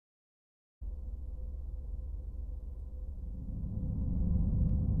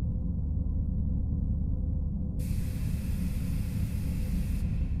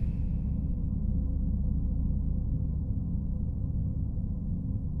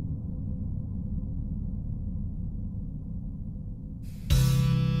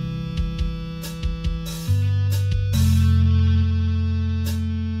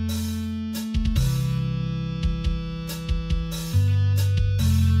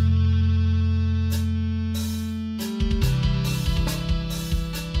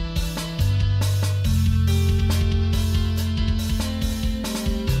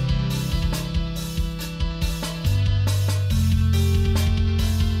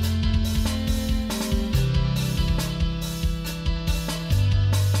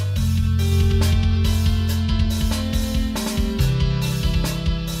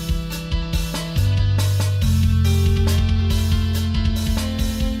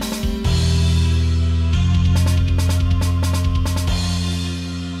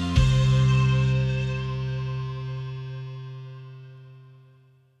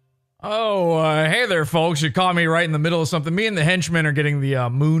there, folks. You caught me right in the middle of something. Me and the henchmen are getting the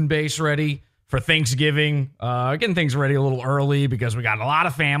moon base ready for Thanksgiving. Getting things ready a little early because we got a lot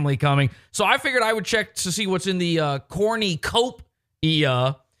of family coming. So I figured I would check to see what's in the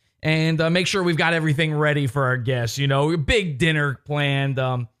cornucopia and make sure we've got everything ready for our guests. You know, big dinner planned.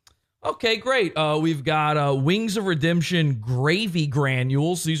 Okay, great. We've got Wings of Redemption gravy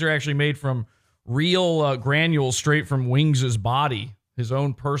granules. These are actually made from real granules straight from Wings' body, his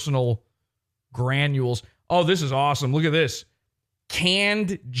own personal granules. Oh, this is awesome. Look at this.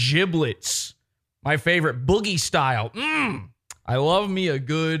 Canned giblets. My favorite, boogie style. I love me a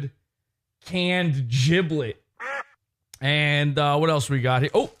good canned giblet. And what else we got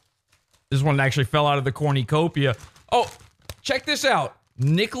here? Oh, this one actually fell out of the cornucopia. Oh, check this out.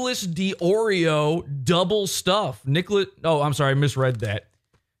 Nicholas D'Oreo double stuff. I'm sorry, I misread that.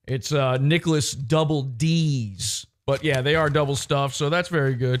 It's Nicholas double D's. But yeah, they are double stuff, so that's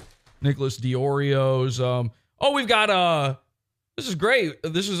very good. Nicholas D'Oreos. We've got this is great.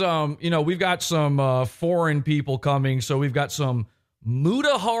 This is we've got some foreign people coming, so we've got some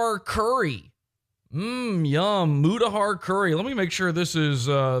Mutahar curry. Yum, Mutahar curry. Let me make sure this is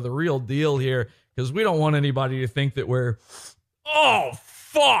the real deal here, because we don't want anybody to think that we're oh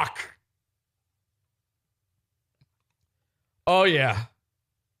fuck. Oh yeah,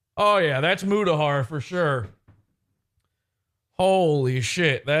 that's Mutahar for sure. Holy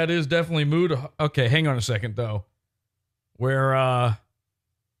shit, that is definitely Mutahar. Okay, hang on a second though. We're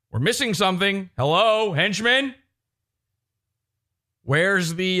missing something. Hello, henchman?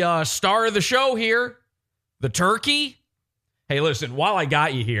 Where's the star of the show here? The turkey? Hey, listen, while I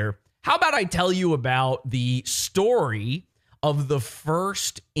got you here, how about I tell you about the story of the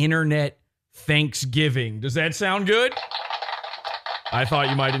first internet Thanksgiving? Does that sound good? I thought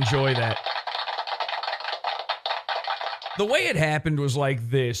you might enjoy that. The way it happened was like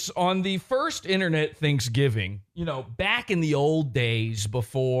this. On the first internet Thanksgiving, back in the old days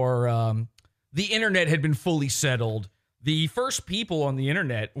before the internet had been fully settled, the first people on the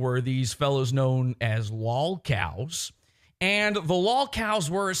internet were these fellows known as lolcows. And the lolcows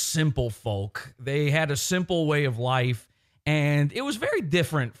were a simple folk. They had a simple way of life, and it was very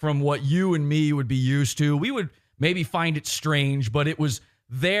different from what you and me would be used to. We would maybe find it strange, but it was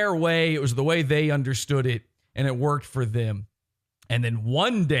their way. It was the way they understood it. And it worked for them. And then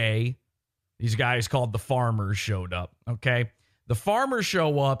one day, these guys called the farmers showed up, okay? The farmers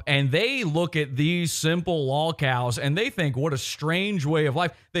show up, and they look at these simple lolcows, and they think, what a strange way of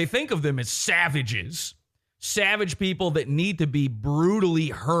life. They think of them as savages. Savage people that need to be brutally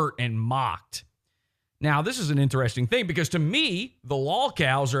hurt and mocked. Now, this is an interesting thing, because to me, the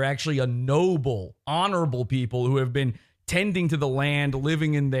lolcows are actually a noble, honorable people who have been tending to the land,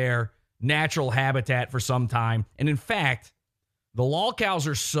 living in their natural habitat for some time. And in fact, the lolcows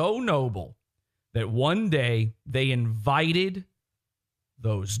are so noble that one day they invited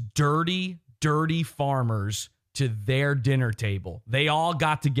those dirty, dirty farmers to their dinner table. They all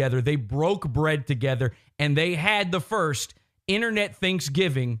got together, they broke bread together, and they had the first internet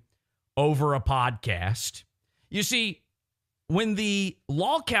Thanksgiving over a podcast. You see, when the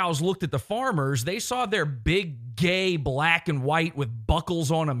lolcows looked at the farmers, they saw their big, gay, black and white with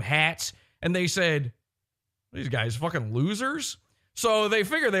buckles on them hats, and they said, these guys fucking losers. So they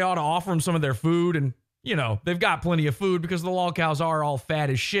figure they ought to offer them some of their food, and, they've got plenty of food because the lolcows are all fat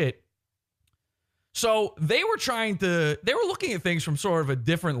as shit. So they were looking at things from sort of a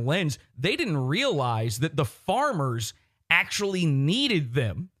different lens. They didn't realize that the farmers actually needed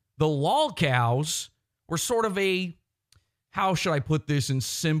them. The lolcows were sort of how should I put this in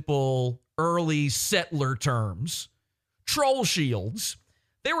simple, early settler terms? Troll shields.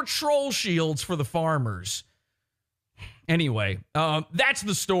 They were troll shields for the farmers. Anyway, that's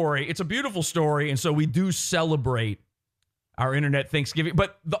the story. It's a beautiful story, and so we do celebrate our internet Thanksgiving.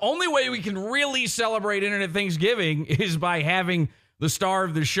 But the only way we can really celebrate internet Thanksgiving is by having the star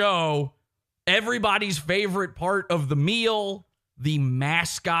of the show, everybody's favorite part of the meal, the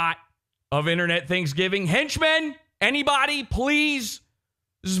mascot of internet Thanksgiving. Henchmen, anybody, please?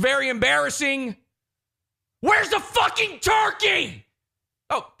 This is very embarrassing. Where's the fucking turkey?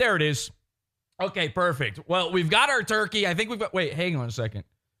 Oh, there it is. Okay, perfect. Well, we've got our turkey. I think we've got... Wait, hang on a second.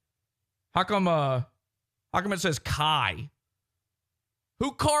 How come it says Kai?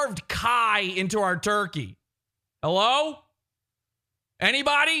 Who carved Kai into our turkey? Hello?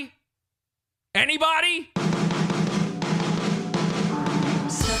 Anybody? Anybody?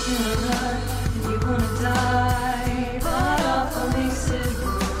 Stuck in a rut, you wanna die, but off a mixed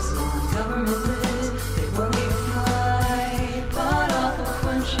groups, government lives, they won't give a fly, but off a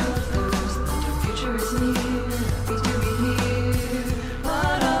bunch of booze, the future is near, we do be here,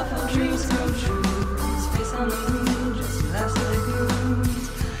 but off our dreams come true,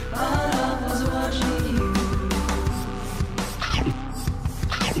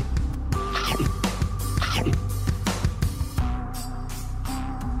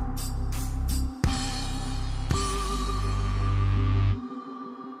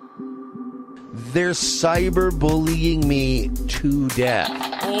 They're cyberbullying me to death.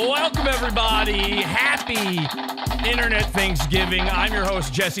 Welcome, everybody. Happy Internet Thanksgiving. I'm your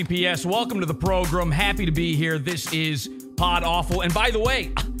host, Jesse P.S. Welcome to the program. Happy to be here. This is Pod Awful. And by the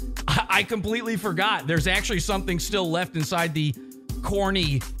way, I completely forgot. There's actually something still left inside the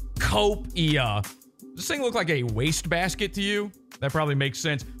corny cope-ia. Does this thing look like a wastebasket to you? That probably makes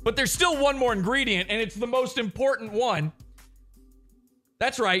sense. But there's still one more ingredient, and it's the most important one.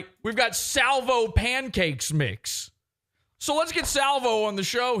 That's right. We've got Salvo pancakes mix. So let's get Salvo on the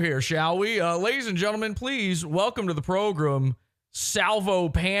show here, shall we? Ladies and gentlemen, please welcome to the program Salvo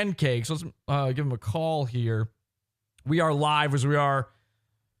pancakes. Let's give him a call here. We are live as we are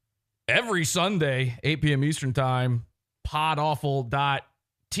every Sunday, 8 p.m. Eastern Time,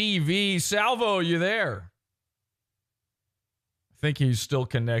 podawful.tv. Salvo, you there? I think he's still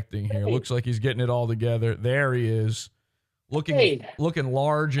connecting here. Looks like he's getting it all together. There he is. Looking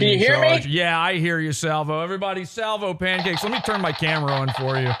large and in charge. Me? Yeah, I hear you, Salvo. Everybody, Salvo pancakes. Let me turn my camera on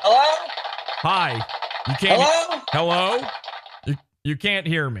for you. Hello? Hi. You can't. Hello? Hello? You can't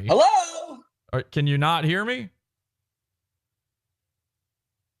hear me. Hello? Can you not hear me?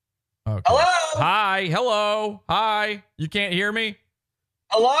 Okay. Hello? Hi. Hello. Hi. You can't hear me?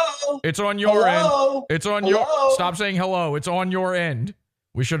 Hello? It's on your end. It's on your. Hello? Stop saying hello. It's on your end.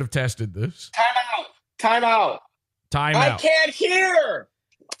 We should have tested this. Time out. I can't hear.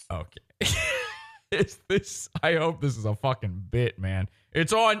 Okay. I hope this is a fucking bit, man.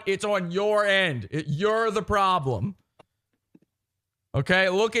 It's on your end. You're the problem. Okay,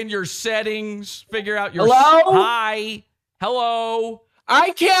 look in your settings, figure out your Hello? Hi. Hello.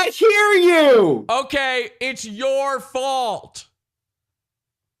 I can't hear you. Okay, it's your fault.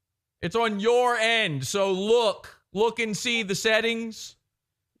 It's on your end. So look and see the settings.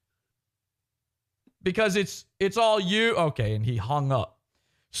 Because it's all you. Okay, and he hung up.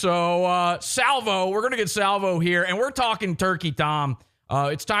 So, Salvo, we're going to get Salvo here, and we're talking turkey, Tom.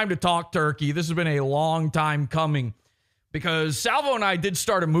 It's time to talk turkey. This has been a long time coming because Salvo and I did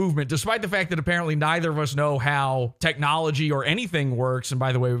start a movement, despite the fact that apparently neither of us know how technology or anything works. And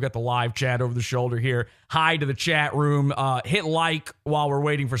by the way, we've got the live chat over the shoulder here. Hi to the chat room. Hit like while we're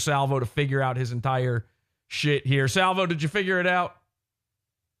waiting for Salvo to figure out his entire shit here. Salvo, did you figure it out?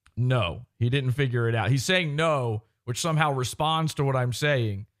 No, he didn't figure it out. He's saying no, which somehow responds to what I'm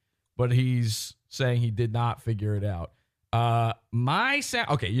saying, but he's saying he did not figure it out. My sound.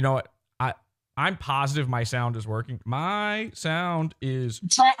 Okay, you know what? I'm positive my sound is working. My sound is.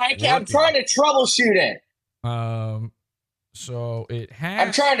 I'm trying to troubleshoot it. So it has.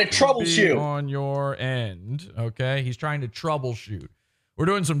 I'm trying to troubleshoot on your end. Okay, he's trying to troubleshoot. We're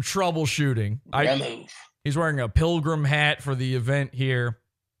doing some troubleshooting. He's wearing a pilgrim hat for the event here.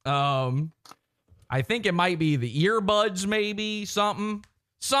 I think it might be the earbuds, maybe something's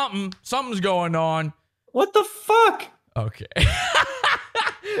going on. What the fuck? Okay.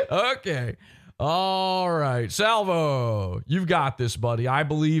 Okay. All right. Salvo, you've got this, buddy. I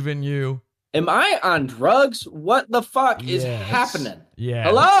believe in you. Am I on drugs? What the fuck is happening? Yeah.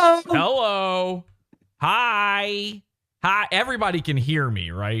 Hello? Hi. Everybody can hear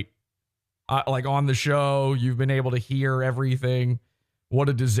me, right? Like on the show, you've been able to hear everything. What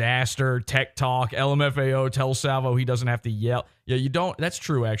a disaster. Tech Talk. LMFAO tells Salvo he doesn't have to yell. Yeah, you don't. That's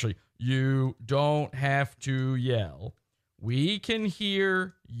true, actually. You don't have to yell. We can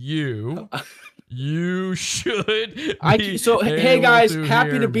hear you. You should. Hey guys,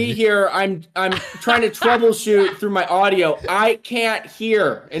 happy to be here. I'm trying to troubleshoot through my audio. I can't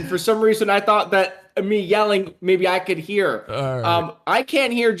hear, and for some reason, I thought that me yelling maybe I could hear. Right. I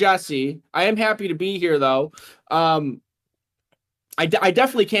can't hear Jesse. I am happy to be here though. I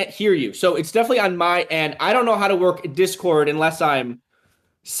definitely can't hear you. So it's definitely on my end. I don't know how to work Discord unless I'm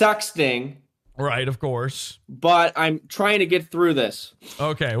sexting. Right, of course. But I'm trying to get through this.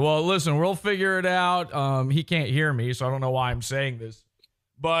 Okay, well, listen, we'll figure it out. He can't hear me, so I don't know why I'm saying this.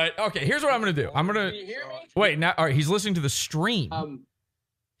 But, okay, here's what I'm going to do. I'm going to... Wait, now, all right, he's listening to the stream.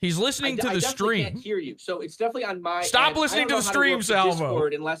 He's listening to the stream. I can't hear you, so it's definitely on my Stop listening to the stream, Salvo.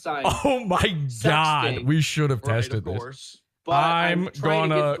 Unless I'm oh, my God. We should have tested this. But I'm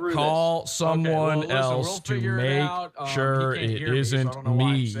gonna call someone else to make sure it isn't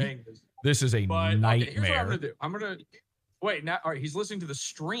me. This is a nightmare. Okay, here's what I'm gonna do. I'm gonna wait now. All right, he's listening to the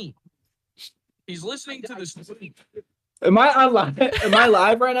stream. He's listening to the stream. Am I on live? Am I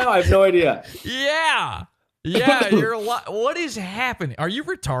live right now? I have no idea. Yeah, you're live. What is happening? Are you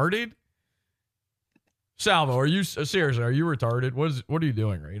retarded, Salvo? Are you seriously? Are you retarded? What are you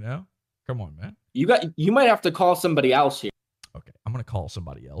doing right now? Come on, man. You might have to call somebody else here. Okay, I'm going to call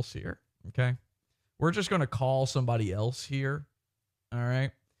somebody else here, okay? We're just going to call somebody else here, all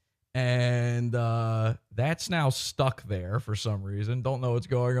right? And that's now stuck there for some reason. Don't know what's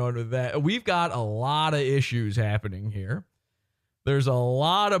going on with that. We've got a lot of issues happening here. There's a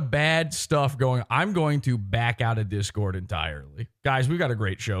lot of bad stuff going on. I'm going to back out of Discord entirely. Guys, we've got a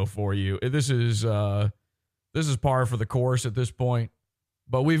great show for you. This is par for the course at this point.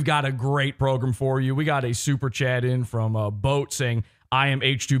 But we've got a great program for you. We got a super chat in from Boat saying, I am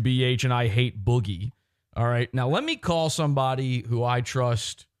H2BH and I hate Boogie. All right. Now, let me call somebody who I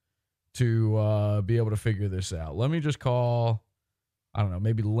trust to be able to figure this out. Let me just call... I don't know,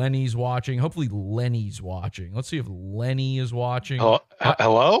 maybe Lenny's watching. Hopefully Lenny's watching. Let's see if Lenny is watching.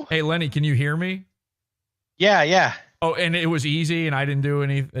 Hello? Hey, Lenny, can you hear me? Yeah. Oh, and it was easy and I didn't do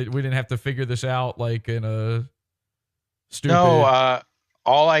any, we didn't have to figure this out like in a stupid... No,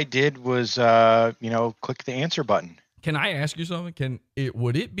 all I did was, click the answer button. Can I ask you something?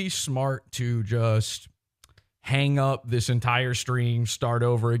 Would it be smart to just hang up this entire stream, start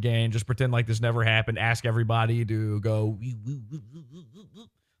over again, just pretend like this never happened, ask everybody to go,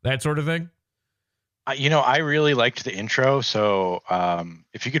 that sort of thing? I really liked the intro, so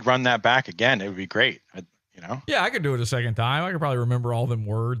if you could run that back again, it would be great. Yeah, I could do it a second time. I could probably remember all them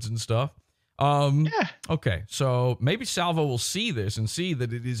words and stuff. Yeah. Okay, so maybe Salvo will see this and see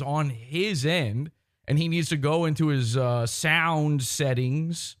that it is on his end, and he needs to go into his sound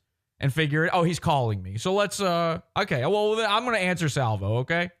settings and figure it. Oh, he's calling me. So let's, okay. Well, I'm going to answer Salvo,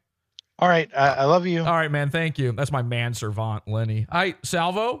 okay? All right. I love you. All right, man. Thank you. That's my man servant, Lenny. All right,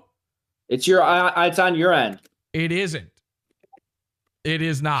 Salvo? It's on your end. It isn't. It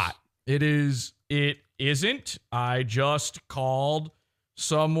is not. It isn't. I just called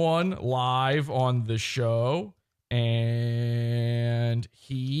someone live on the show, and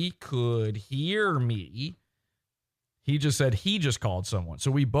he could hear me. He just said he just called someone. So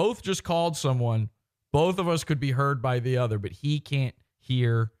we both just called someone. Both of us could be heard by the other, but he can't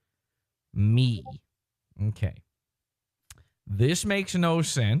hear me. Okay. This makes no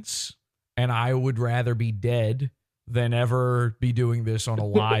sense, and I would rather be dead than ever be doing this on a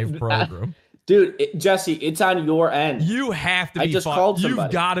live program. Dude, Jesse, it's on your end. You have to be. I just called somebody.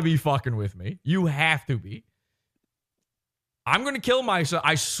 You've got to be fucking with me. You have to be. I'm going to kill myself.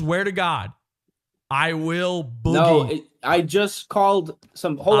 I swear to God. I will boogie. No, I just called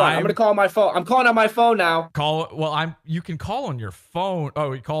some. Hold on, I'm gonna call my phone. I'm calling on my phone now. You can call on your phone.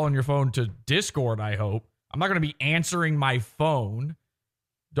 Oh, you call on your phone to Discord. I hope. I'm not gonna be answering my phone.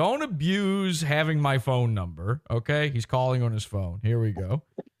 Don't abuse having my phone number. Okay, he's calling on his phone. Here we go.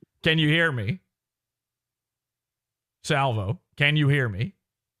 Can you hear me, Salvo? Can you hear me?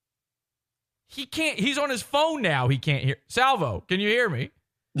 He can't. He's on his phone now. He can't hear. Salvo, can you hear me?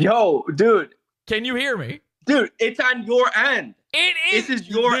 Yo, dude. Can you hear me? Dude, it's on your end. It is. This is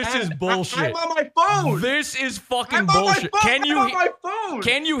your end. This is bullshit. I'm on my phone. This is fucking I'm bullshit. On my phone.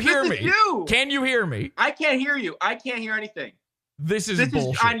 Can you hear me? This is you. Can you hear me? I can't hear you. I can't hear anything. This is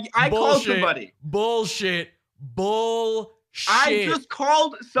bullshit. I called somebody. Bullshit. I just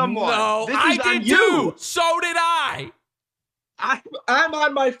called someone. No, I did too. So did I. I'm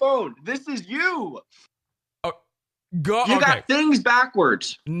on my phone. This is you. Go. You got things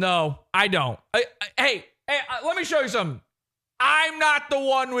backwards. No, I don't. Hey, let me show you something. I'm not the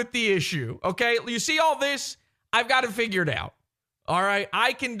one with the issue, okay? You see all this? I've got it figured out. All right?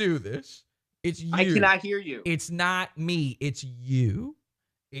 I can do this. It's you. I cannot hear you. It's not me. It's you.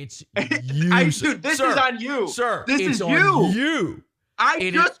 It's you. Dude, this is on you. Sir, this is is on you. I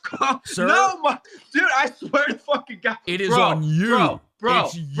just called. Sir? No, dude, I swear to fucking God. It is on you. Bro,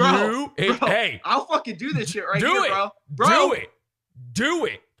 it's you. Hey, I'll fucking do this shit right do here, it. bro. Do it. Do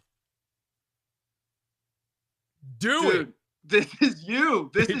it. Dude, this is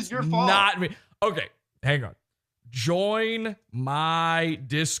you. This is your fault. Not me. Okay, hang on. Join my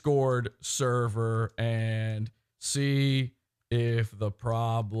Discord server and see if the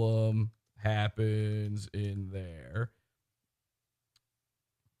problem happens in there.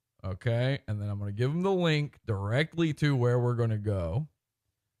 Okay, and then I'm going to give them the link directly to where we're going to go.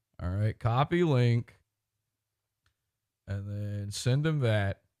 All right, copy link. And then send them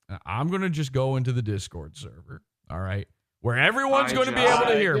that. And I'm going to just go into the Discord server. All right, where everyone's going to be able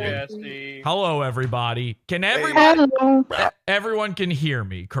to hear me. Hello, everybody. Can everybody? Hello. Everyone can hear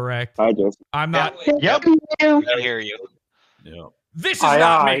me, correct? I do. I'm not. Yep. I can hear you. Yeah. This is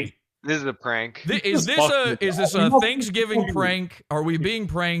not me. This is a prank. Is this a Thanksgiving prank? Are we being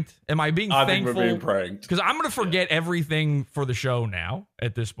pranked? Am I being thankful? I think we're being pranked. Because I'm going to forget everything for the show now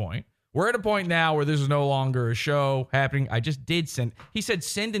at this point. We're at a point now where this is no longer a show happening. I just did send. He said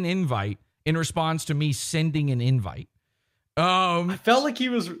send an invite in response to me sending an invite. I felt like he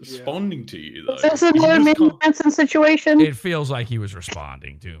was responding to you, though. Is this another Manny Manson situation? It feels like he was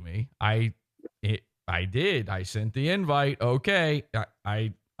responding to me. I did. I sent the invite. Okay.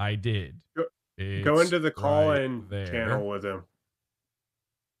 I did. Go into the call-in right channel with him.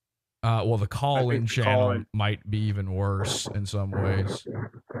 Well, the call-in channel might be even worse in some ways.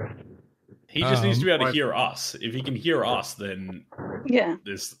 He just needs to be able to hear us. If he can hear us, then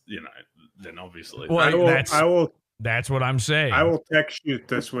this, then obviously. Well, that's what I'm saying. I will text shoot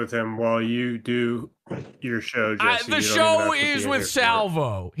this with him while you do your show, Jesse. The show is with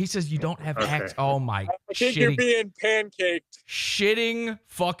Salvo. He says you don't have access. Oh my! I think you're being pancaked. Shitting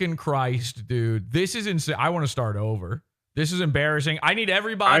fucking Christ, dude. This is insane. I want to start over. This is embarrassing. I need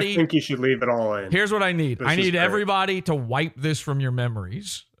everybody. I think you should leave it all in. Here's what I need. I need everybody to wipe this from your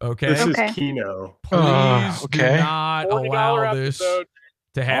memories. Okay. This is Kino. Please do not allow this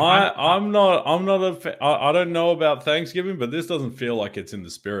to happen. I don't know about Thanksgiving, but this doesn't feel like it's in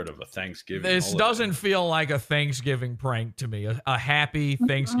the spirit of a Thanksgiving. This holiday. doesn't feel like a Thanksgiving prank to me. A happy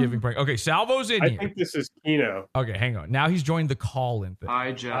Thanksgiving prank. Okay, Salvo's in here. I think this is Kino. Okay, hang on. Now he's joined the call-in thing.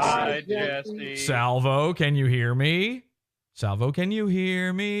 Hi, Jesse. Salvo, can you hear me? Salvo, can you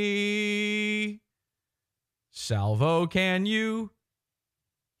hear me? Salvo, can you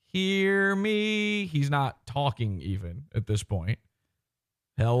hear me? He's not talking even at this point.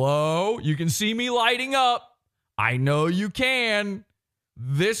 Hello? You can see me lighting up. I know you can.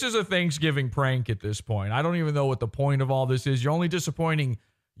 This is a Thanksgiving prank at this point. I don't even know what the point of all this is. You're only disappointing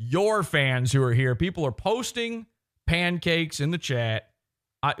your fans who are here. People are posting pancakes in the chat.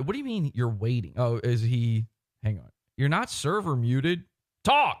 What do you mean you're waiting? Oh, is he? Hang on. You're not server muted.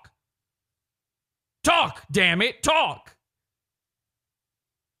 Talk. Talk, damn it. Talk.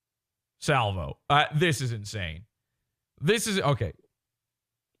 Salvo. This is insane. This is okay.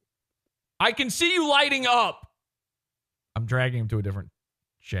 I can see you lighting up. I'm dragging him to a different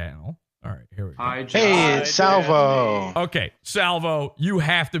channel. All right, here we go. Hey, it's Salvo. Okay, Salvo, you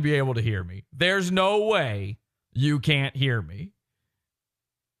have to be able to hear me. There's no way you can't hear me.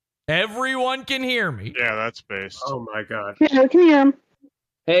 Everyone can hear me. Yeah, that's based. Oh my god. Yeah, we can hear him.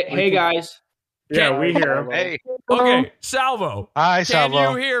 Hey guys. Yeah, we hear him. Hey. Okay, Salvo. Hi, Salvo.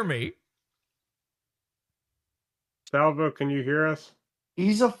 Can you hear me? Salvo, can you hear us?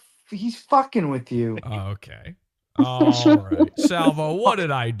 He's fucking with you. Okay. All right. Salvo, what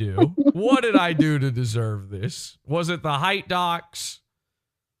did I do? What did I do to deserve this? Was it the height docs?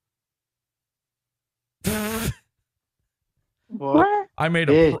 What? I made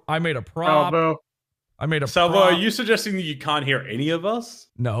a prop. Salvo. I made a Salvo, prop. are you suggesting that you can't hear any of us?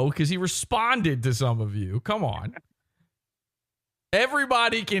 No, because he responded to some of you. Come on.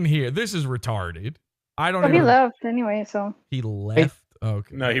 Everybody can hear. This is retarded. I don't But even. he left anyway, so. He left.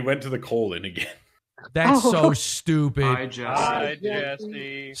 Okay. No, he went to the call-in again. That's so stupid. Hi,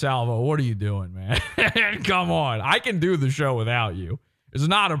 Jesse. Salvo, what are you doing, man? Come on. I can do the show without you. It's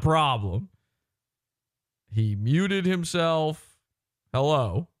not a problem. He muted himself.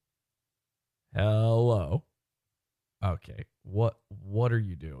 Hello. Okay. What are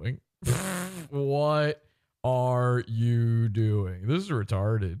you doing? What are you doing? This is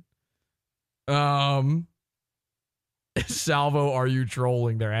retarded. Salvo, are you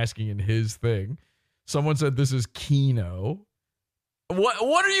trolling? They're asking in his thing. Someone said this is Kino.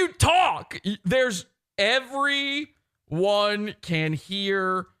 What are you talk? There's everyone can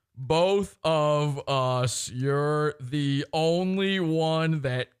hear both of us. You're the only one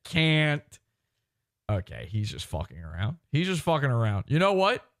that can't. Okay, he's just fucking around. He's just fucking around. You know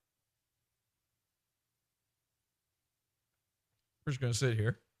what? We're just going to sit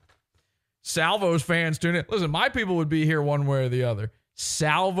here. Salvo's fans tuned in. Listen, my people would be here one way or the other.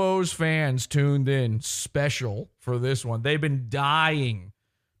 Salvo's fans tuned in special for this one. They've been dying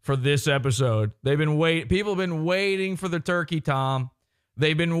for this episode. People have been waiting for the turkey tom.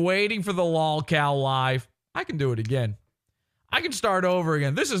 They've been waiting for the lol cow live. I can do it again. I can start over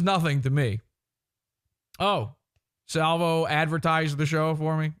again. This is nothing to me. Oh, Salvo advertised the show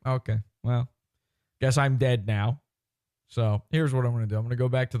for me? Okay, well, guess I'm dead now. So here's what I'm going to do. I'm going to go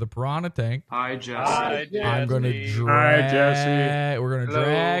back to the piranha tank. Hi, Jesse. I'm going to drag. Hi, Jesse. We're going to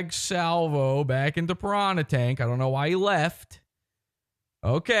drag Salvo back into piranha tank. I don't know why he left.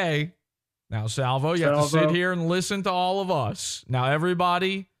 Okay. Now, Salvo, you have to sit here and listen to all of us. Now,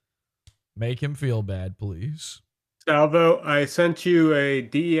 everybody, make him feel bad, please. Salvo, I sent you a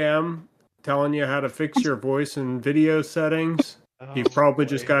DM telling you how to fix your voice and video settings. You've probably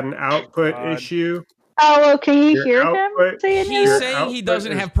just got an output issue. Oh, well, can you Your hear output- him? Say it He's now? saying he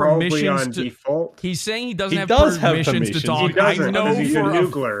doesn't have Probably permissions on to. default. He's saying he doesn't He have does have permissions to permissions. talk. He doesn't, I know because he's a for a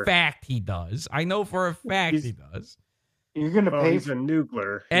noogler. fact he does. I know for a fact he does. You're gonna pay. He's a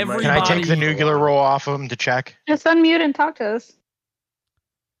noogler. He might- Can I take the nuclear roll off him to check? Just unmute and talk to us.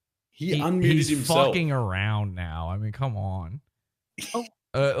 He's himself. fucking around now. I mean, come on.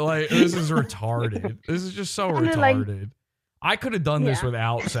 Like, this is retarded. This is just so retarded. I could have done this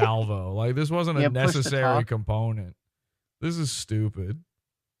without Salvo. Like, this wasn't a necessary component. This is stupid.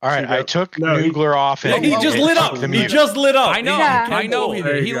 All right, I took Noogler off. And he just lit up. He just lit up. I know. I know he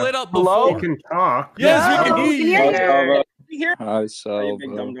did. He lit up before. Hello? He can talk. Yes, we can hear you. Hi, Salvo.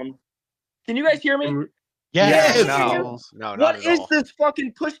 Can you guys hear me? Yes. No, what is this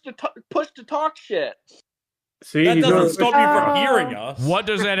fucking push to talk shit? See, that doesn't stop you from hearing us. What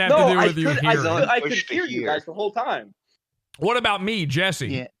does that have to do with you hearing? I could hear you guys the whole time. What about me, Jesse?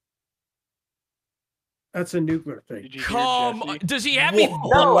 Yeah. That's a nuclear thing. Come, does he have me?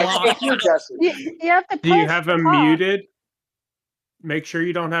 No, I can't hear Jesse. You have to. Do you have him muted? Make sure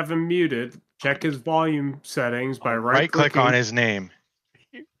you don't have him muted. Check his volume settings by right-click on his name.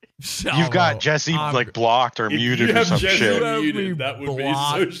 You've got Jesse like blocked or muted or some shit. Muted, that would be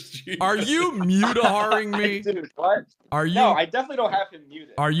so stupid. Are you mute-haring me? Dude, what? Are you? No, I definitely don't have him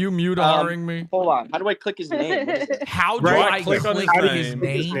muted. Are you mute-haring me? Hold on. How do I click his name? What is it? How do I click on his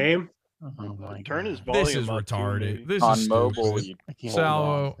name? Oh my Turn his God. volume This is up retarded. This on is mobile.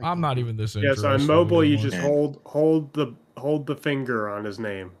 Salvo, I'm not even this interested. Yes, on mobile, you just hold the finger on his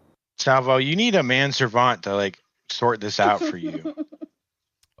name. Salvo, you need a man servant to like sort this out for you.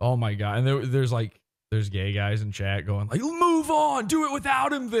 Oh my god! And there's gay guys in chat going like, "Move on, do it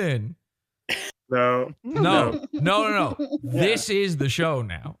without him." Then no. This is the show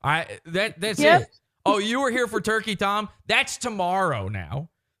now. That's Yep. it. Oh, you were here for Turkey Tom? That's tomorrow now.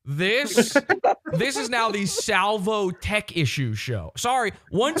 This is now the Salvo Tech Issue show. Sorry,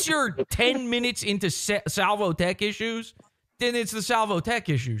 once you're 10 minutes into Salvo Tech Issues, then it's the Salvo Tech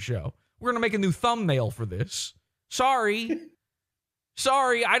Issue show. We're gonna make a new thumbnail for this. Sorry,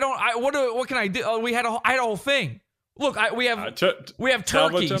 what can I do? I had a whole thing. Look, we have turkeys.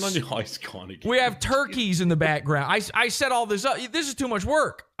 We have turkeys in the background. I set all this up. This is too much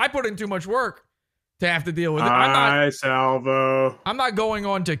work. I put in too much work to have to deal with it. Salvo. I'm not going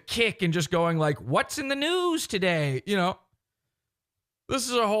on to Kick and just going like, what's in the news today? You know, this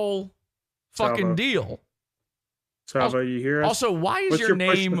is a whole fucking deal. Salvo, you hear us? Also, why is your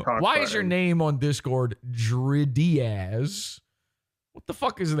name on Discord Dridiaz? What the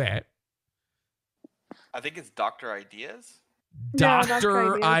fuck is that? I think it's Dr. Ideas.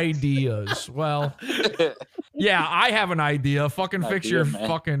 Dr. Ideas. Well, yeah, I have an idea. Fucking fix your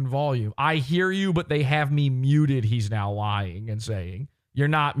fucking volume. I hear you, but they have me muted. He's now lying and saying you're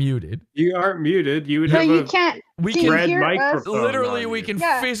not muted. You aren't muted. You would have a red microphone. Literally, we can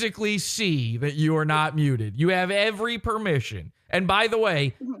physically see that you are not muted. You have every permission. And by the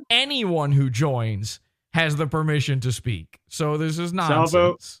way, anyone who joins has the permission to speak. So this is nonsense.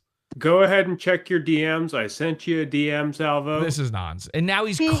 Salvo, go ahead and check your DMs. I sent you a DM, Salvo. This is nonsense. And now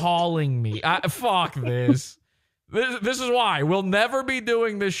he's calling me. Fuck this. This is why we'll never be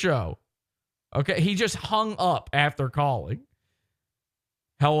doing this show. Okay, he just hung up after calling.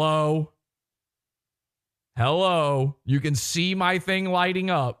 Hello? You can see my thing lighting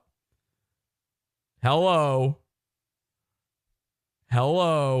up. Hello?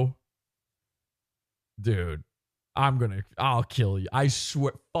 Dude, I'll kill you. I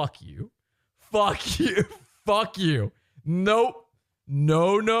swear. Fuck you. Nope.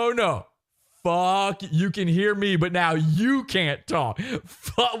 No. Fuck. You can hear me, but now you can't talk.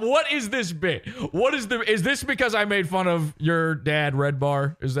 What is this bit? Is this because I made fun of your dad, Red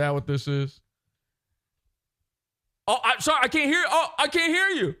Bar? Is that what this is? Oh, I'm sorry. I can't hear. Oh, I can't hear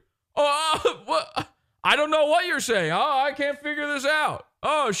you. Oh, what? I don't know what you're saying. Oh, I can't figure this out.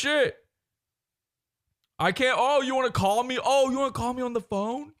 Oh, shit. I can't. Oh, you want to call me? Oh, you want to call me on the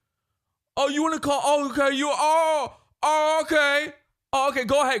phone? Oh, you want to call? Oh, okay. Okay. Oh, okay.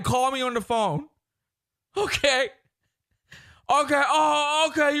 Go ahead. Call me on the phone. Okay. Oh,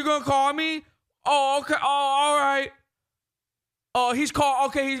 okay. You gonna call me? Oh, okay. Oh, all right. Oh, he's going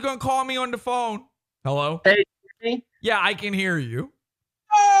to call me on the phone. Hello? Hey. Yeah, I can hear you.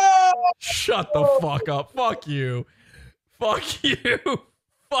 Shut the fuck up. Fuck you.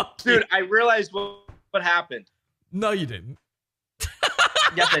 Dude, I realized what happened. No, you didn't.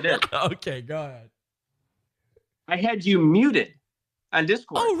 Yes, I did. Okay, go ahead. I had you muted on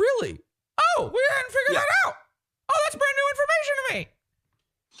Discord. Oh, really? Oh, we hadn't figured that out. Oh, that's brand new information to me.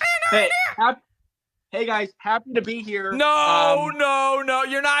 I had no idea. Hey, guys, happy to be here. No.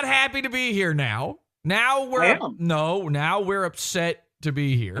 You're not happy to be here now. Now we're upset to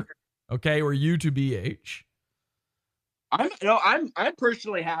be here. Okay, or you to BH. I'm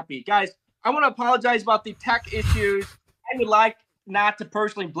personally happy. Guys, I want to apologize about the tech issues. would like not to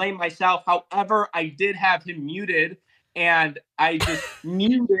personally blame myself. However, I did have him muted, and I just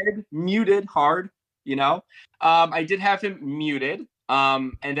muted hard. I did have him muted.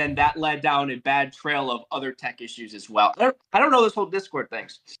 And then that led down a bad trail of other tech issues as well. I don't know this whole Discord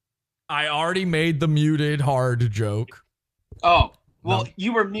things. I already made the muted hard joke. Oh, well,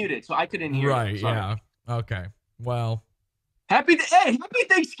 you were muted, so I couldn't hear. Right? You. Yeah. Okay. Well. Happy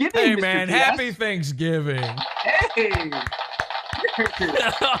Thanksgiving. Hey, Mr. man! PS. Happy Thanksgiving. Hey.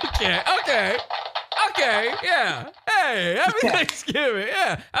 Okay. Yeah. Hey, happy Thanksgiving.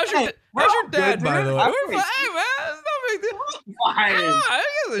 Yeah. How's your dad, good, by the way? Hey, man, it's no big deal. Fine. I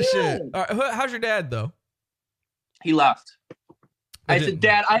get this shit. All right, how's your dad though? He left. I said,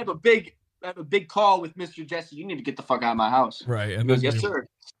 Dad, I have a big call with Mr. Jesse. You need to get the fuck out of my house. Right. And he goes, yes, sir.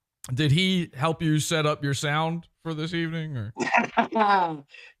 Did he help you set up your sound for this evening, or?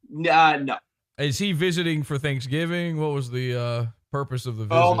 No. Is he visiting for Thanksgiving? What was the purpose of the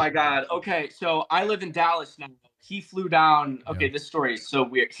visit? Oh my God. Okay, so I live in Dallas now. He flew down. Okay, This story is so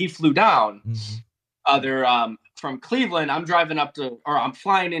weird. He flew down. From Cleveland. I'm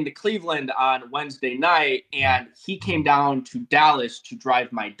flying into Cleveland on Wednesday night, and he came down to Dallas to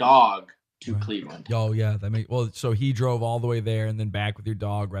drive my dog to Cleveland. Oh yeah, so he drove all the way there and then back with your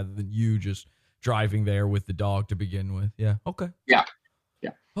dog rather than you just driving there with the dog to begin with. Yeah. Okay. Yeah.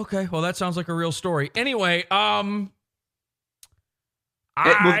 Okay. Well, that sounds like a real story. Anyway, that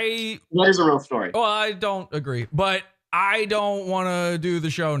is a real story. Well, I don't agree, but I don't want to do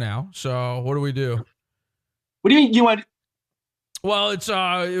the show now. So what do we do? What do you mean you want? Well, it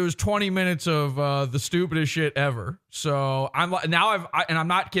was 20 minutes of the stupidest shit ever. So I'm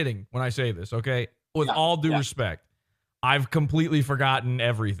not kidding when I say this. Okay, with all due respect, I've completely forgotten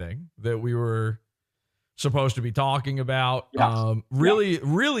everything that we were supposed to be talking about.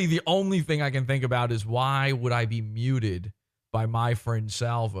 Really, the only thing I can think about is why would I be muted by my friend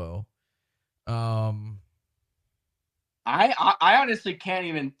Salvo? I honestly can't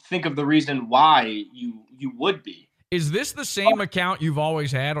even think of the reason why you would be. Is this the same account you've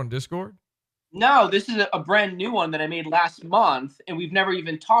always had on Discord? No, this is a brand new one that I made last month, and we've never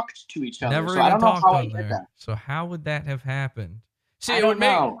even talked to each other. Never so I don't know how I did did that. So how would that have happened? See, I don't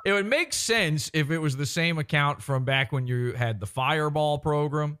know. It would make sense if it was the same account from back when you had the Fireball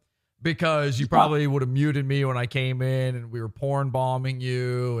program, because you probably would have muted me when I came in and we were porn bombing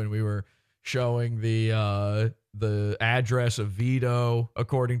you and we were showing the address of Vito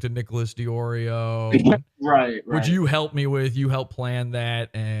according to Nicholas Diorio. Right. Which you helped me with. You helped plan that,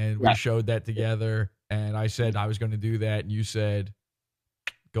 and we showed that together. And I said I was going to do that, and you said,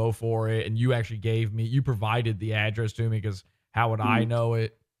 go for it. And you actually you provided the address to me, because how would I know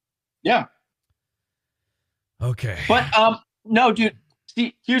it? Yeah. Okay. But no, dude.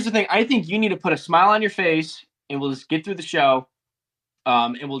 See, here's the thing. I think you need to put a smile on your face, and we'll just get through the show.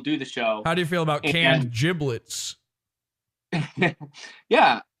 And we'll do the show. How do you feel about canned giblets?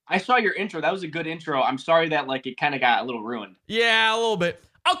 Yeah, I saw your intro. That was a good intro. I'm sorry that it kind of got a little ruined. Yeah, a little bit.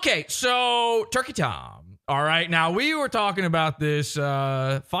 Okay, so Turkey Tom. All right, now we were talking about this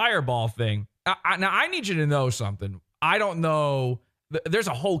Fireball thing. Now I need you to know something. I don't know. There's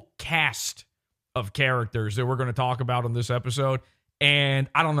a whole cast of characters that we're going to talk about on this episode, and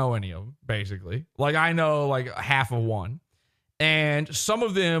I don't know any of them, basically. I know half of one. And some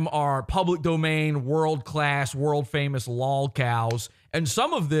of them are public domain, world-class, world-famous lol cows. And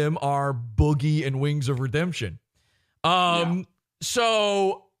some of them are Boogie and Wings of Redemption.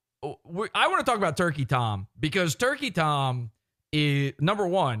 So I want to talk about Turkey Tom, because Turkey Tom is, number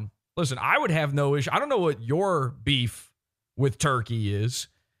one, listen, I would have no issue. I don't know what your beef with Turkey is,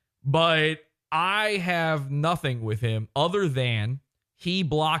 but I have nothing with him other than he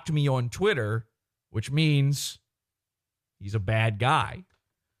blocked me on Twitter, which means he's a bad guy.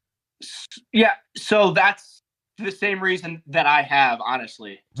 Yeah, so that's the same reason that I have,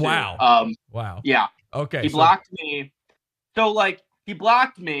 honestly. Too. Wow. Wow. Yeah. Okay. He blocked me. So he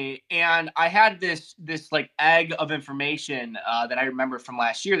blocked me, and I had this egg of information that I remember from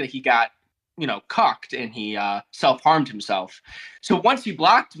last year that he got, cucked, and he self-harmed himself. So once he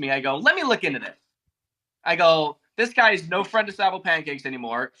blocked me, I go, let me look into this. I go, this guy is no friend to Sabo Pancakes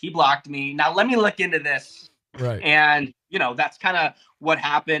anymore. He blocked me. Now let me look into this. Right. And, that's kind of what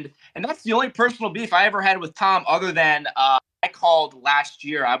happened. And that's the only personal beef I ever had with Tom, other than I called last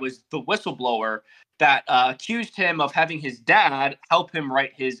year. I was the whistleblower that accused him of having his dad help him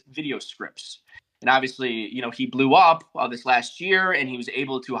write his video scripts. And obviously, he blew up this last year, and he was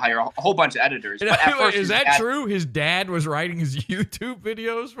able to hire a whole bunch of editors. But at first, is that true? His dad was writing his YouTube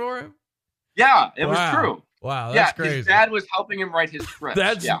videos for him? Yeah, it was Wow. true. Wow, that's yeah, crazy. His dad was helping him write his script.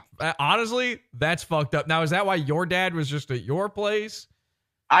 That's honestly, that's fucked up. Now, is that why your dad was just at your place?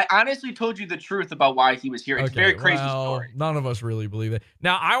 I honestly told you the truth about why he was here. It's a very crazy story. None of us really believe it.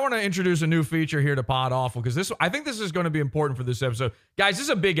 Now, I want to introduce a new feature here to Pod Awful because I think this is going to be important for this episode. Guys, this is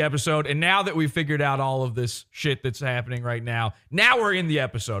a big episode, and now that we've figured out all of this shit that's happening right now we're in the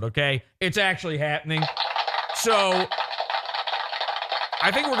episode, okay? It's actually happening. So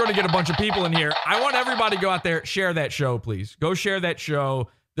I think we're going to get a bunch of people in here. I want everybody to go out there, share that show, please. Go share that show.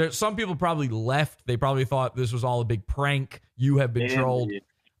 Some people probably left. They probably thought this was all a big prank. You have been trolled.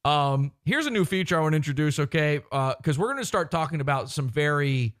 Here's a new feature I want to introduce, okay? Because we're going to start talking about some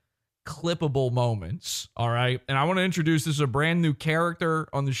very clippable moments, all right? And I want to introduce, this is a brand new character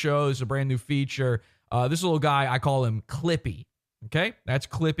on the show. This is a brand new feature. This little guy, I call him Clippy, okay? That's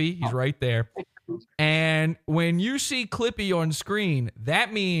Clippy. He's right there. And when you see Clippy on screen,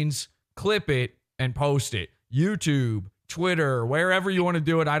 that means clip it and post it. YouTube, Twitter, wherever you want to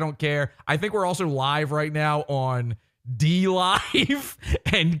do it, I don't care. I think we're also live right now on D Live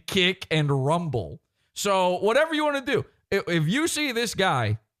and Kick and Rumble. So whatever you want to do, if you see this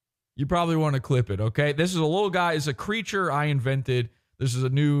guy, you probably want to clip it, okay? This is a little guy. It's a creature I invented. This is a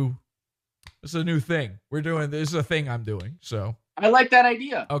new thing. This is a thing I'm doing. So I like that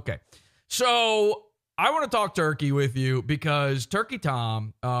idea. Okay. So I want to talk turkey with you because Turkey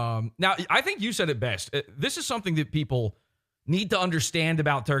Tom, now I think you said it best. This is something that people need to understand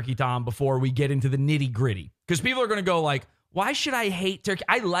about Turkey Tom before we get into the nitty gritty. Because people are going to go like, why should I hate Turkey?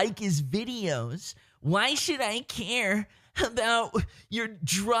 I like his videos. Why should I care about your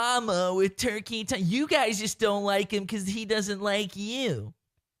drama with Turkey Tom? You guys just don't like him because he doesn't like you.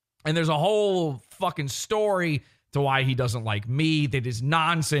 And there's a whole fucking story to why he doesn't like me. That is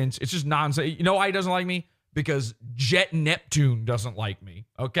nonsense. It's just nonsense. You know why he doesn't like me? Because Jet Neptune doesn't like me.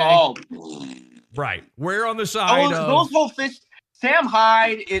 Okay? Oh. Right. We're on the side of... Those whole fish... Sam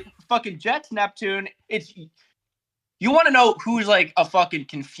Hyde, fucking Jets Neptune. You want to know who's like a fucking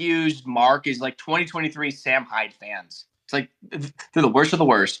confused mark is like 2023 Sam Hyde fans. It's like they're the worst of the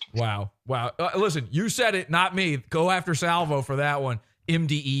worst. Wow. Listen, you said it, not me. Go after Salvo for that one.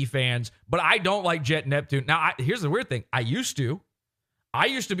 MDE fans. But I don't like Jet Neptune. Now, here's the weird thing. I used to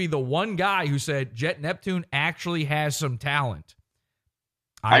be the one guy who said Jet Neptune actually has some talent.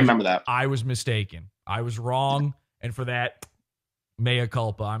 I remember that. I was mistaken. I was wrong. And for that, mea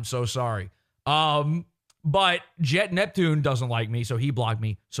culpa. I'm so sorry. But Jet Neptune doesn't like me, so he blocked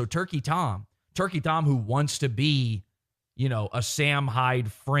me. So Turkey Tom, who wants to be, a Sam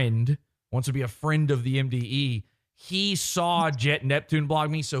Hyde friend, wants to be a friend of the MDE, he saw Jet Neptune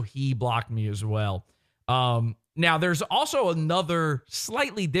block me, so he blocked me as well. Now, there's also another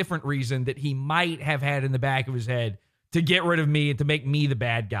slightly different reason that he might have had in the back of his head to get rid of me and to make me the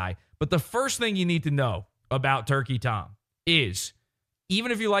bad guy. But the first thing you need to know about Turkey Tom is,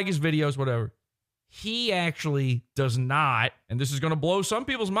 even if you like his videos, whatever, he actually does not, and this is going to blow some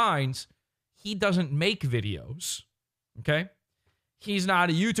people's minds, he doesn't make videos, okay? He's not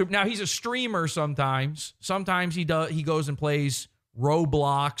a YouTuber. Now, he's a streamer sometimes. Sometimes he goes and plays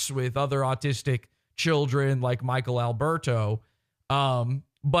Roblox with other autistic children like Michael Alberto,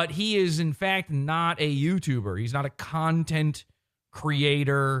 but he is, in fact, not a YouTuber. He's not a content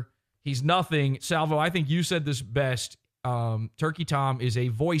creator. He's nothing. Salvo, I think you said this best. Turkey Tom is a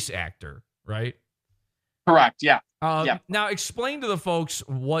voice actor, right? Correct, yeah. Now, explain to the folks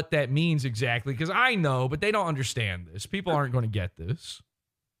what that means exactly, because I know, but they don't understand this. People aren't going to get this.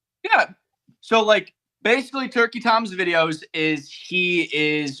 Yeah. So, basically, Turkey Tom's videos is he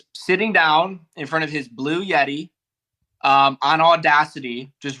is sitting down in front of his Blue Yeti on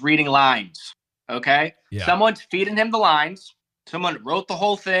Audacity, just reading lines, okay? Yeah. Someone's feeding him the lines. Someone wrote the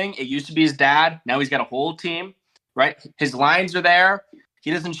whole thing. It used to be his dad. Now he's got a whole team, right? His lines are there. He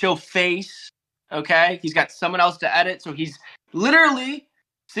doesn't show face. Okay, he's got someone else to edit, so he's literally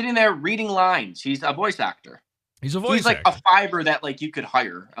sitting there reading lines. He's a voice actor. He's a voice actor. He's like a Fiverr that you could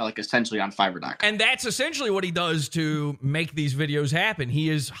hire, essentially on Fiverr.com. And that's essentially what he does to make these videos happen. He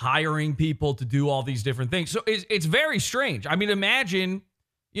is hiring people to do all these different things. So it's very strange. I mean, imagine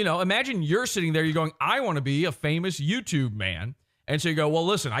you're sitting there, you're going, I want to be a famous YouTube man. And so you go, well,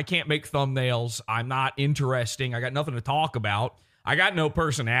 listen, I can't make thumbnails. I'm not interesting. I got nothing to talk about. I got no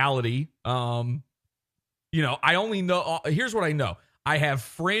personality. I only know, here's what I know. I have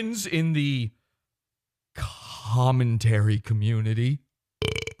friends in the commentary community,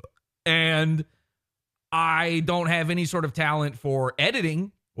 and I don't have any sort of talent for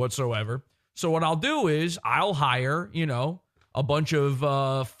editing whatsoever. So what I'll do is I'll hire, a bunch of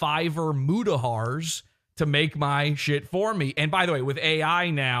Fiverr Mudahars to make my shit for me. And by the way, with AI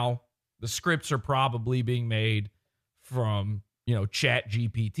now, The scripts are probably being made from, Chat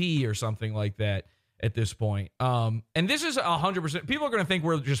GPT or something like that at this point. And this is 100%. People are going to think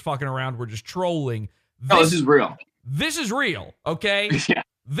we're just fucking around. We're just trolling. This is real. This is real, okay? Yeah.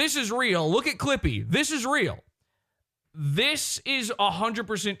 This is real. Look at Clippy. This is real. This is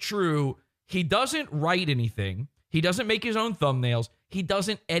 100% true. He doesn't write anything. He doesn't make his own thumbnails. He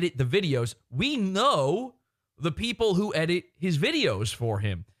doesn't edit the videos. We know the people who edit his videos for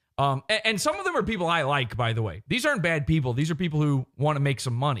him. And some of them are people I like, by the way. These aren't bad people. These are people who want to make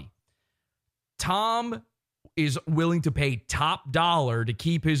some money. Tom is willing to pay top dollar to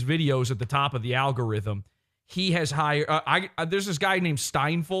keep his videos at the top of the algorithm. He has hired... there's this guy named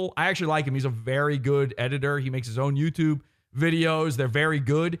Steinful. I actually like him. He's a very good editor. He makes his own YouTube videos. They're very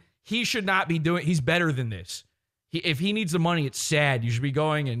good. He should not be doing... He's better than this. If he needs the money, it's sad. You should be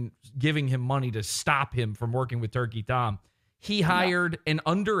going and giving him money to stop him from working with Turkey Tom. He hired an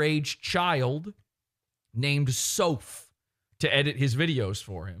underage child named Soph to edit his videos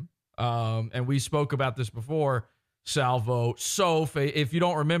for him. And we spoke about this before, Salvo. Soph, if you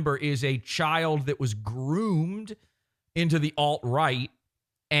don't remember, is a child that was groomed into the alt-right.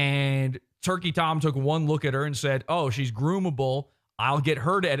 And Turkey Tom took one look at her and said, oh, she's groomable. I'll get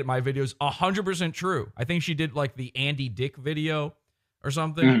her to edit my videos. 100% true. I think she did like the Andy Dick video or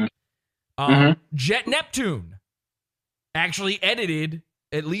something. Jet Neptune actually edited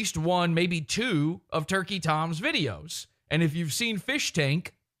at least one, maybe two of Turkey Tom's videos. And if you've seen Fish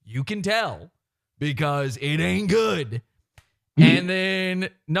Tank, you can tell because it ain't good. And then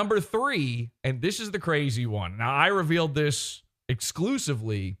number 3, and this is the crazy one. Now, I revealed this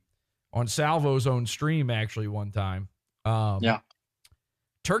exclusively on Salvo's own stream actually one time.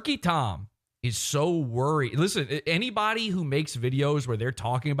 Turkey Tom is so worried. Listen, anybody who makes videos where they're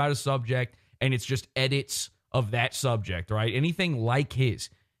talking about a subject and it's just edits of that subject, right? Anything like his,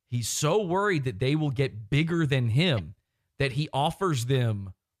 he's so worried that they will get bigger than him that he offers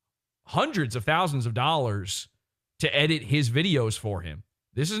them hundreds of thousands of dollars to edit his videos for him.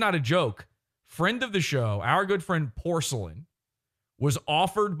 This is not a joke. Friend of the show, our good friend Porcelain, was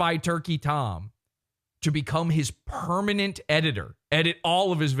offered by Turkey Tom to become his permanent editor, edit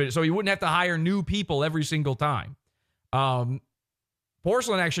all of his videos, so he wouldn't have to hire new people every single time.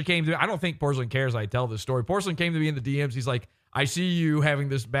 Porcelain actually came to me. I don't think Porcelain cares I tell this story. Porcelain came to me in the DMs. He's like, I see you having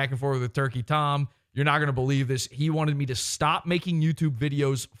this back and forth with Turkey Tom. You're not going to believe this. He wanted me to stop making YouTube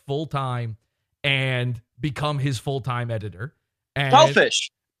videos full-time and become his full-time editor. And selfish.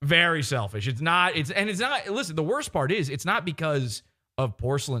 Very selfish. It's not, listen, the worst part is it's not because of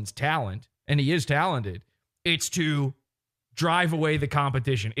Porcelain's talent, and he is talented. It's to drive away the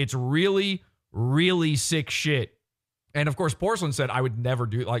competition. It's really, really sick shit. And of course, Porcelain said, I would never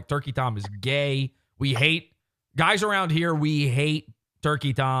do it. Like, Turkey Tom is gay. We hate guys around here. We hate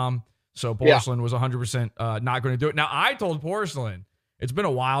Turkey Tom. So Porcelain was 100% not going to do it. Now, I told Porcelain, it's been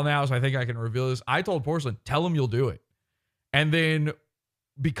a while now, so I think I can reveal this. I told Porcelain, tell him you'll do it. And then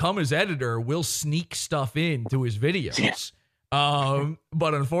become his editor. We'll sneak stuff into his videos.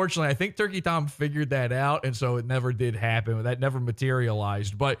 But unfortunately, I think Turkey Tom figured that out, and so it never did happen. That never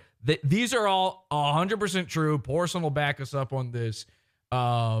materialized. But these are all 100% true. Porcelain will back us up on this.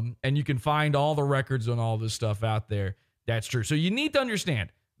 And you can find all the records on all this stuff out there. That's true. So you need to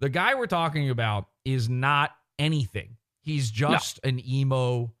understand, the guy we're talking about is not anything. He's just an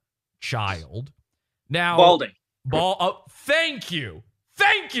emo child. Now, balding. Thank you.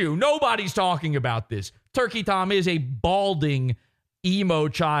 Thank you. Nobody's talking about this. Turkey Tom is a balding emo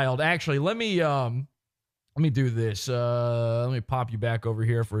child. Actually, let me do this. Let me pop you back over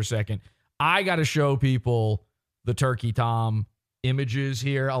here for a second. I got to show people the Turkey Tom images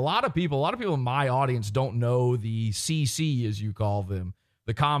here. A lot of people in my audience don't know the CC, as you call them,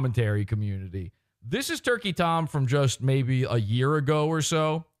 the commentary community. This is Turkey Tom from just maybe a year ago or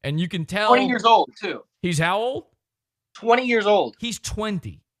so, and you can tell 20 years old too. He's how old? 20 years old. He's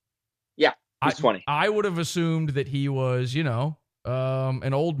 20. Yeah, he's 20. I would have assumed that he was,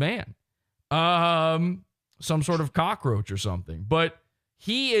 an old man, some sort of cockroach or something. But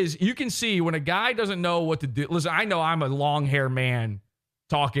he is. You can see when a guy doesn't know what to do. Listen, I know I'm a long hair man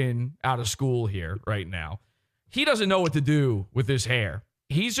talking out of school here right now. He doesn't know what to do with his hair.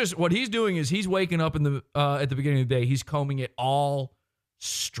 What he's doing is he's waking up at the beginning of the day. He's combing it all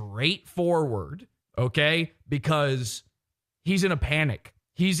straight forward. Okay, because he's in a panic.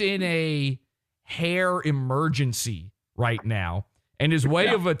 He's in a hair emergency right now. And his way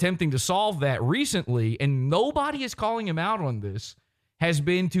of attempting to solve that recently, and nobody is calling him out on this, has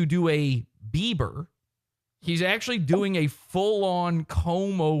been to do a Bieber. He's actually doing a full-on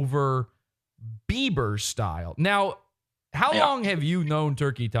comb-over Bieber style. Now, How long have you known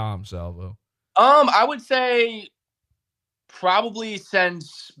Turkey Tom, Salvo? I would say probably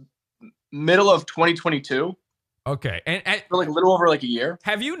since middle of 2022. Okay, and for like a little over like a year.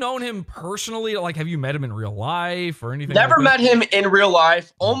 Have you known him personally? Like, have you met him in real life or anything? Never like met him in real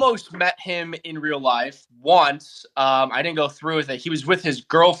life. Almost met him in real life once. I didn't go through with it. He was with his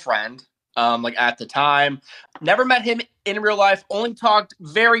girlfriend, like at the time. Never met him in real life. Only talked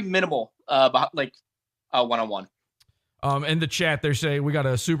very minimal, one-on-one. In the chat, they're saying we got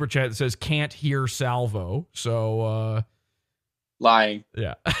a super chat that says "can't hear Salvo." So, lying.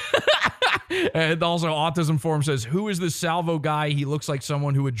 Yeah. And also, Autism Forum says, "Who is this Salvo guy? He looks like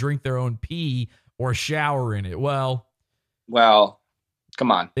someone who would drink their own pee or shower in it." Well,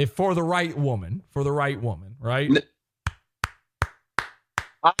 come on. If for the right woman, right?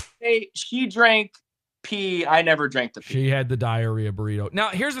 She drank pee. I never drank the pee. She had the diarrhea burrito. Now,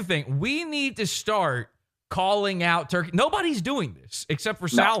 here's the thing: we need to start calling out Turkey. Nobody's doing this except for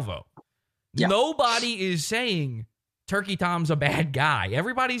Salvo. Yeah. Nobody is saying Turkey Tom's a bad guy.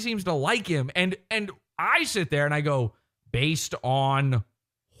 Everybody seems to like him. And I sit there and I go, based on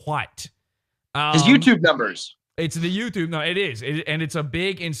what? His YouTube numbers. It's the YouTube. No, it is. And it's a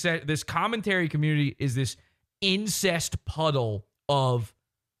big incest. This commentary community is this incest puddle of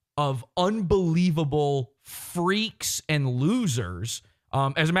unbelievable freaks and losers.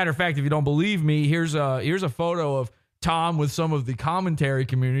 As a matter of fact, if you don't believe me, here's a photo of Tom with some of the commentary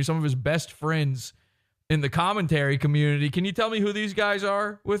community, some of his best friends in the commentary community. Can you tell me who these guys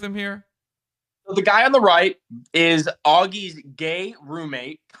are with him here? So the guy on the right is Augie's gay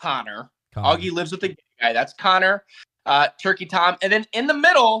roommate, Connor. Augie lives with a gay guy. That's Connor, Turkey Tom. And then in the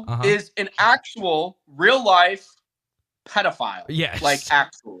middle is an actual real life pedophile. Yes. Like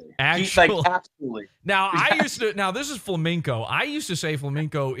actually. Actually. Now, this is flamenco. I used to say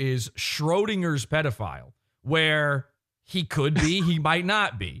flamenco is Schrodinger's pedophile, where he could be, he might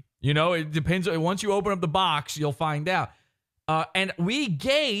not be. You know, it depends. Once you open up the box, you'll find out. And we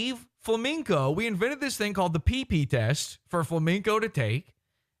gave flamenco, we invented this thing called the PP test for flamenco to take.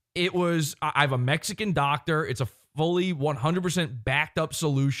 It was, I have a Mexican doctor. It's a fully 100% backed up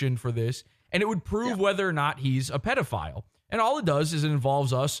solution for this. And it would prove whether or not he's a pedophile. And all it does is it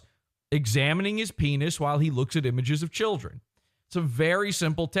involves us examining his penis while he looks at images of children. It's a very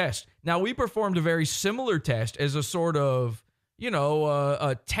simple test. Now, we performed a very similar test as a sort of,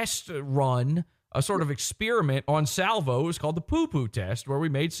 a test run, a sort of experiment on Salvo. It was called the poo-poo test, where we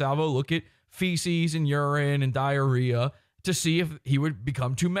made Salvo look at feces and urine and diarrhea to see if he would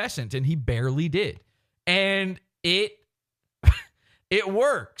become tumescent, and he barely did. And it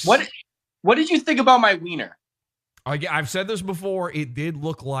works. What did you think about my wiener? I've said this before. It did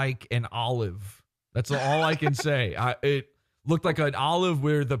look like an olive. That's all I can say. It looked like an olive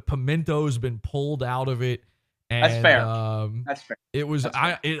where the pimento's been pulled out of it. And, that's fair. That's fair. It was.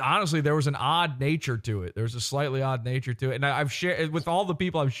 Honestly, there was an odd nature to it. There was a slightly odd nature to it, and I've shared with all the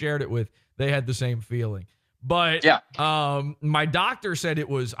people I've shared it with. They had the same feeling. But my doctor said it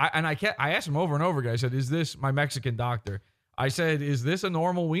was. I asked him over and over again. I said, "Is this my Mexican doctor?" I said, "Is this a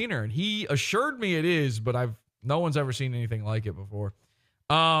normal wiener?" And he assured me it is, but no one's ever seen anything like it before.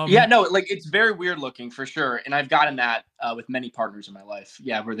 It's very weird looking for sure, and I've gotten that with many partners in my life.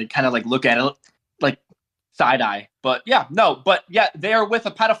 Yeah, where they kind of like look at it like side eye. But they are with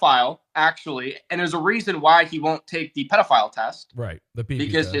a pedophile actually, and there's a reason why he won't take the pedophile test. Right,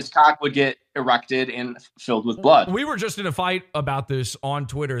 because his cock would get erected and filled with blood. We were just in a fight about this on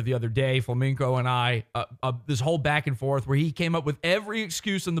Twitter the other day, Flamenco and I, this whole back and forth where he came up with every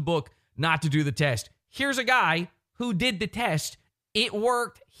excuse in the book not to do the test. Here's a guy who did the test. It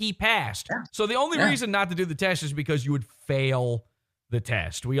worked. He passed. Yeah. So the only reason not to do the test is because you would fail the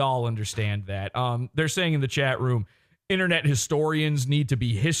test. We all understand that. They're saying in the chat room, internet historians need to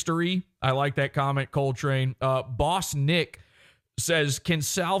be history. I like that comment, Coltrane. Boss Nick says, can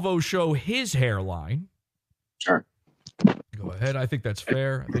Salvo show his hairline? Sure. Go ahead. I think that's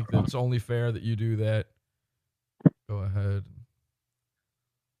fair. I think that's only fair that you do that. Go ahead.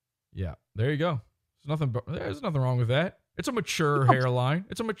 Yeah, there you go. There's nothing wrong with that. It's a mature hairline.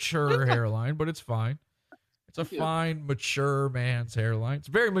 It's a mature hairline, but it's fine. It's a fine, mature man's hairline. It's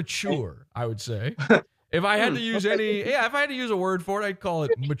very mature, I would say. If I had to use if I had to use a word for it, I'd call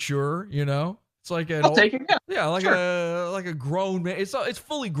it mature. You know, it's like I'll take it. Yeah, like a grown man. It's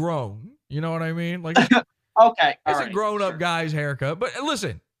fully grown. You know what I mean? Like okay, it's a grown-up guy's haircut. But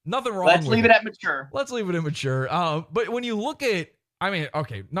listen, nothing wrong. Let's leave it at mature. Let's leave it at mature. But when you look at,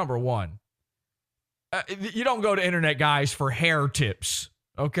 number one, you don't go to internet guys for hair tips.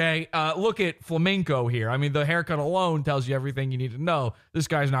 Okay, look at Flamenco here. I mean, the haircut alone tells you everything you need to know. This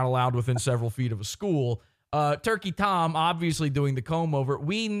guy's not allowed within several feet of a school. Turkey Tom obviously doing the comb over.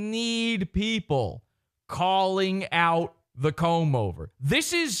 We need people calling out the comb over.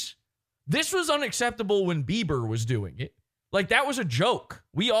 This was unacceptable when Bieber was doing it. Like, that was a joke.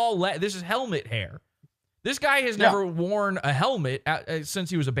 This is helmet hair. This guy has never worn a helmet since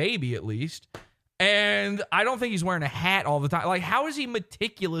he was a baby, at least. And I don't think he's wearing a hat all the time. Like, how is he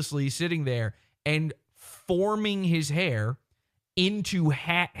meticulously sitting there and forming his hair into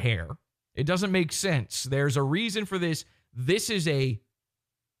hat hair? It doesn't make sense. There's a reason for this. This is and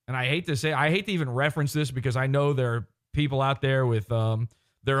I hate to even reference this because I know there are people out there with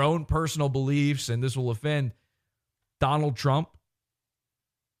their own personal beliefs, and this will offend Donald Trump.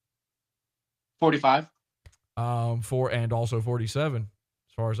 45. And also 47,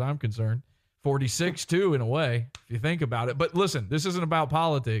 as far as I'm concerned. 46 too, in a way, if you think about it. But listen, this isn't about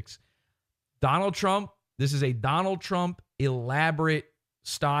politics. Donald Trump, this is a Donald Trump elaborate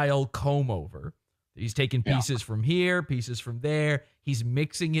style comb over. He's taking pieces from here, pieces from there. He's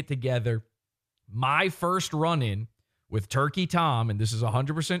mixing it together. My first run-in with Turkey Tom, and this is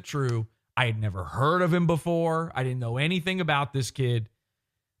 100% true, I had never heard of him before. I didn't know anything about this kid.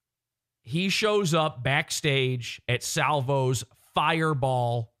 He shows up backstage at Salvo's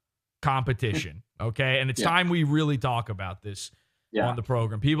Fireball competition, okay? And it's time we really talk about this on the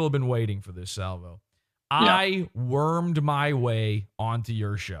program. People have been waiting for this, Salvo. I wormed my way onto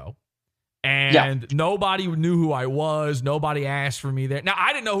your show, and nobody knew who I was. Nobody asked for me there. Now,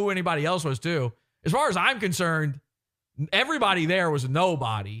 I didn't know who anybody else was, too. As far as I'm concerned, everybody there was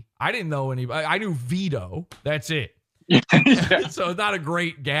nobody. I didn't know anybody. I knew Vito. That's it. So it's not a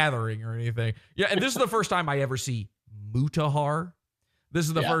great gathering or anything. Yeah, and this is the first time I ever see Mutahar. This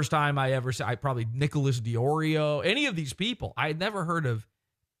is the first time I ever see probably Nicholas Diorio, any of these people. I had never heard of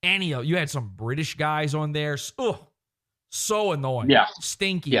any of. You had some British guys on there. So annoying. Yeah.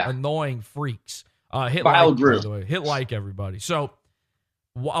 Stinky, annoying freaks. Hit wild group. By the way. Hit like everybody. So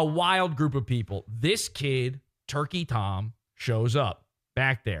a wild group of people. This kid, Turkey Tom, shows up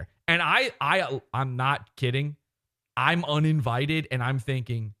back there. And I'm not kidding. I'm uninvited, and I'm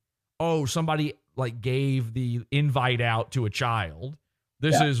thinking, oh, somebody like gave the invite out to a child.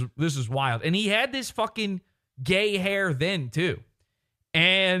 This is wild. And he had this fucking gay hair then too.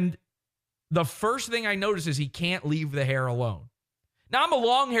 And the first thing I notice is he can't leave the hair alone. Now, I'm a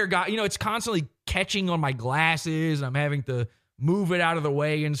long hair guy. You know, it's constantly catching on my glasses. I'm having to move it out of the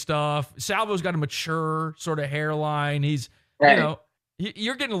way and stuff. Salvo's got a mature sort of hairline. He's, you know,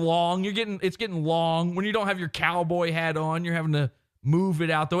 you're getting long. It's getting long. When you don't have your cowboy hat on, you're having to move it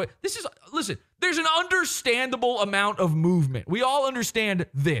out the way. Listen, there's an understandable amount of movement. We all understand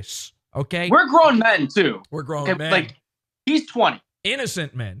this, okay? We're grown men, too. We're grown men. Like, he's 20.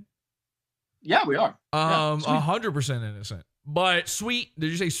 Innocent men. Yeah, we are. 100% innocent. But sweet.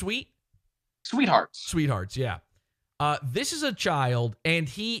 Did you say sweet? Sweethearts. Sweethearts, yeah. This is a child, and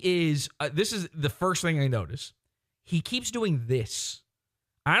he is, this is the first thing I notice. He keeps doing this.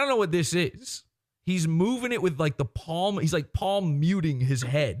 I don't know what this is. He's moving it with like the palm. He's like palm muting his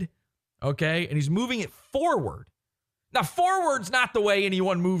head. Okay. And he's moving it forward. Now, forward's not the way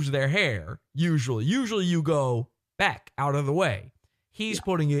anyone moves their hair. Usually you go back out of the way. He's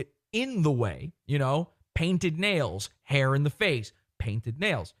putting it in the way, you know, painted nails, hair in the face, painted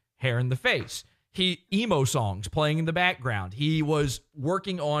nails, hair in the face. Emo songs playing in the background. He was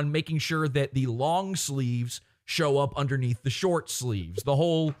working on making sure that the long sleeves show up underneath the short sleeves, the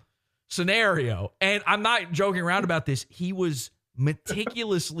whole scenario. And I'm not joking around about this. He was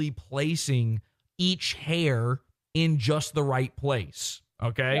meticulously placing each hair in just the right place.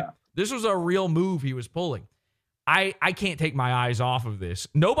 Okay. Yeah. This was a real move he was pulling. I can't take my eyes off of this.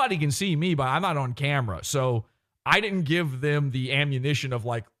 Nobody can see me, but I'm not on camera. So I didn't give them the ammunition of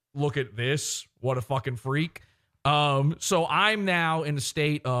like, look at this. What a fucking freak. So I'm now in a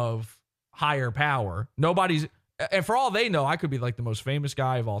state of higher power. And for all they know, I could be like the most famous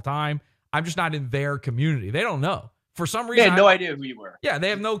guy of all time. I'm just not in their community. They don't know. For some reason, they had no idea who you were. Yeah, they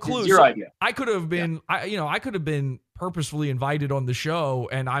have no clue. Zero idea. I could have been, I could have been purposefully invited on the show,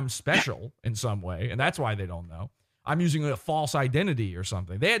 and I'm special in some way, and that's why they don't know. I'm using a false identity or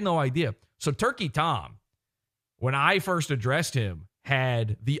something. They had no idea. So Turkey Tom, when I first addressed him,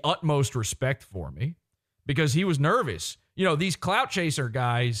 had the utmost respect for me because he was nervous. You know, these clout chaser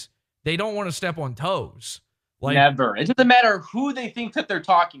guys, they don't want to step on toes. Like, never. It doesn't matter who they think that they're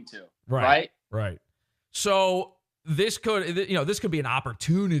talking to. Right. So this could be an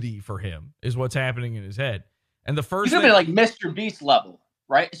opportunity for him, is what's happening in his head. And the first thing, be like Mr. Beast level,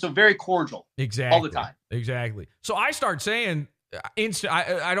 right? So very cordial. Exactly. All the time. Exactly. So I start saying,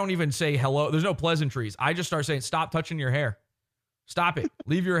 I don't even say hello. There's no pleasantries. I just start saying, stop touching your hair. Stop it.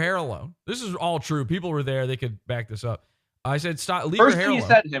 Leave your hair alone. This is all true. People were there. They could back this up. I said, stop. Leave First your hair thing alone. you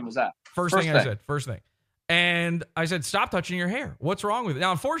said to him was that. First thing I said. First thing. And I said, stop touching your hair. What's wrong with it?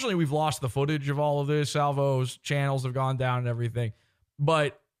 Now, unfortunately, we've lost the footage of all of this. Salvo's channels have gone down and everything.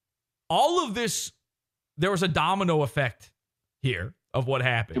 But all of this, there was a domino effect here of what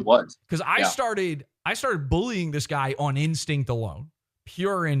happened. It was. Because I started bullying this guy on instinct alone.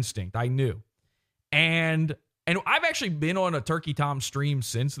 Pure instinct. I knew. And I've actually been on a Turkey Tom stream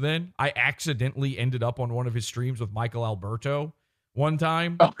since then. I accidentally ended up on one of his streams with Michael Alberto one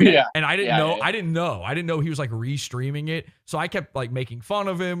time. Oh, yeah. And I didn't know. Yeah. I didn't know he was like restreaming it. So I kept like making fun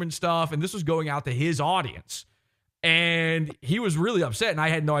of him and stuff. And this was going out to his audience. And he was really upset. And I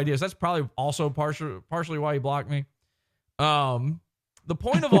had no idea. So that's probably also partially why he blocked me. The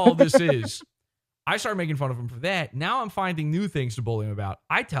point of all of this is I started making fun of him for that. Now I'm finding new things to bully him about.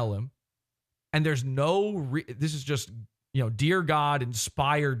 I tell him, and there's no, this is just, dear God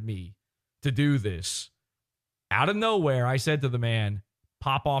inspired me to do this. Out of nowhere, I said to the man,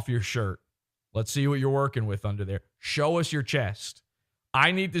 pop off your shirt. Let's see what you're working with under there. Show us your chest.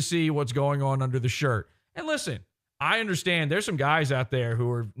 I need to see what's going on under the shirt. And listen, I understand there's some guys out there who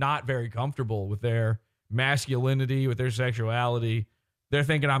are not very comfortable with their masculinity, with their sexuality. They're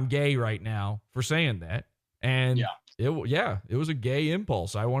thinking I'm gay right now for saying that. And it was a gay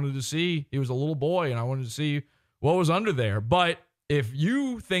impulse. I wanted to see, he was a little boy and I wanted to see what was under there. But if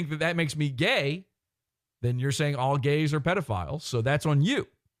you think that makes me gay, then you're saying all gays are pedophiles. So that's on you.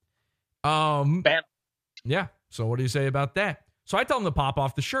 Bam. Yeah. So what do you say about that? So I tell him to pop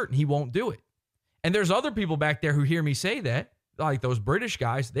off the shirt and he won't do it. And there's other people back there who hear me say that, like those British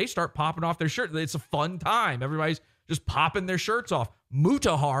guys, they start popping off their shirt. It's a fun time. Everybody's just popping their shirts off.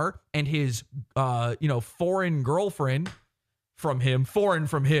 Mutahar and his, foreign girlfriend foreign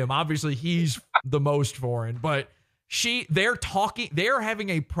from him. Obviously he's the most foreign, but they're having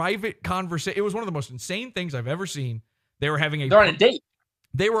a private conversation. It was one of the most insane things I've ever seen. They're on a date.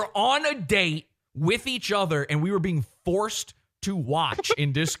 They were on a date with each other, and we were being forced to watch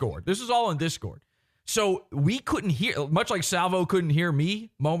in Discord. This is all in Discord. So we couldn't hear, much like Salvo couldn't hear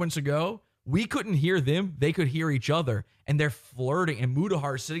me moments ago, we couldn't hear them. They could hear each other, and they're flirting, and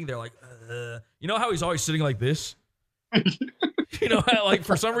Mudahar's sitting there like, you know how he's always sitting like this? You know, like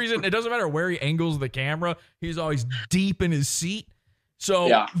for some reason, it doesn't matter where he angles the camera. He's always deep in his seat. So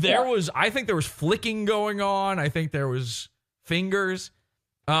I think there was flicking going on. I think there was fingers.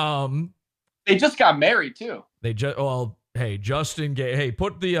 They just got married too. Justin Gay. Hey,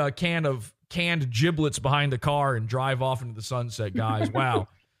 put the canned giblets behind the car and drive off into the sunset, guys. Wow.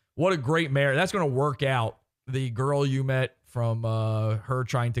 What a great marriage. That's going to work out. The girl you met from her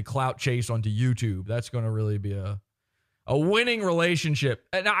trying to clout chase onto YouTube. That's going to really be a winning relationship.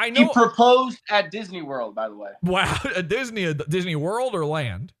 And I know he proposed at Disney World, by the way. Wow, a Disney World or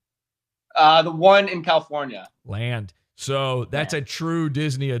Land? The one in California. Land. So that's a true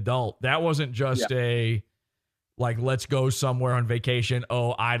Disney adult. That wasn't just a let's go somewhere on vacation.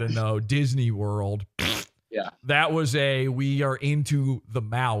 Oh, I don't know, Disney World. Yeah. That was we are into the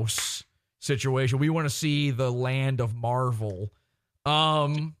mouse situation. We want to see the land of Marvel.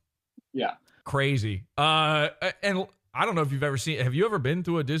 Crazy. And I don't know if you've ever have you ever been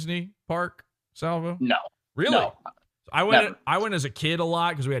to a Disney park, Salvo? No. Really? No. I went as a kid a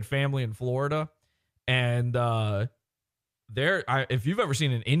lot because we had family in Florida. And if you've ever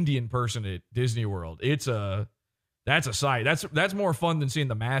seen an Indian person at Disney World, that's a sight. That's more fun than seeing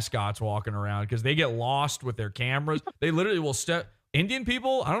the mascots walking around because they get lost with their cameras. They literally will Indian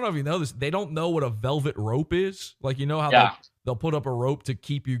people, I don't know if you know this, they don't know what a velvet rope is. Like, you know how they'll put up a rope to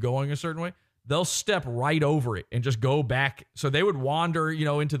keep you going a certain way? They'll step right over it and just go back. So they would wander,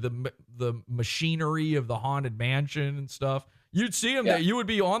 into the machinery of the Haunted Mansion and stuff. You'd see them there. You would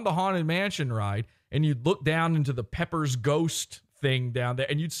be on the Haunted Mansion ride and you'd look down into the Pepper's Ghost thing down there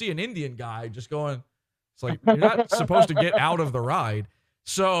and you'd see an Indian guy just going, it's like, you're not supposed to get out of the ride.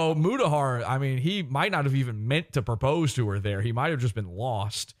 So Mutahar, I mean, he might not have even meant to propose to her there. He might have just been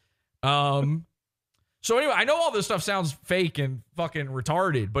lost. So anyway, I know all this stuff sounds fake and fucking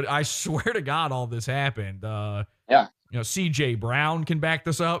retarded, but I swear to God, all this happened. CJ Brown can back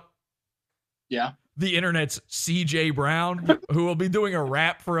this up. Yeah. The internet's CJ Brown, who will be doing a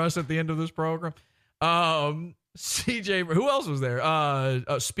rap for us at the end of this program. CJ, who else was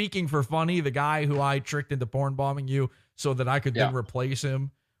there? Speaking for Funny, the guy who I tricked into porn bombing you so that I could then replace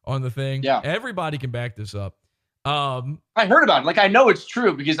him on the thing. Yeah. Everybody can back this up. I heard about it. Like, I know it's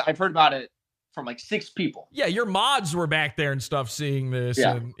true because I've heard about it from like 6 people. Yeah, your mods were back there and stuff seeing this.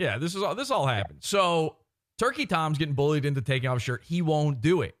 Yeah. And this all happened. So Turkey Tom's getting bullied into taking off his shirt. He won't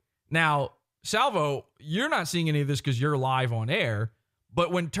do it. Now, Salvo, you're not seeing any of this because you're live on air.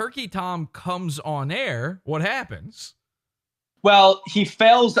 But when Turkey Tom comes on air, what happens? Well, he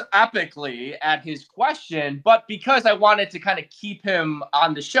fails epically at his question, but because I wanted to kind of keep him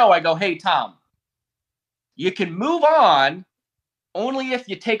on the show, I go, hey, Tom, you can move on only if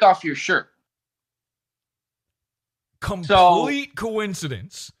you take off your shirt. Complete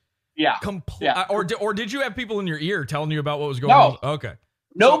coincidence. Yeah. Or did you have people in your ear telling you about what was going on? Okay.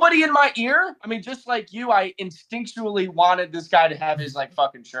 Nobody in my ear. I mean, just like you, I instinctually wanted this guy to have his like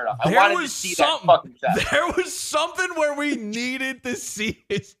fucking shirt off. I wanted to see that fucking chest. There was something where we needed to see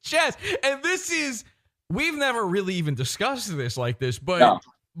his chest. And we've never really even discussed this like this, but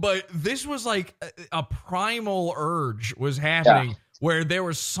this was like a primal urge was happening where there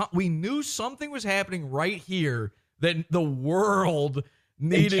was we knew something was happening right here that the world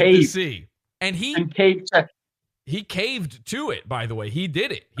needed to see. And he caved to it, by the way. He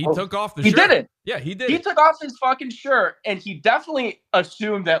did it. He took off the shirt. He did it. Yeah, he did. He took off his fucking shirt, and he definitely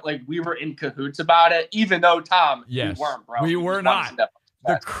assumed that like we were in cahoots about it, even though Tom, we weren't, bro. We were not.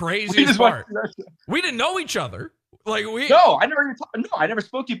 The craziest part. We didn't know each other. Like I never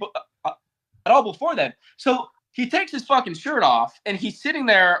spoke to you at all before then. So he takes his fucking shirt off, and he's sitting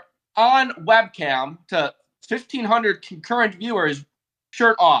there on webcam to 1,500 concurrent viewers,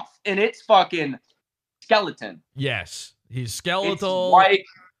 shirt off, and it's fuking skeleton. Yes, he's skeletal. It's white.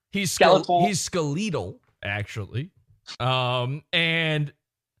 He's skeletal. He's skeletal, actually. And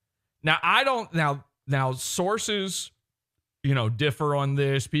now I don't now sources, differ on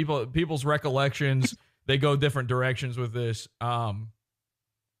this. People's recollections, they go different directions with this.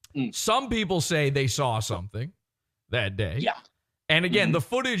 Some people say they saw something that day. Yeah. And again, the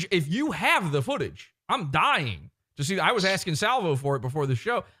footage, if you have the footage, I'm dying to see. I was asking Salvo for it before the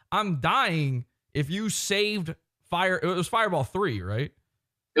show. I'm dying if you saved it was Fireball 3, right?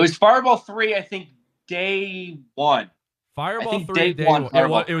 It was Fireball 3, I think, day 1. Fireball 3, day 1.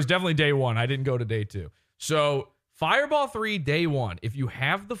 It was definitely day 1. I didn't go to day 2. So, Fireball 3, day 1. If you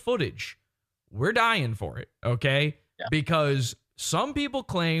have the footage, we're dying for it, okay? Yeah. Because some people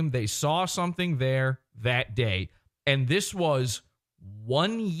claim they saw something there that day. And this was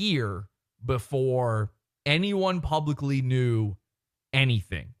 1 year before anyone publicly knew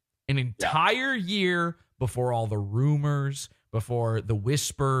anything. An entire year before all the rumors, before the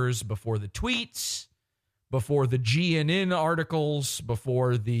whispers, before the tweets, before the GNN articles,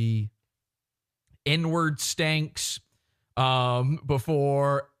 before the N-word stanks,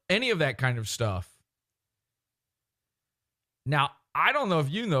 before any of that kind of stuff. Now, I don't know if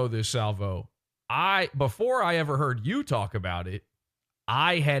you know this, Salvo. Before I ever heard you talk about it,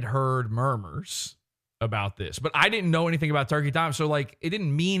 I had heard murmurs about this, but I didn't know anything about Turkey Tom, so like it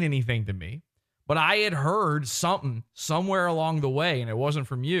didn't mean anything to me. But I had heard something somewhere along the way, and it wasn't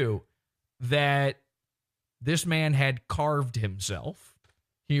from you, that this man had carved himself.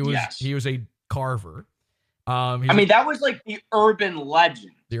 He was a carver. That was like the urban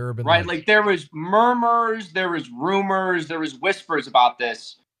legend. The urban legend. Right? Like there was murmurs, there was rumors, there was whispers about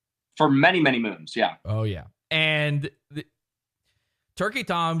this for many, many moons. Yeah. Oh, yeah. And Turkey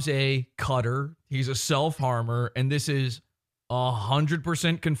Tom's a cutter. He's a self-harmer, and this is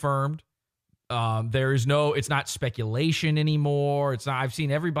 100% confirmed. It's not speculation anymore. I've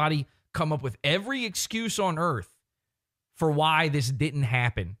seen everybody come up with every excuse on earth for why this didn't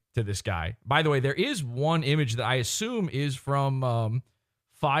happen to this guy. By the way, there is one image that I assume is from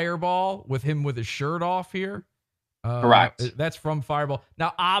Fireball with him with his shirt off here. Correct. That's from Fireball.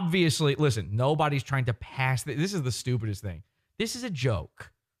 Now, obviously, listen, nobody's trying to pass this is the stupidest thing. This is a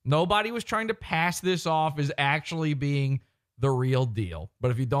joke. Nobody was trying to pass this off as actually being the real deal.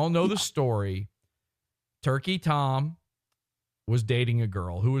 But if you don't know the story, Turkey Tom was dating a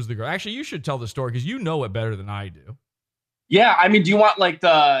girl. Who was the girl? Actually, you should tell the story because you know it better than I do. Yeah, I mean, do you want like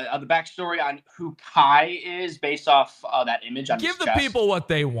the backstory on who Kai is based off that image on his chest? Give the people what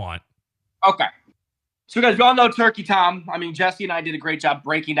they want. Okay. So guys, we all know Turkey Tom. I mean, Jesse and I did a great job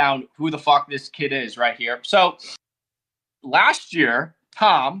breaking down who the fuck this kid is right here. So last year,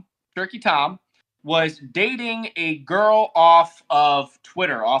 Turkey Tom, was dating a girl off of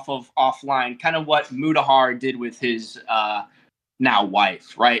Twitter, off of offline, kind of what Mudahar did with his now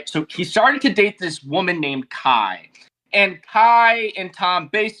wife, right? So he started to date this woman named Kai. And Kai and Tom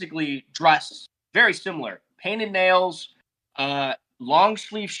basically dressed very similar. Painted nails, long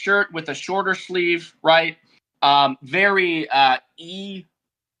sleeve shirt with a shorter sleeve, right? Very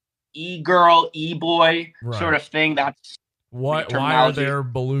e-girl, e-boy sort of thing. That's why are there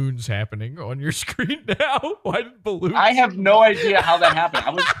balloons happening on your screen now? Why did balloons? I have no idea how that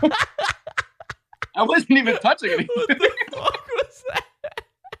happened. I wasn't even touching anything. What the fuck was that?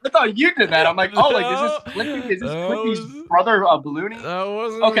 The thought you did that. I'm like, oh, like is this Clippy? Is this Clippy's brother, Balloony? That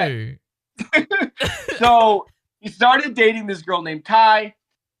wasn't Okay. me. So he started dating this girl named Kai,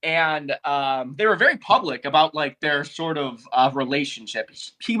 and they were very public about like their sort of relationship.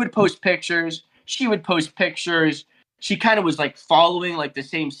 He would post pictures, she would post pictures. She kind of was like following like the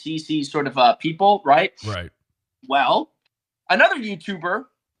same CC sort of people, right? Right. Well, another YouTuber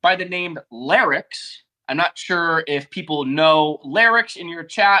by the name Larix. I'm not sure if people know Larix in your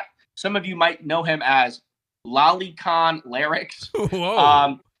chat. Some of you might know him as Lolicon Larix.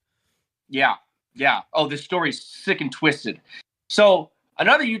 Whoa. Yeah. Oh, this story's sick and twisted. So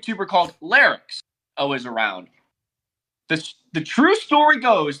another YouTuber called Larix is around. The true story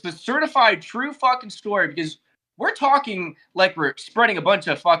goes, the certified true fucking story, because we're talking like we're spreading a bunch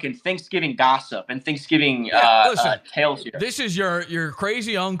of fucking Thanksgiving gossip and Thanksgiving tales here. This is your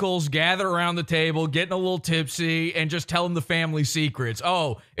crazy uncles gather around the table, getting a little tipsy, and just telling the family secrets.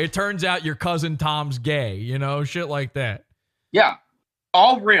 Oh, it turns out your cousin Tom's gay, you know, shit like that. Yeah,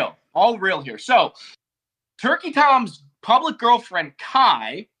 all real here. So, Turkey Tom's public girlfriend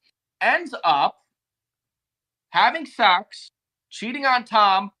Kai ends up having sex, cheating on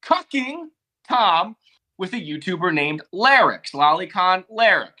Tom, cucking Tom with a YouTuber named Larix, Lolicon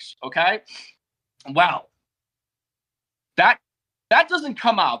Larix, okay? Well, that doesn't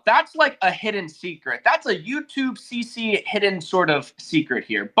come out. That's like a hidden secret. That's a YouTube CC hidden sort of secret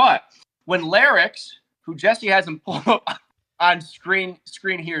here. But when Larix, who Jesse has him pulled up on screen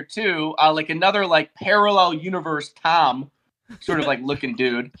here too, like another like parallel universe Tom sort of like looking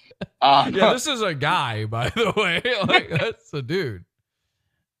dude. Yeah, this is a guy, by the way. Like, that's a dude.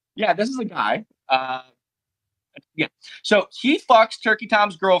 Yeah, this is a guy. Yeah. So he fucks Turkey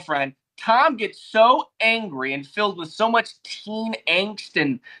Tom's girlfriend. Tom gets so angry and filled with so much teen angst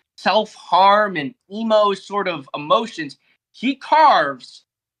and self-harm and emo sort of emotions, he carves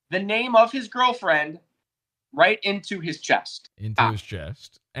the name of his girlfriend right into his chest. His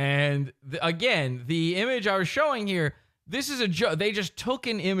chest. And again, the image I was showing here, this is a joke. They just took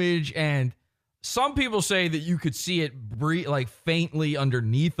an image, and some people say that you could see it like faintly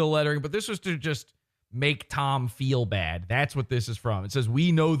underneath the lettering, but this was to just make Tom feel bad. That's what this is from. It says,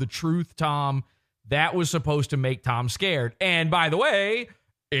 "We know the truth, Tom." That was supposed to make Tom scared. And by the way,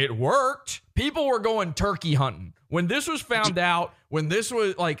 it worked. People were going turkey hunting. When this was found out, when this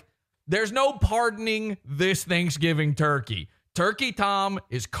was like, there's no pardoning this Thanksgiving turkey. Turkey Tom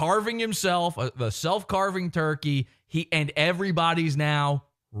is carving himself, the self-carving turkey. And everybody's now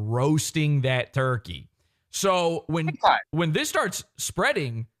roasting that turkey. So when this starts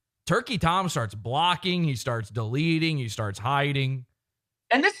spreading, Turkey Tom starts blocking, he starts deleting, he starts hiding.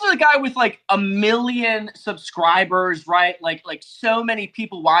 And this is a guy with like 1 million subscribers, right? Like so many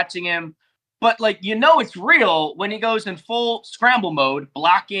people watching him. But like, you know, it's real when he goes in full scramble mode,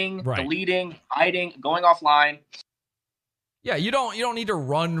 blocking, deleting, hiding, going offline. Yeah, you don't need to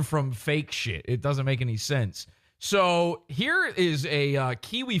run from fake shit. It doesn't make any sense. So here is a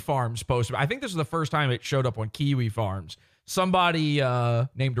Kiwi Farms post. I think this is the first time it showed up on Kiwi Farms. Somebody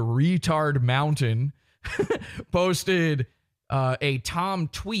named Retard Mountain posted a Tom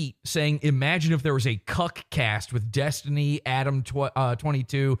tweet saying, "Imagine if there was a cuck cast with Destiny, Adam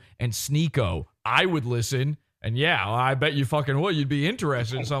 22, and Sneeko. I would listen." And yeah, I bet you fucking would. You'd be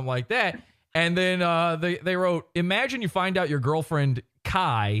interested in something like that. And then they wrote, "Imagine you find out your girlfriend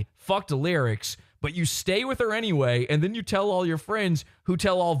Kai fucked Larix, but you stay with her anyway, and then you tell all your friends who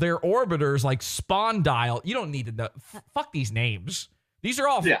tell all their orbiters like Spawn Dial." You don't need to know. Fuck these names. These are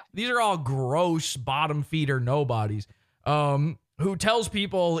all gross bottom feeder nobodies. Who tells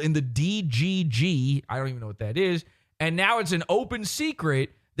people in the DGG, I don't even know what that is, and now it's an open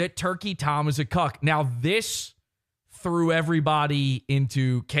secret that Turkey Tom is a cuck. Now this threw everybody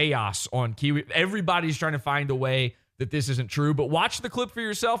into chaos on Kiwi. Everybody's trying to find a way that this isn't true, but watch the clip for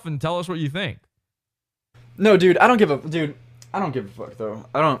yourself and tell us what you think. No, dude, I don't give a fuck though.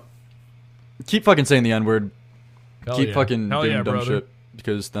 I don't keep fucking saying the N-word. Keep fucking doing dumb shit,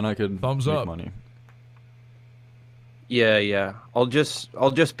 because then I could thumbs make up money. Yeah. I'll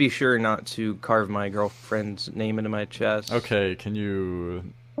just be sure not to carve my girlfriend's name into my chest. Okay, can you?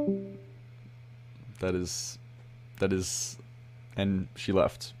 That is, and she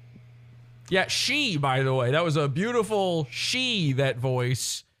left. Yeah, she, by the way, that was a beautiful she, that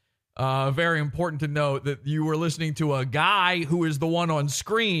voice. Very important to note that you were listening to a guy who is the one on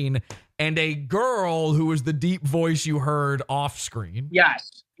screen and a girl who is the deep voice you heard off screen.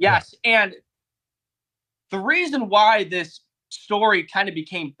 Yes. Yeah. And the reason why this story kind of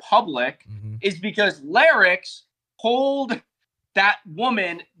became public is because Larix told that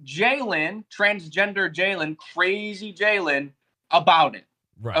woman, Jalen, transgender Jalen, crazy Jalen, about it.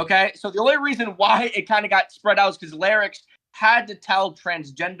 Right. Okay, so the only reason why it kind of got spread out is because Larix had to tell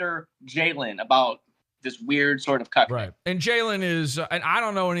transgender Jalen about this weird sort of cuck. Right. And Jalen is, and I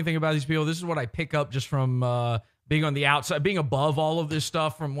don't know anything about these people. This is what I pick up just from being on the outside, being above all of this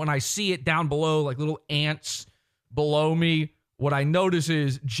stuff. From when I see it down below, like little ants below me, what I notice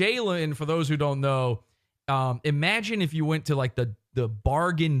is Jalen, for those who don't know, imagine if you went to like the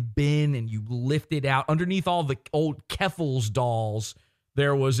bargain bin and you lifted out underneath all the old Keffels dolls,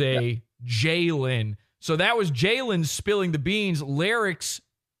 there was a Jalen. So that was Jalen spilling the beans. Larix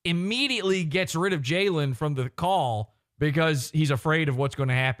immediately gets rid of Jalen from the call because he's afraid of what's going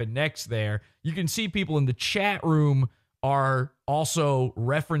to happen next there. You can see people in the chat room are also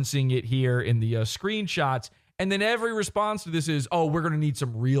referencing it here in the screenshots. And then every response to this is, oh, we're going to need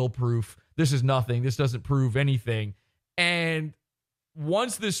some real proof. This is nothing. This doesn't prove anything. And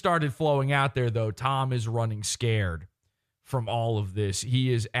once this started flowing out there, though, Tom is running scared from all of this.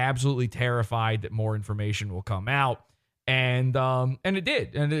 He is absolutely terrified that more information will come out. And it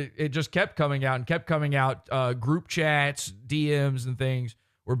did. And it just kept coming out and kept coming out. Group chats, DMs, and things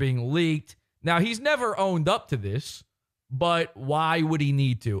were being leaked. Now, he's never owned up to this, but why would he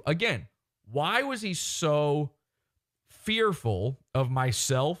need to? Again, why was he so fearful of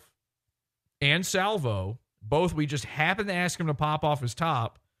myself and Salvo? Both, we just happened to ask him to pop off his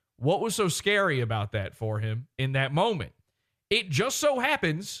top. What was so scary about that for him in that moment? It just so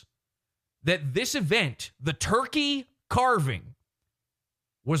happens that this event, the turkey carving,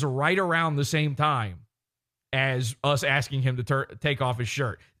 was right around the same time as us asking him to take off his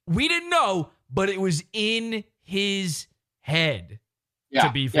shirt. We didn't know, but it was in his head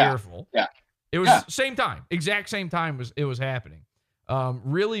to be fearful. Yeah. It was same time, exact same time it was happening.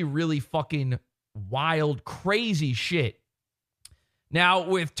 Really, really fucking wild, crazy shit. Now,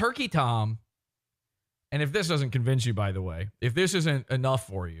 with Turkey Tom, and if this doesn't convince you, by the way, if this isn't enough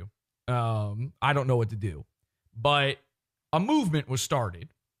for you, I don't know what to do. But a movement was started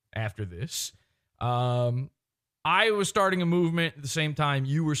after this. I was starting a movement at the same time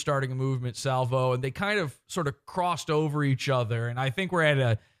you were starting a movement, Salvo, and they kind of sort of crossed over each other. And I think we're at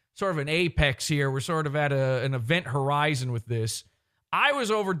a sort of an apex here. We're sort of at an event horizon with this. I was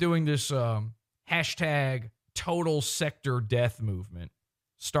overdoing this hashtag total sector death movement,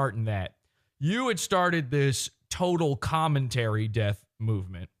 starting that. You had started this total commentary death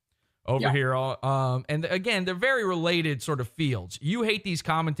movement over here. And again, they're very related sort of fields. You hate these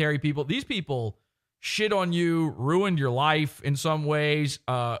commentary people. These people shit on you, ruined your life in some ways.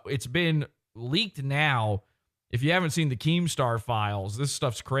 It's been leaked now. If you haven't seen the Keemstar files, this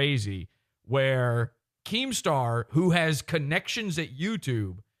stuff's crazy, where Keemstar, who has connections at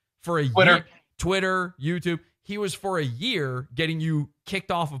YouTube for a year, Twitter, YouTube, he was for a year getting you kicked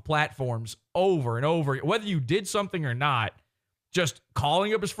off of platforms over and over, whether you did something or not, just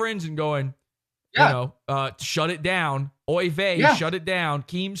calling up his friends and going, shut it down. Oy vey, shut it down.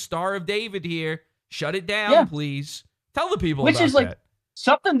 Keemstar of David here. Shut it down, please. Tell the people Which about is like that.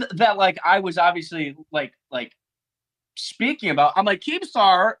 something that like I was obviously like speaking about. I'm like,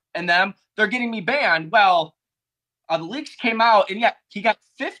 Keemstar and them, they're getting me banned. Well, the leaks came out, and he got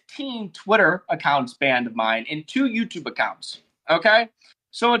 15 Twitter accounts banned of mine and 2 YouTube accounts. Okay?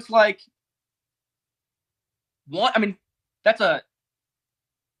 So it's like, that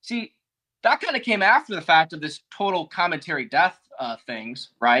kind of came after the fact of this total commentary death things,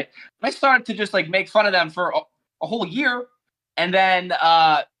 right? I started to just like make fun of them for a whole year, and then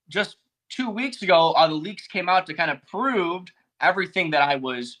just 2 weeks ago, the leaks came out to kind of prove everything that I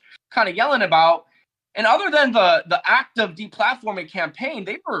was kind of yelling about. And other than the act of deplatforming campaign,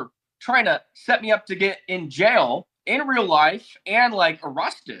 they were trying to set me up to get in jail in real life and like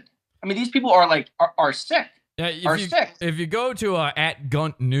arrested. I mean, these people are like are sick. Yeah, if you go to at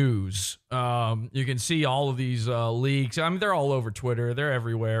Gunt News, you can see all of these leaks. I mean, they're all over Twitter. They're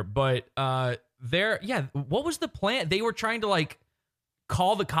everywhere. But what was the plan? They were trying to like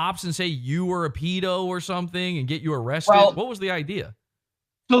call the cops and say you were a pedo or something and get you arrested. Well, what was the idea?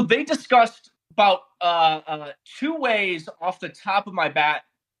 So they discussed about 2 ways off the top of my bat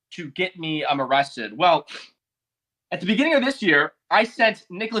to get me arrested. Well, at the beginning of this year, I sent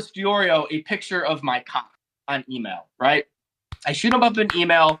Nicholas Diorio a picture of my cock on email, right? I shoot him up an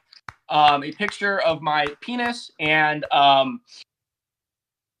email, a picture of my penis, and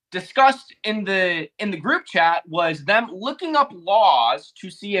discussed in the group chat was them looking up laws to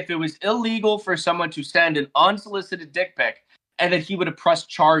see if it was illegal for someone to send an unsolicited dick pic, and that he would have pressed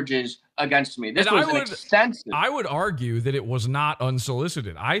charges against me. This was extensive. I would argue that it was not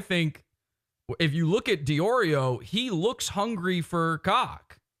unsolicited. I think if you look at Diorio, he looks hungry for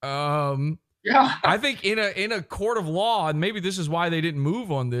cock. Yeah. I think in a court of law, and maybe this is why they didn't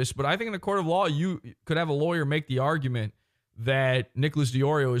move on this, but I think in a court of law, you could have a lawyer make the argument that Nicholas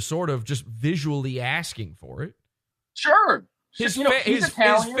DiOrio is sort of just visually asking for it. Sure. His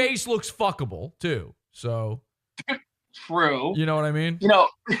face looks fuckable too. So true. You know what I mean?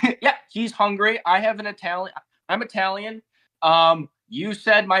 Yeah, he's hungry. I'm Italian. You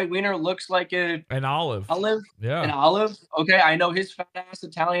said my wiener looks like an olive. Yeah. An olive. Okay, I know his fat ass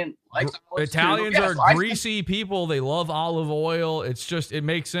Italian likes olives. Italians are greasy people. They love olive oil. It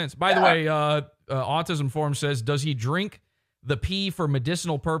makes sense. By the way, Autism Forum says, does he drink the pee for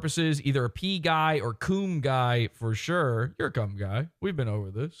medicinal purposes? Either a pee guy or coom guy for sure. You're a cum guy. We've been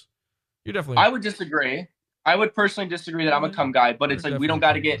over this. You definitely. I would disagree. I would personally disagree that I'm a cum guy, but it's like we don't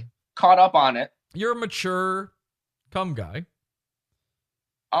got to get caught up on it. You're a mature cum guy.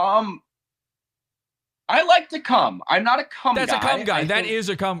 I like to cum. I'm not a cum guy. That's a cum guy.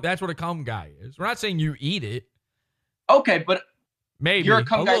 That's what a cum guy is. We're not saying you eat it. Okay, but maybe you're a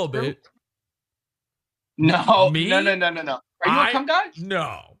cum guy little bit. No. Me? No. Are you a cum guy?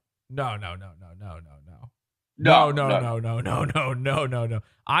 No. No.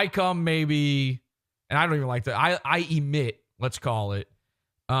 I come maybe, and I don't even like that. I emit, let's call it.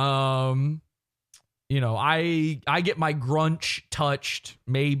 I get my grunch touched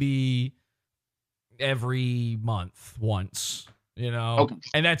maybe every month once, Okay.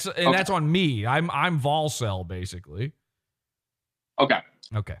 and that's on me. I'm Volcel basically. Okay.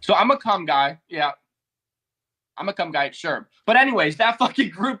 So I'm a cum guy. Yeah. I'm a cum guy, sure. But anyways, that fucking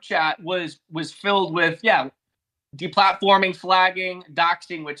group chat was filled with, deplatforming, flagging,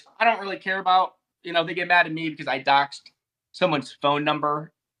 doxing, which I don't really care about. They get mad at me because I doxed someone's phone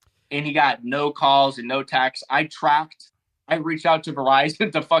number and he got no calls and no texts. I reached out to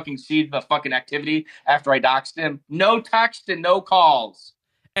Verizon to fucking see the fucking activity after I doxed him. No text and no calls.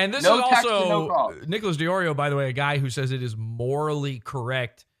 And this is also Nicholas DiOrio, by the way, a guy who says it is morally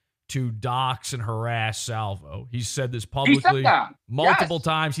correct to dox and harass Salvo. He's said this publicly multiple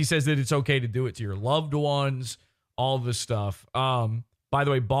times. He says that it's okay to do it to your loved ones, all this stuff. By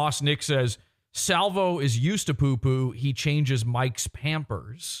the way, Boss Nick says, Salvo is used to poo-poo. He changes Mike's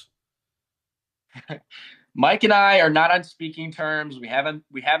Pampers. Mike and I are not on speaking terms. We haven't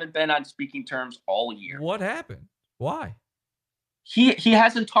been on speaking terms all year. What happened? Why? He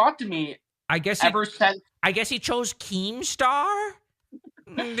hasn't talked to me. I guess ever since. I guess he chose Keemstar.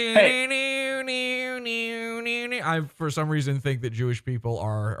 I, for some reason, think that Jewish people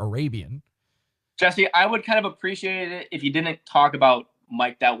are Arabian. Jesse, I would kind of appreciate it if you didn't talk about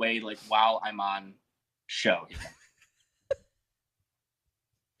Mike that way, like while I'm on show.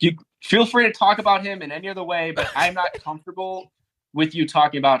 You feel free to talk about him in any other way, but I'm not comfortable with you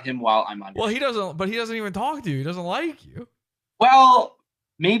talking about him while I'm on. Well, he doesn't even talk to you. He doesn't like you. Well,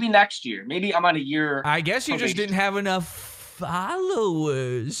 maybe next year. Maybe I'm on a year. I guess you just didn't have enough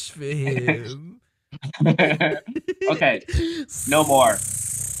followers for him. Okay. No more.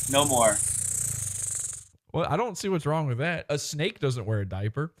 Well, I don't see what's wrong with that. A snake doesn't wear a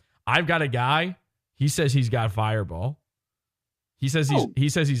diaper. I've got a guy. He says he's got Fireball. He says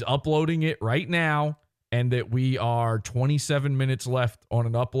he's uploading it right now, and that we are 27 minutes left on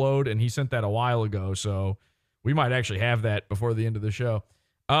an upload, and he sent that a while ago, so we might actually have that before the end of the show.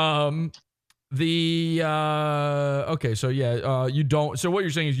 Okay, so you don't. So what you're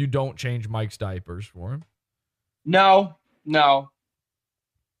saying is you don't change Mike's diapers for him? No.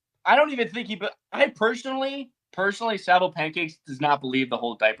 I don't even think but I personally, Salvo Pancakes does not believe the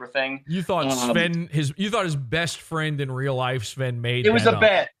whole diaper thing. You thought you thought his best friend in real life, Sven, made it was that a up.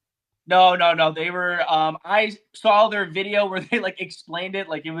 bit. No. They were. I saw their video where they explained it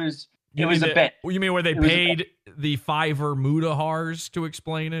like it was. It was a bit. You mean where they paid the Fiverr Mudahars to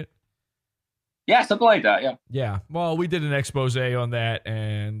explain it? Yeah, something like that. Yeah. Yeah. Well, we did an expose on that,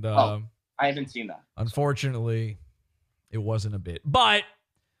 and I haven't seen that. Unfortunately, it wasn't a bit, but.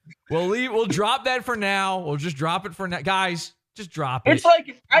 We'll drop that for now. We'll just drop it for now. Guys, just drop it. It's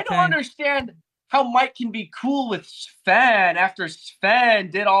like, I don't understand how Mike can be cool with Sven after Sven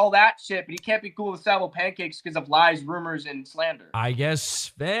did all that shit, but he can't be cool with Salvo Pancakes because of lies, rumors, and slander. I guess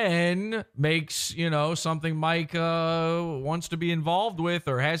Sven makes, something Mike wants to be involved with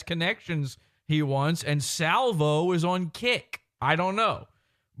or has connections he wants, and Salvo is on kick. I don't know.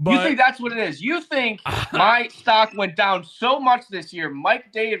 But, you think that's what it is? You think my stock went down so much this year?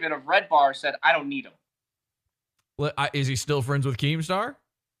 Mike David of Red Bar said, "I don't need him." Is he still friends with Keemstar?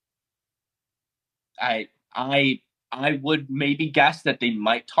 I would maybe guess that they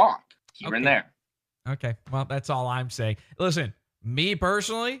might talk here and there. Okay, well, that's all I'm saying. Listen, me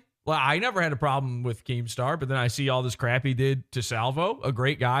personally, I never had a problem with Keemstar, but then I see all this crap he did to Salvo, a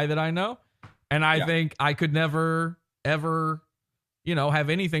great guy that I know. And I think I could never, ever, have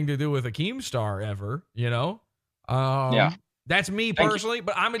anything to do with a Keemstar ever, That's me personally,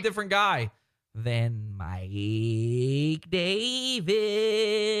 but I'm a different guy than Mike David.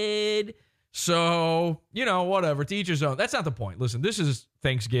 So, whatever. To each his own. That's not the point. Listen, this is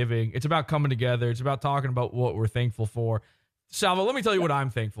Thanksgiving. It's about coming together. It's about talking about what we're thankful for. Salvo, let me tell you what I'm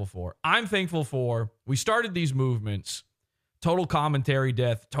thankful for. I'm thankful for, we started these movements, total commentary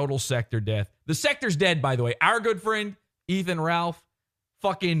death, total sector death. The sector's dead, by the way. Our good friend, Ethan Ralph,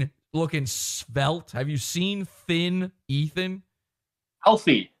 fucking looking svelte. Have you seen thin Ethan?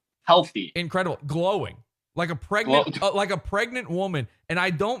 Healthy. Incredible. Glowing. Like a pregnant woman. And I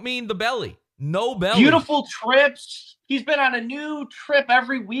don't mean the belly. No belly. Beautiful trips. He's been on a new trip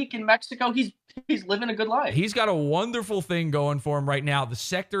every week in Mexico. He's living a good life. He's got a wonderful thing going for him right now. The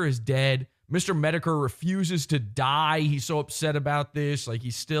sector is dead. Mr. Medicare refuses to die. He's so upset about this. Like,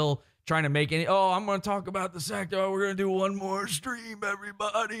 he's still trying to make any, I'm going to talk about the sector. We're going to do one more stream,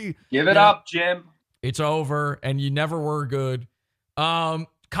 everybody. Give it up, Jim. It's over, and you never were good.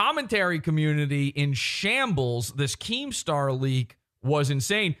 Commentary community in shambles. This Keemstar leak was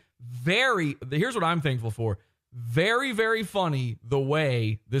insane. Here's what I'm thankful for. Very, very funny the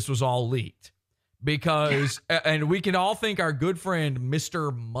way this was all leaked. Because, and we can all thank our good friend,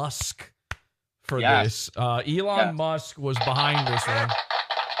 Mr. Musk, for this. Elon Musk was behind this one.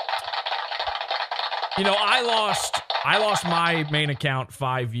 I lost my main account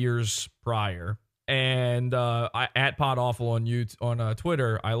 5 years prior. And at Pod Awful on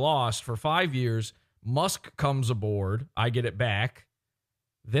Twitter, I lost for 5 years. Musk comes aboard. I get it back.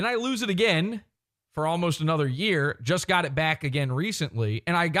 Then I lose it again for almost another year. Just got it back again recently.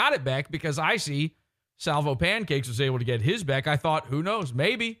 And I got it back because I see Salvo Pancakes was able to get his back. I thought, who knows?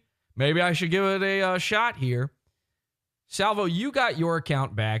 Maybe I should give it a shot here. Salvo, you got your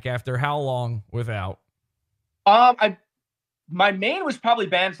account back after how long without? My main was probably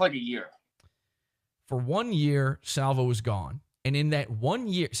banned for like a year. For 1 year, Salvo was gone. And in that 1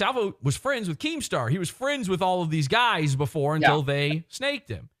 year, Salvo was friends with Keemstar. He was friends with all of these guys before until they snaked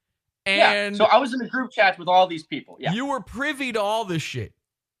him. And so I was in a group chat with all these people. Yeah. You were privy to all this shit.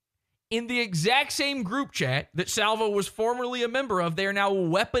 In the exact same group chat that Salvo was formerly a member of, they are now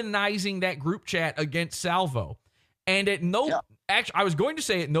weaponizing that group chat against Salvo. And actually, I was going to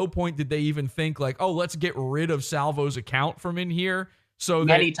say at no point did they even think like, let's get rid of Salvo's account from in here. So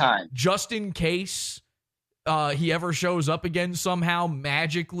many times, just in case he ever shows up again somehow,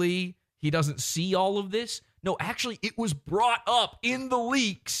 magically, he doesn't see all of this. No, actually, it was brought up in the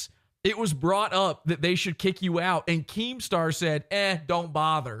leaks. It was brought up that they should kick you out. And Keemstar said, don't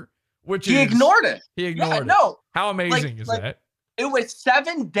bother. He ignored it. He ignored it. No. How amazing is that? It was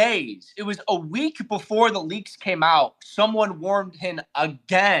 7 days. It was a week before the leaks came out. Someone warned him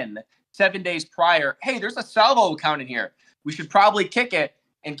again 7 days prior. Hey, there's a Salvo account in here. We should probably kick it.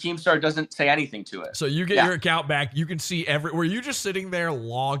 And Keemstar doesn't say anything to it. So you get your account back. You can see were you just sitting there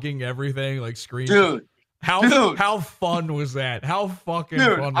logging everything, like screen? Dude. How fun was that? How fucking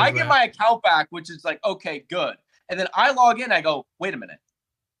fun was that? I get my account back, which is like, okay, good. And then I log in, I go, wait a minute.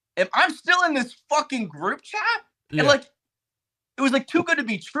 If I'm still in this fucking group chat? And like, it was like too good to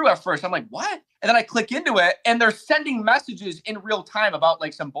be true at first. I'm like, what? And then I click into it and they're sending messages in real time about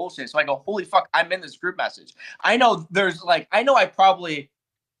like some bullshit. So I go, holy fuck, I'm in this group message. I know I probably,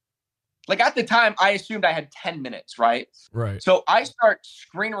 like at the time, I assumed I had 10 minutes, right? Right. So I start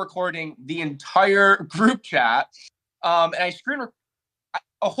screen recording the entire group chat. And I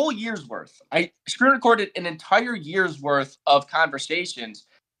a whole year's worth. I screen recorded an entire year's worth of conversations.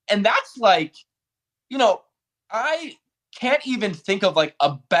 And that's like, I can't even think of like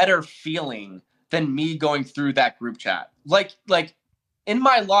a better feeling than me going through that group chat. Like in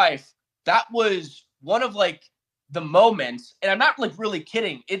my life, that was one of like the moments, and I'm not like really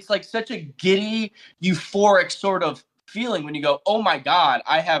kidding. It's like such a giddy, euphoric sort of feeling when you go, oh my God,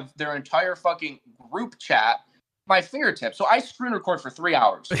 I have their entire fucking group chat at my fingertips. So I screen record for 3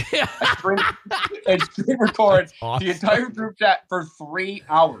 hours. I screen record the entire group chat for 3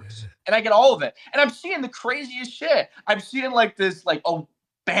 hours. And I get all of it. And I'm seeing the craziest shit. I'm seeing like this, like,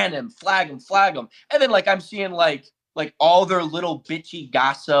 ban him, flag him. And then like I'm seeing like all their little bitchy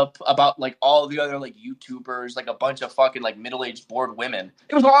gossip about like all the other like YouTubers, like a bunch of fucking like middle-aged bored women.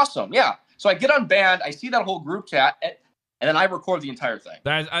 It was awesome. Yeah. So I get unbanned. I see that whole group chat and then I record the entire thing.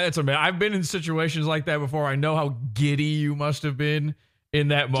 That's amazing. I've been in situations like that before. I know how giddy you must have been. in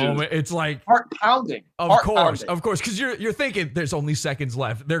that moment. Dude. It's like heart pounding. Of course, because you're thinking there's only seconds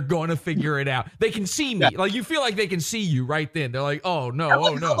left. They're going to figure it out. They can see me. Like you feel like they can see you right then. They're like, oh no,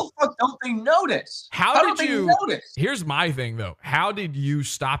 How the fuck don't they notice? How did don't you they notice? Here's my thing though. How did you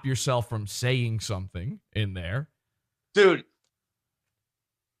stop yourself from saying something in there? Dude.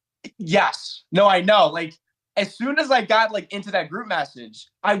 Yes. No, I know. Like as soon as I got like into that group message,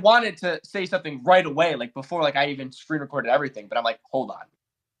 I wanted to say something right away, like before like I even screen recorded everything. But I'm like, hold on.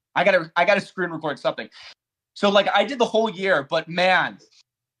 I gotta screen record something. So like I did the whole year, but man,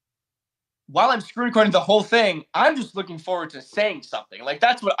 while I'm screen recording the whole thing, I'm just looking forward to saying something. Like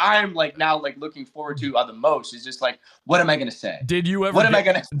that's what I'm like now like looking forward to the most is just like, what am I gonna say? Did you ever? What am I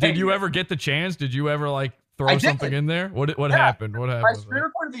gonna say? Did you ever get the chance? Did you ever like throw something in there? What happened? What happened? I screen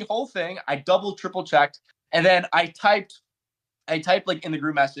recorded the whole thing. I double, triple checked, and then I typed like in the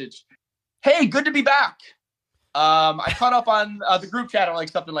group message, "Hey, good to be back." I caught up on the group chat or like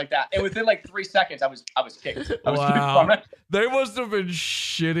something like that, and within like 3 seconds, I was kicked. I was wow, they must have been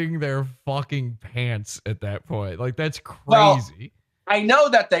shitting their fucking pants at that point. Like that's crazy. Well, I know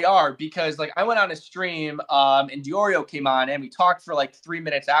that they are because like I went on a stream, and Diorio came on, and we talked for like 3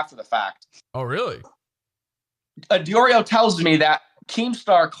 minutes after the fact. Oh, really? Diorio tells me that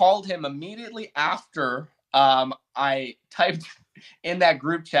Keemstar called him immediately after I typed in that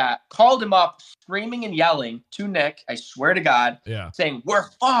group chat, called him up screaming and yelling to Nick, I swear to God, saying, we're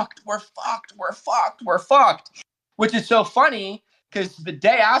fucked, we're fucked, we're fucked, we're fucked. Which is so funny because the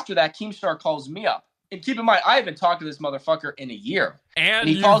day after that, Keemstar calls me up. And keep in mind, I haven't talked to this motherfucker in a year. And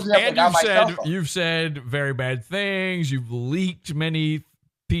he calls me up and you've said very bad things. You've leaked many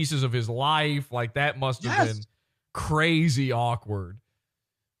pieces of his life. Like that must have been crazy awkward.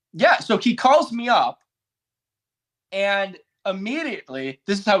 Yeah, so he calls me up and immediately,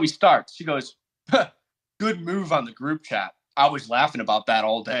 this is how he starts. He goes, good move on the group chat. I was laughing about that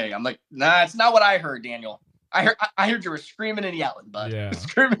all day. I'm like, nah, it's not what I heard, Daniel. I heard you were screaming and yelling, bud. Yeah.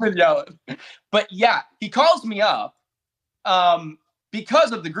 Screaming and yelling. But yeah, he calls me up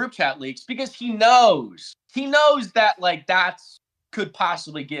because of the group chat leaks, because he knows that like that's could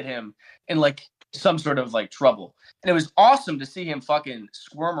possibly get him in like some sort of like trouble. And it was awesome to see him fucking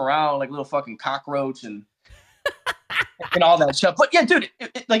squirm around like a little fucking cockroach and all that stuff. But yeah, dude,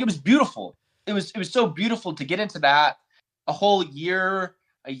 it was beautiful. It was so beautiful to get into that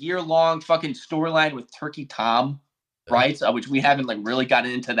a year-long fucking storyline with Turkey Tom, right? Which we haven't like really gotten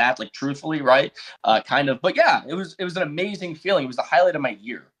into that like truthfully, right? Kind of. But yeah, it was an amazing feeling. It was the highlight of my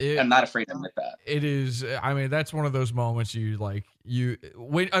year. I'm not afraid to admit that. It is. I mean, that's one of those moments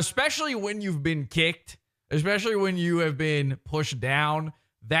especially when you've been kicked, especially when you have been pushed down.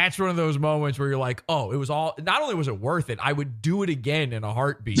 That's one of those moments where you're like, oh, it was all, not only was it worth it, I would do it again in a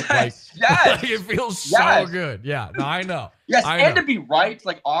heartbeat. Yes, like it feels so good. Yeah, no, I know. Yes, and to be right,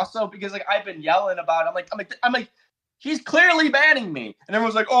 like also because like I've been yelling about it. I'm like, he's clearly banning me. And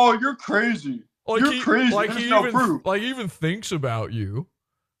everyone's like, oh, you're crazy. You're crazy. Like he even thinks about you.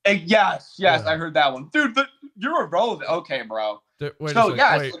 And yes, I heard that one. Dude, you're irrelevant. Okay, bro. It was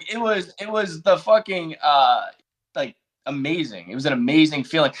the fucking like amazing. It was an amazing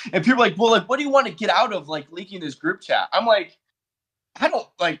feeling. And people are like, well, like, what do you want to get out of like leaking this group chat? I'm like, I've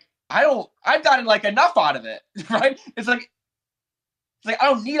gotten like enough out of it, right? It's like I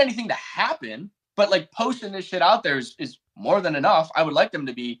don't need anything to happen, but like posting this shit out there is more than enough. I would like them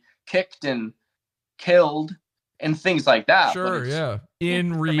to be kicked and killed and things like that. Sure, yeah.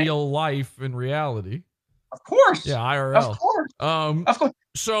 In real life, in reality. Of course. Yeah, IRL. Of course. Of course.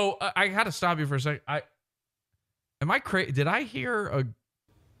 So I had to stop you for a second. Am I crazy? Did I hear a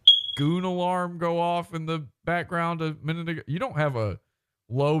goon alarm go off in the background a minute ago? You don't have a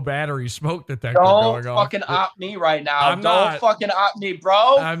low battery smoke detector going Don't off. fucking op me right now. Don't fucking op me,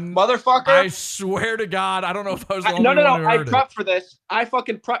 bro. Motherfucker. I swear to God, I don't know if I was the only one who I heard prepped for this. I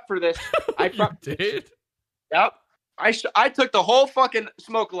fucking prepped for this. I prepped. You did? Yep. I took the whole fucking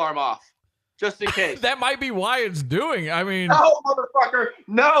smoke alarm off. Just in case. That might be why it's doing. I mean, no, motherfucker.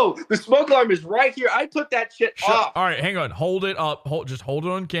 No, the smoke alarm is right here. I took that shit off. All right, hang on. Hold it up. Just hold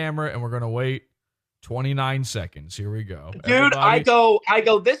it on camera, and we're gonna wait 29 seconds. Here we go, dude. Everybody. I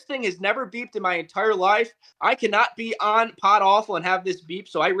go. This thing has never beeped in my entire life. I cannot be on Pod Awful and have this beep,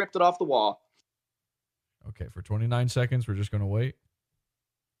 so I ripped it off the wall. Okay, for 29 seconds, we're just gonna wait.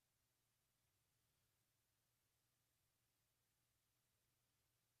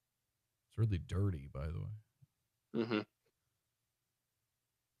 It's really dirty, by the way. Mm-hmm. Okay.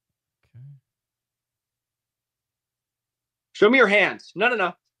 Show me your hands.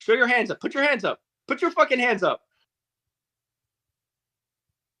 No. Show your hands up. Put your hands up. Put your fucking hands up.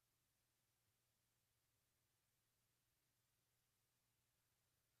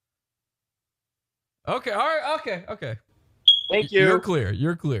 Okay. All right. Okay. Thank you. You're clear.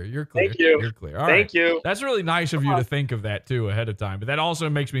 Thank you. You're clear. All Thank right. you. That's really nice of you to think of that too ahead of time. But that also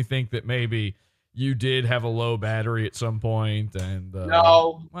makes me think that maybe you did have a low battery at some point, and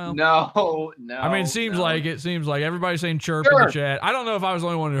No. I mean, it seems like everybody's saying chirp in the chat. I don't know if I was the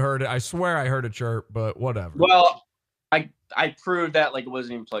only one who heard it. I swear I heard a chirp, but whatever. Well, I proved that like it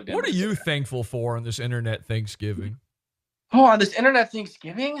wasn't even plugged in. What are you thankful for on this internet Thanksgiving? Oh, on this internet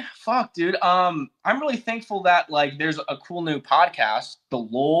Thanksgiving? Fuck, dude. I'm really thankful that like there's a cool new podcast, the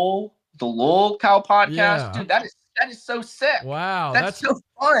Lol Cow podcast. Yeah. Dude, that is so sick. Wow, that's so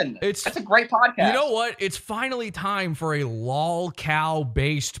fun. That's a great podcast. You know what? It's finally time for a lol cow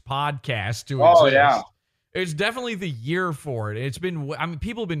based podcast to exist. Oh yeah. It's definitely the year for it.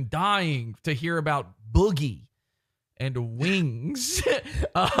 People have been dying to hear about Boogie and wings.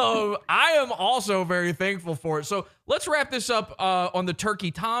 I am also very thankful for it. So let's wrap this up on the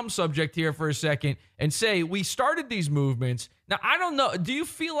Turkey Tom subject here for a second and say we started these movements. Now, I don't know. Do you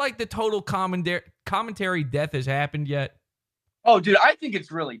feel like the total commentary death has happened yet? Oh, dude, I think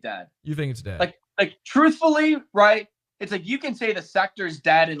it's really dead. You think it's dead? Like truthfully, right? It's like you can say the sector's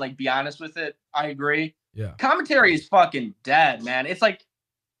dead and like be honest with it. I agree. Yeah. Commentary is fucking dead, man. It's like,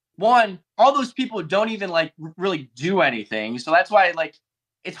 one, all those people don't even like really do anything. So that's why like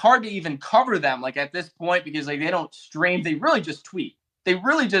it's hard to even cover them like at this point because like they don't stream. They really just tweet. They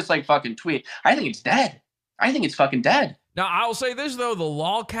really just like fucking tweet. I think it's dead. I think it's fucking dead. Now, I'll say this, though. The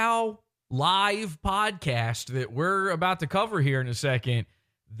Lol Cow live podcast that we're about to cover here in a second,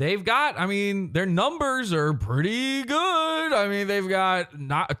 they've got, their numbers are pretty good. They've got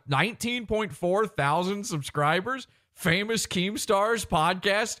 19.4 thousand subscribers. Famous Keemstars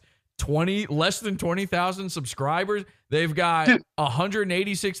podcast, less than 20,000 subscribers. They've got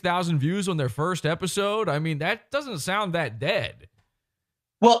 186,000 views on their first episode. That doesn't sound that dead.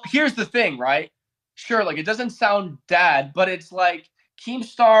 Well, here's the thing, right? Sure, like it doesn't sound dead, but it's like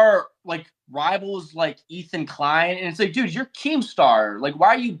Keemstar like rivals like Ethan Klein, and it's like, dude, you're Keemstar. Like, why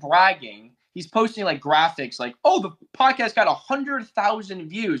are you bragging? He's posting like graphics, like, oh, the podcast got 100,000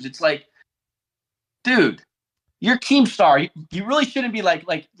 views. It's like, dude, you're Keemstar. You really shouldn't be like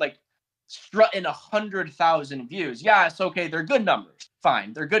strutting 100,000 views. Yeah, it's okay. They're good numbers.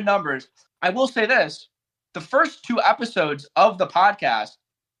 Fine, they're good numbers. I will say this: the first 2 episodes of the podcast,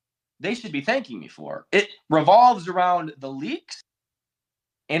 they should be thanking me for. It revolves around the leaks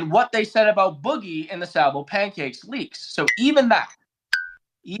and what they said about Boogie and the Salvo Pancakes leaks. So even that.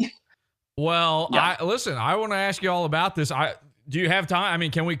 Well, yeah. Listen, I want to ask you all about this. Do you have time?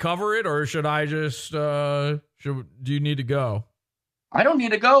 Can we cover it, or should I just, do you need to go? I don't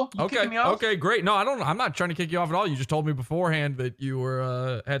need to go. You okay. kicking me off? Okay, great. No, I'm not trying to kick you off at all. You just told me beforehand that you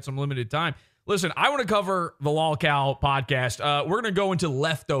were, had some limited time. Listen, I want to cover the Lol Cow podcast. We're going to go into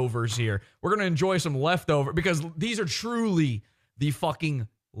leftovers here. We're going to enjoy some leftover because these are truly the fucking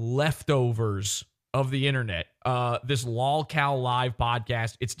leftovers of the internet. This Lol Cow live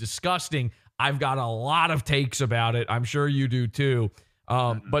podcast. It's disgusting. I've got a lot of takes about it. I'm sure you do too.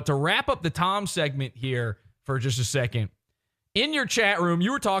 But to wrap up the Tom segment here for just a second, in your chat room,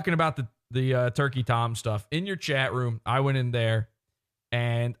 you were talking about the Turkey Tom stuff. In your chat room, I went in there.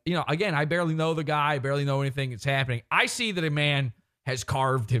 And, again, I barely know the guy, barely know anything that's happening. I see that a man has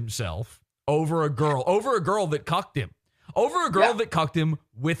carved himself over a girl that cucked him. That cucked him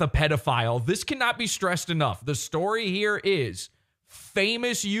with a pedophile. This cannot be stressed enough. The story here is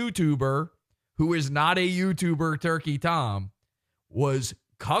famous YouTuber, who is not a YouTuber, Turkey Tom, was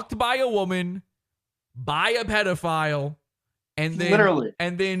cucked by a woman, by a pedophile, and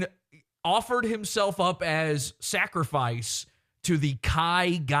then offered himself up as sacrifice to the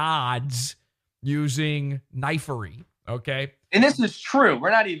Kai gods using knifery, okay? And this is true.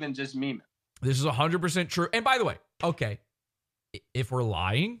 We're not even just memeing. This is 100% true. And by the way, okay, if we're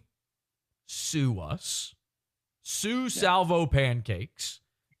lying, sue us. Sue Salvo Pancakes.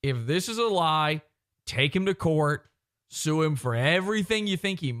 If this is a lie, take him to court. Sue him for everything you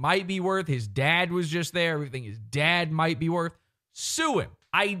think he might be worth. His dad was just there. Everything his dad might be worth. Sue him.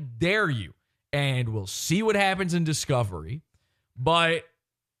 I dare you. And we'll see what happens in Discovery. But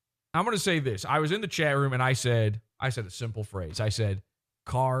I'm going to say this. I was in the chat room and I said a simple phrase. I said,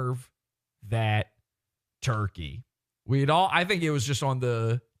 carve that turkey. I think it was just on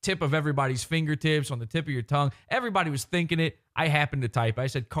the tip of everybody's fingertips, on the tip of your tongue. Everybody was thinking it. I happened to type. I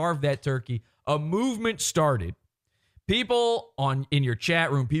said, carve that turkey. A movement started. People in your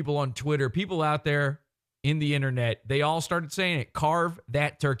chat room, people on Twitter, people out there in the internet, they all started saying it. Carve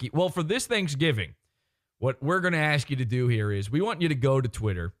that turkey. Well, for this Thanksgiving, what we're going to ask you to do here is we want you to go to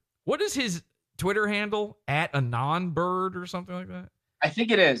Twitter. What is his Twitter handle? @anonbird or something like that? I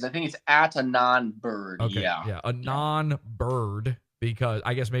think it is. I think it's at a non-bird. Okay. Yeah. A non-bird, because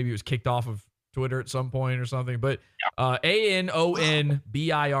I guess maybe it was kicked off of Twitter at some point or something. But ANONBIRD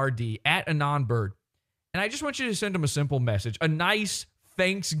at a non-bird. And I just want you to send him a simple message, a nice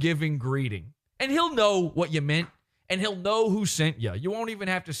Thanksgiving greeting. And he'll know what you meant, and he'll know who sent you. You won't even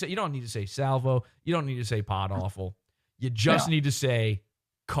have to say, you don't need to say salvo. You don't need to say pod awful. You just need to say,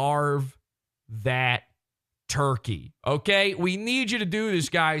 carve that turkey. Okay? We need you to do this,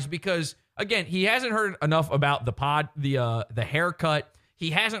 guys, because, again, he hasn't heard enough about the haircut. He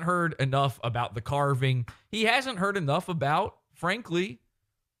hasn't heard enough about the carving. He hasn't heard enough about, frankly,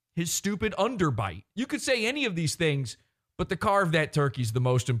 his stupid underbite. You could say any of these things, but the carve that turkey is the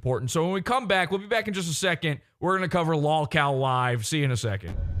most important. So when we come back, we'll be back in just a second. We're going to cover LolCal Live. See you in a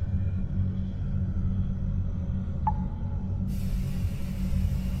second.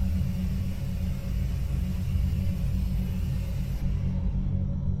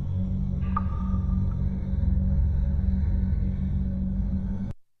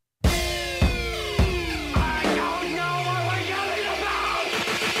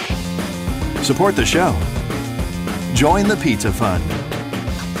 Support the show. Join the Pizza Fund.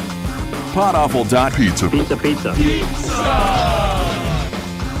 Podawful.pizza. Pizza.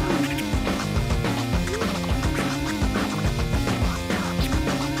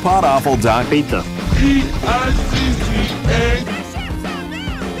 Podawful.pizza. Pizza.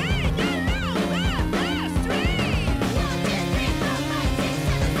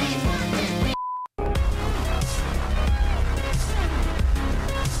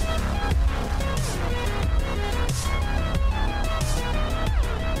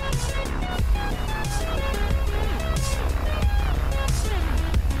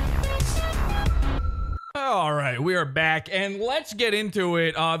 All right, we are back, and let's get into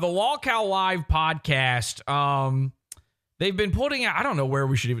it. The LolCal Live podcast, they've been putting out, I don't know where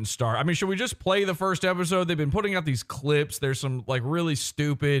we should even start. I mean, should we just play the first episode? They've been putting out these clips. There's some, like, really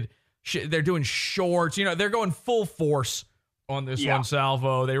stupid shit. They're doing shorts. You know, they're going full force on this one,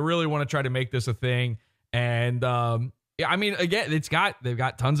 Salvo. They really want to try to make this a thing. And, I mean, again, they've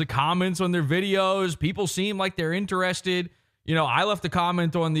got tons of comments on their videos. People seem like they're interested. You know, I left a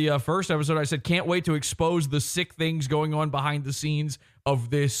comment on the first episode. I said, can't wait to expose the sick things going on behind the scenes of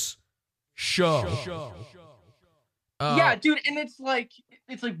this show. Yeah, dude, and it's like,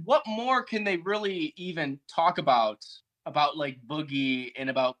 what more can they really even talk about like Boogie and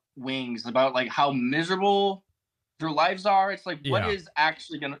about Wings, about like how miserable their lives are? It's like, what is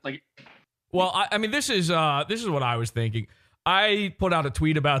actually gonna like? Well, I mean, this is what I was thinking. I put out a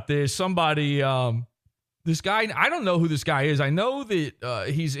tweet about this. Somebody, this guy, I don't know who this guy is. I know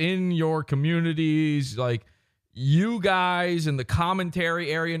that he's in your communities, like you guys in the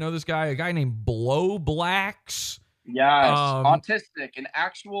commentary area know this guy, a guy named Blow Blacks. Yes, autistic, an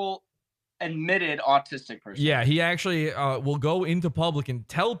actual admitted autistic person. Yeah, he actually will go into public and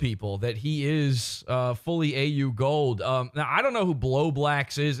tell people that he is fully AU gold. Now, I don't know who Blow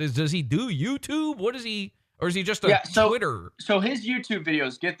Blacks is. Does he do YouTube? What is he? Or is he just a Twitter? So his YouTube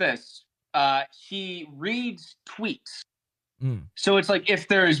videos, get this. He reads tweets. So it's like if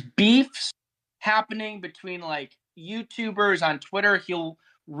there's beefs happening between like YouTubers on Twitter, he'll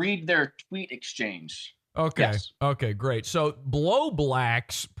read their tweet exchange. Okay. Yes. Okay, great. So Blow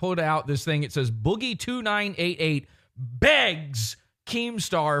Blacks put out this thing. It says Boogie2988 begs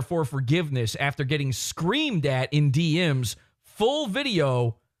Keemstar for forgiveness after getting screamed at in DMs. Full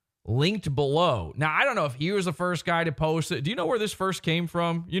video linked below. Now, I don't know if he was the first guy to post it. Do you know where this first came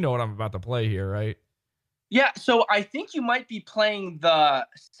from? You know what I'm about to play here, right? Yeah, so I think you might be playing the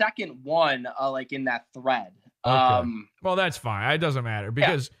second one, like in that thread. Okay. Well, that's fine. It doesn't matter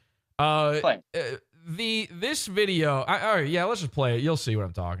because this video. All right, yeah, let's just play it. You'll see what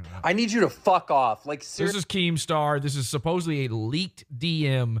I'm talking about. I need you to fuck off. Like this is Keemstar. This is supposedly a leaked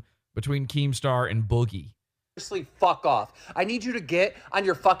DM between Keemstar and Boogie. Seriously, fuck off. I need you to get on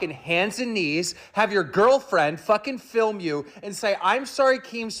your fucking hands and knees, have your girlfriend fucking film you and say, I'm sorry,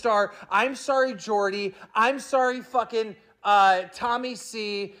 Keemstar. I'm sorry, Jordy. I'm sorry, fucking Tommy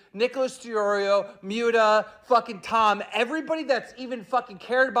C, Nicholas Diorio, Muta, fucking Tom, everybody that's even fucking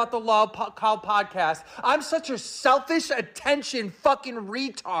cared about the LolCal podcast. I'm such a selfish attention fucking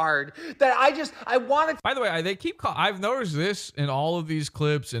retard that I want to. By the way, they keep I've noticed this in all of these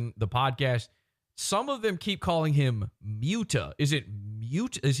clips and the podcast. Some of them keep calling him Muta. Is it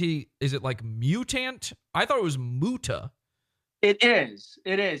mute? Is it like mutant? I thought it was Muta. It is.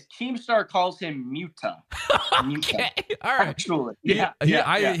 Keemstar calls him Muta. Okay. All right. Actually. Yeah.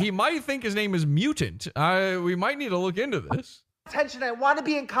 He might think his name is Mutant. We might need to look into this. attention. I want to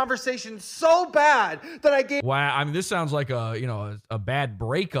be in conversation so bad that I gave. Wow, I mean, this sounds like a bad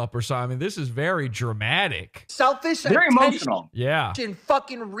breakup or something. I mean, this is very dramatic. Selfish, very emotional. Yeah.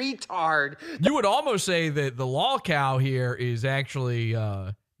 Fucking retard. You would almost say that the lol cow here is actually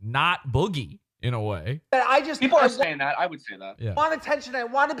not Boogie in a way. People are saying that. I would say that. Yeah. I want attention. I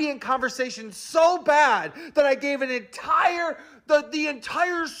want to be in conversation so bad that I gave the entire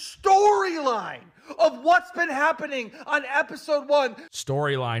storyline of what's been happening on episode 1.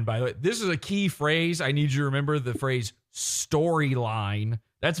 Storyline, by the way. This is a key phrase. I need you to remember the phrase storyline.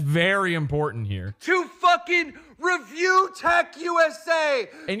 That's very important here. To fucking Review Tech USA.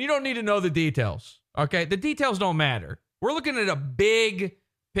 And you don't need to know the details, okay? The details don't matter. We're looking at a big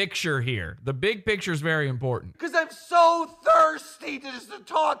picture here. The big picture is very important. Because I'm so thirsty to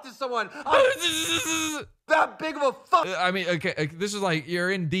talk to someone. I'm that big of a fuck. I mean, okay, this is like you're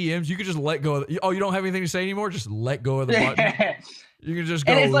in DMs. You could just let go. You don't have anything to say anymore? Just let go of the button. You can just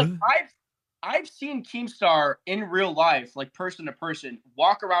go. And it's like, I've seen Keemstar in real life, like person to person,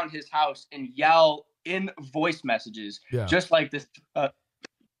 walk around his house and yell in voice messages, just like this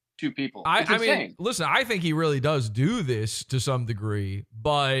two people. I mean, listen, I think he really does do this to some degree,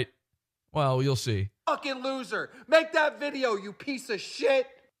 but, well, you'll see. Fucking loser. Make that video, you piece of shit.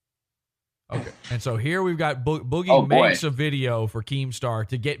 Okay, and so here we've got Boogie makes a video for Keemstar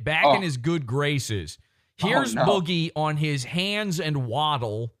to get back in his good graces. Here's Boogie on his hands and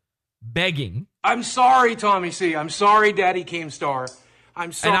waddle, begging. I'm sorry, Tommy C. I'm sorry, Daddy Keemstar.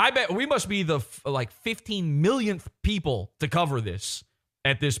 I'm sorry. And I bet we must be the 15 millionth people to cover this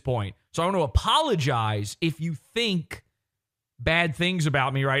at this point. So I want to apologize if you think bad things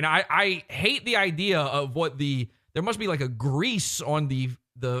about me right now. I hate the idea of there must be like a grease on the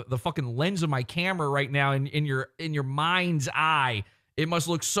fucking lens of my camera right now in your mind's eye. It must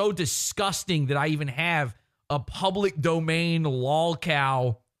look so disgusting that I even have a public domain lol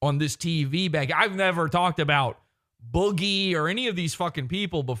cow on this TV back. I've never talked about Boogie or any of these fucking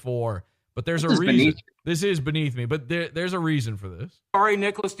people before, but there's a reason. This is beneath me, but there's a reason for this. Sorry,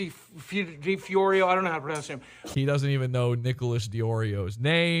 Nicholas Di Fiorio. I don't know how to pronounce him. He doesn't even know Nicholas Diorio's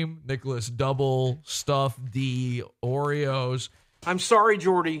name. Nicholas double stuff D Oreos. I'm sorry,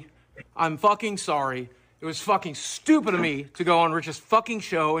 Jordy. I'm fucking sorry. It was fucking stupid of me to go on Rich's fucking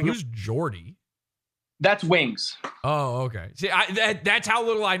show. And who's Jordy? That's Wings. Oh, okay. See, that's how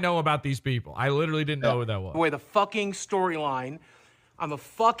little I know about these people. I literally didn't know who that was. Boy, the fucking storyline. I'm a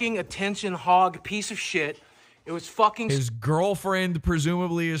fucking attention hog piece of shit. It was fucking... His girlfriend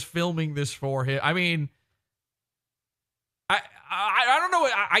presumably is filming this for him. I mean, I don't know.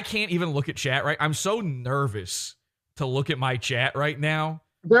 I can't even look at chat, right? I'm so nervous to look at my chat right now.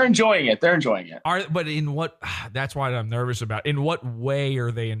 They're enjoying it. They're enjoying it. But in what... That's what I'm nervous about. In what way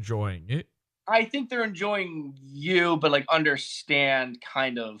are they enjoying it? I think they're enjoying you, but like understand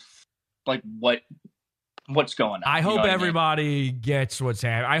kind of like what's going on. I hope everybody gets what's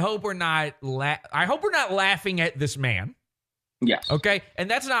happening. I hope we're not laughing at this man. Yes. Okay.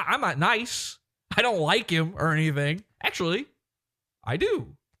 And I'm not nice. I don't like him or anything. Actually, I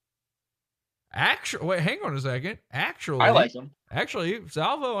do. Wait, hang on a second. Actually, I like him. Actually,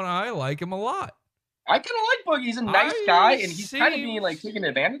 Salvo and I like him a lot. I kind of like Boogie. He's a nice guy, and he's kind of being like taken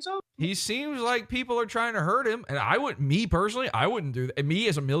advantage of. He seems like people are trying to hurt him, and me personally, I wouldn't do that. Me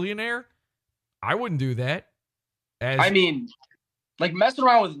as a millionaire, I wouldn't do that. I mean, like messing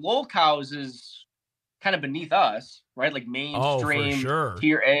around with lol cows is kind of beneath us, right? Like mainstream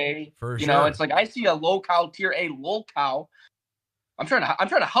tier A. You know, it's like I see a lol cow tier A lol cow. I'm trying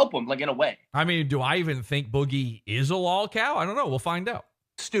to help him, like in a way. I mean, do I even think Boogie is a lol cow? I don't know. We'll find out.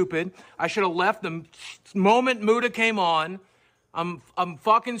 Stupid. I should have left the moment Muda came on. I'm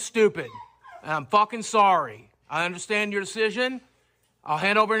fucking stupid. And I'm fucking sorry. I understand your decision. I'll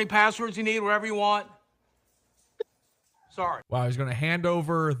hand over any passwords you need, wherever you want. Sorry. Wow, he's going to hand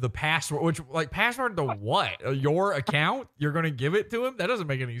over the password, which, like, password to what? Your account? You're going to give it to him? That doesn't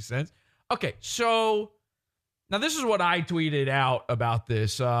make any sense. Okay, so now this is what I tweeted out about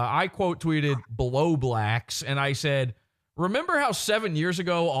this. I quote tweeted Below Blacks, and I said, remember how 7 years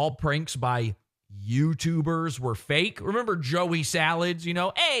ago all pranks by YouTubers were fake? Remember Joey Salads? You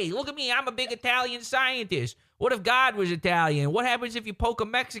know, hey, look at me. I'm a big Italian scientist. What if God was Italian? What happens if you poke a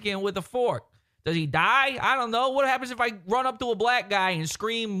Mexican with a fork? Does he die? I don't know. What happens if I run up to a black guy and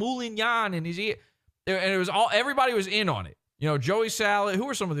scream Moulignan in his ear? And it was everybody was in on it. You know, Joey Salad. Who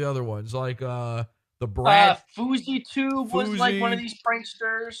were some of the other ones? Like the Fousey Tube was like one of these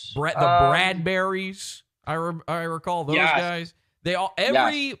pranksters. The Bradberries. I recall those guys. They all and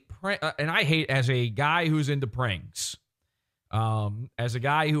I hate, as a guy who's into pranks, as a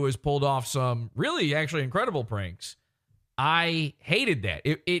guy who has pulled off some really actually incredible pranks, I hated that.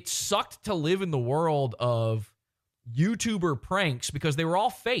 It sucked to live in the world of YouTuber pranks because they were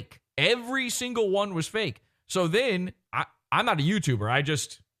all fake. Every single one was fake. So then, I'm not a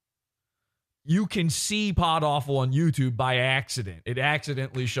YouTuber. You can see Pod Awful on YouTube by accident. It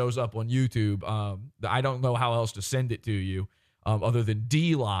accidentally shows up on YouTube. I don't know how else to send it to you other than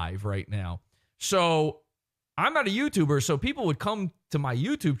DLive right now. So I'm not a YouTuber, so people would come to my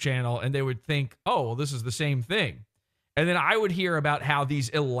YouTube channel and they would think, oh, well, this is the same thing. And then I would hear about how these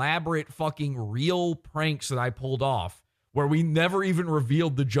elaborate fucking real pranks that I pulled off, where we never even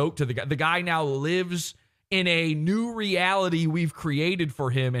revealed the joke to the guy. The guy now lives in a new reality we've created for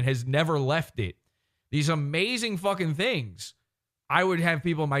him and has never left it. These amazing fucking things. I would have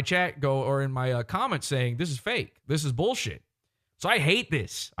people in my chat go, or in my comments saying, this is fake. This is bullshit. So I hate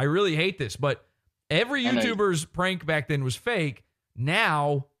this. I really hate this. But every YouTuber's prank back then was fake.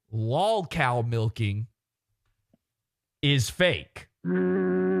 Now, lol cow milking is fake.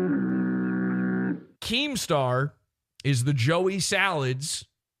 Keemstar is the Joey Salads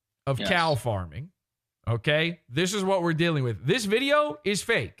of cow farming. Okay? This is what we're dealing with. This video is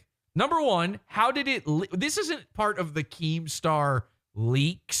fake. Number one, how did it... This isn't part of the Keemstar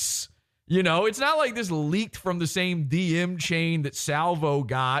leaks. You know, it's not like this leaked from the same DM chain that Salvo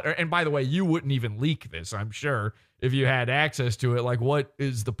got. And by the way, you wouldn't even leak this, I'm sure, if you had access to it. Like, what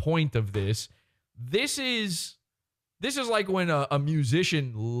is the point of this? This is like when a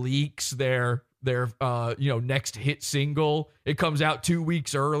musician leaks their next hit single. It comes out 2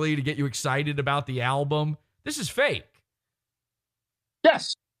 weeks early to get you excited about the album. This is fake.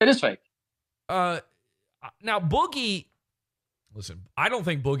 Yes, it is fake. Now, Boogie, listen, I don't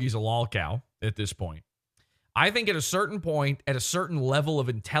think Boogie's a lol cow at this point. I think at a certain point, at a certain level of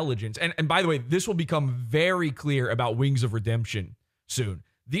intelligence, and by the way, this will become very clear about Wings of Redemption soon.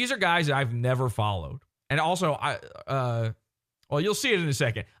 These are guys that I've never followed. And also, well, you'll see it in a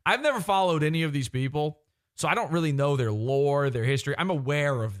second. I've never followed any of these people, so I don't really know their lore, their history. I'm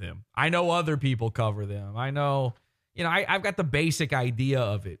aware of them. I know other people cover them. I know, I've got the basic idea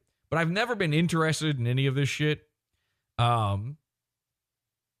of it, but I've never been interested in any of this shit. I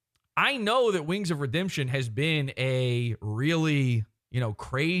know that Wings of Redemption has been a really,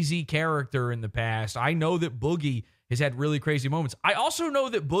 crazy character in the past. I know that Boogie has had really crazy moments. I also know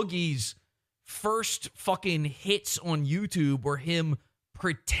that Boogie's first fucking hits on YouTube were him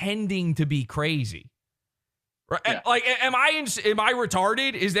pretending to be crazy. Right? Yeah. Like, am I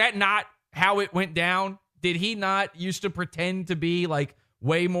retarded? Is that not how it went down? Did he not used to pretend to be like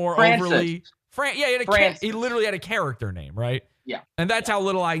way more overly? He literally had a character name, right? Yeah. And that's how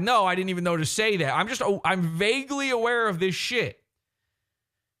little I know. I didn't even know to say that. I'm vaguely aware of this shit.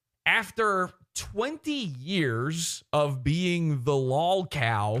 After 20 years of being the lol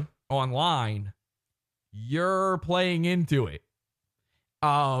cow online, you're playing into it.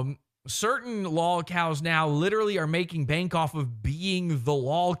 Certain lol cows now literally are making bank off of being the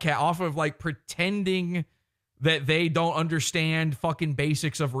lol cow, off of like pretending that they don't understand fucking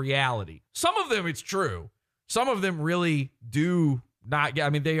basics of reality. Some of them, it's true. Some of them really do not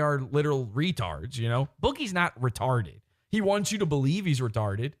get, they are literal retards, Boogie's not retarded. He wants you to believe he's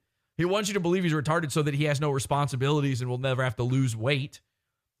retarded. He wants you to believe he's retarded so that he has no responsibilities and will never have to lose weight.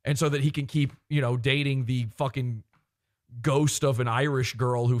 And so that he can keep, dating the fucking ghost of an Irish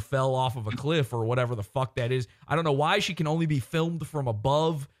girl who fell off of a cliff or whatever the fuck that is. I don't know why she can only be filmed from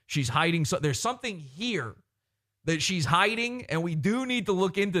above. She's hiding. So there's something here that she's hiding, and we do need to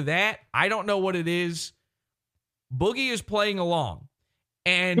look into that. I don't know what it is. Boogie is playing along.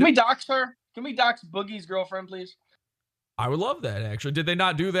 And can we dox her? Can we dox Boogie's girlfriend, please? I would love that, actually. Did they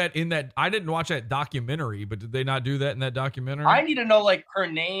not do that in that? I didn't watch that documentary, but did they not do that in that documentary? I need to know like her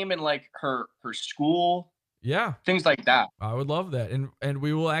name and like her school. Yeah. Things like that. I would love that. And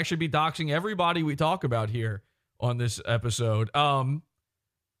we will actually be doxing everybody we talk about here on this episode.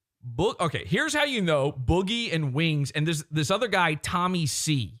 Okay, here's how you know Boogie and Wings and this other guy, Tommy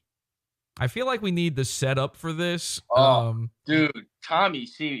C. I feel like we need the setup for this. Dude, Tommy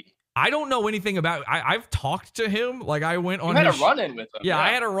C. I don't know anything about. I've talked to him. Like I went on. You had a run-in with him. Yeah, I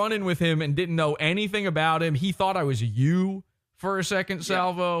had a run-in with him and didn't know anything about him. He thought I was you for a second,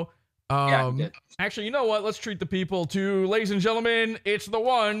 Salvo. Yeah, he did. Actually, you know what? Let's treat the people to, ladies and gentlemen, it's the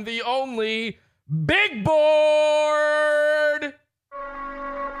one, the only, Big Board.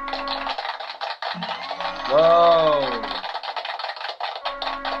 Whoa.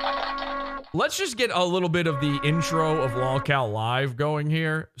 Let's just get a little bit of the intro of LolCal Live going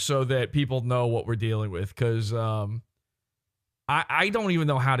here so that people know what we're dealing with, because I don't even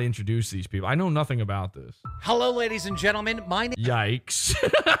know how to introduce these people. I know nothing about this. Hello, ladies and gentlemen. My name. Yikes.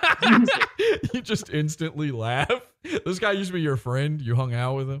 You just instantly laugh. This guy used to be your friend. You hung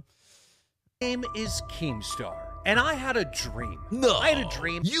out with him. Name is Keemstar, and I had a dream. No, I had a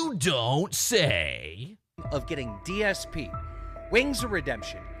dream. You don't say. Of getting DSP, Wings of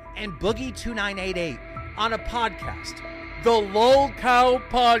Redemption, and Boogie 2988 on a podcast, the Lol Cow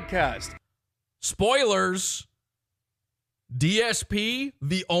Podcast. Spoilers. DSP,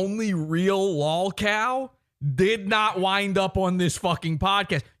 the only real lol cow, did not wind up on this fucking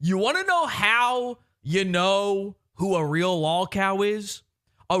podcast. You want to know how you know who a real lol cow is?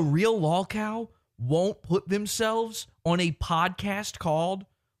 A real lol cow won't put themselves on a podcast called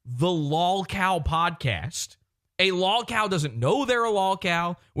the Lol Cow Podcast. A lol cow doesn't know they're a lol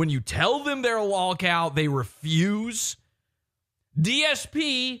cow. When you tell them they're a lol cow, they refuse.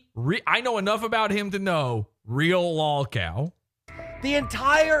 DSP, I know enough about him to know, real lol cow. The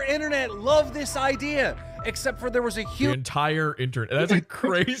entire internet loved this idea, except for there was a huge... The entire internet. That's a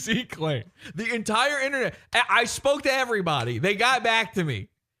crazy claim. The entire internet. I spoke to everybody. They got back to me.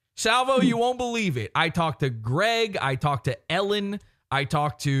 Salvo, you won't believe it. I talked to Greg. I talked to Ellen. I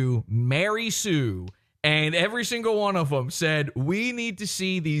talked to Mary Sue. And every single one of them said, we need to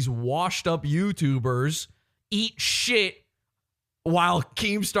see these washed up YouTubers eat shit while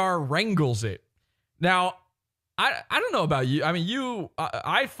Keemstar wrangles it. Now, I don't know about you. I mean,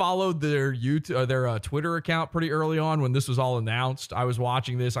 I followed their YouTube, their Twitter account pretty early on when this was all announced. I was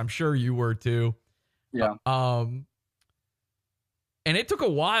watching this. I'm sure you were too. Yeah. And it took a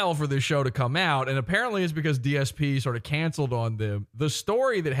while for this show to come out, and apparently it's because DSP sort of canceled on them. The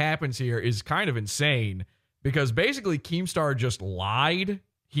story that happens here is kind of insane because basically Keemstar just lied.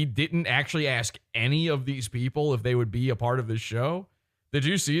 He didn't actually ask any of these people if they would be a part of this show. Did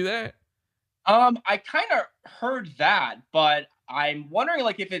you see that? I kind of heard that, but I'm wondering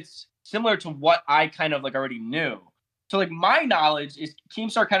like if it's similar to what I kind of like already knew. So like my knowledge is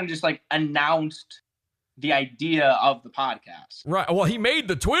Keemstar kind of just like announced the idea of the podcast. Right. Well, he made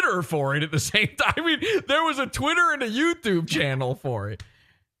the Twitter for it at the same time. I mean, there was a Twitter and a YouTube channel for it.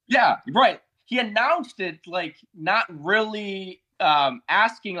 Yeah, right. He announced it like not really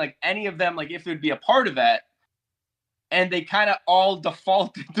asking like any of them like if it would be a part of it. And they kind of all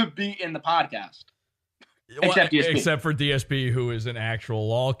defaulted to be in the podcast. Except DSP. Except for DSP, who is an actual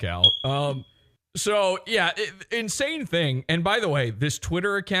lolcow. So, yeah, insane thing. And by the way, this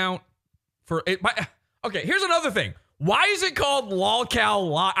Twitter account for it. Okay, here's another thing. Why is it called lolcow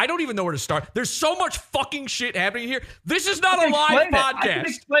live? I don't even know where to start. There's so much fucking shit happening here. This is not a live podcast. I can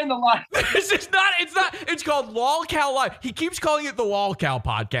explain the live. This is not, it's called lolcow live. He keeps calling it the lolcow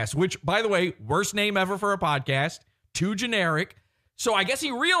podcast, which, by the way, worst name ever for a podcast. Too generic. So I guess he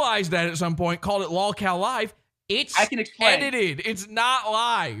realized that at some point, called it lolcow live. It's edited. It's not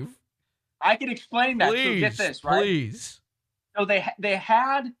live. I can explain that. Please, so get this, right? Please. So they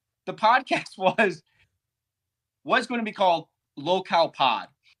had, the podcast was going to be called Lolcow Pod.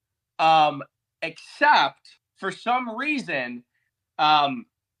 Except for some reason, in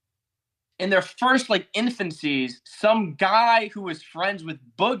their first like infancies, some guy who was friends with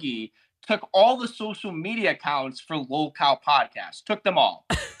Boogie took all the social media accounts for Lolcow Podcast. Took them all.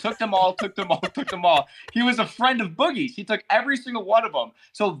 He was a friend of Boogie's. He took every single one of them.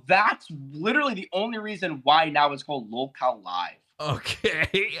 So that's literally the only reason why now it's called Lolcow Live.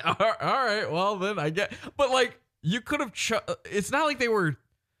 Okay. All right. Well, then I get. But like, you could have. It's not like they were.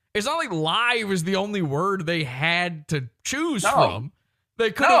 It's not like live is the only word they had to choose from. They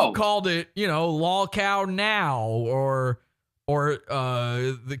could have called it, Lolcow Now or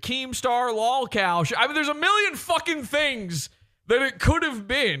the Keemstar Lolcow. I mean, there's a million fucking things that it could have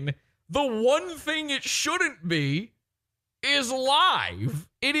been. The one thing it shouldn't be is live.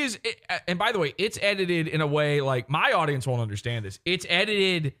 It is, and by the way, it's edited in a way like my audience won't understand this. It's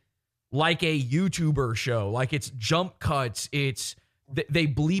edited like a YouTuber show, like it's jump cuts. They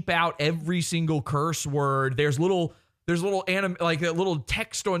bleep out every single curse word. There's little like a little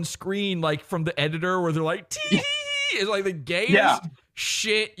text on screen, like from the editor where they're like, tee. It's like the gayest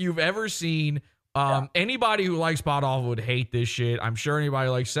shit you've ever seen. Anybody who likes Pot Awful would hate this shit. I'm sure anybody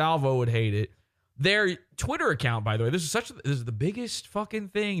like Salvo would hate it. Their Twitter account, by the way, this is the biggest fucking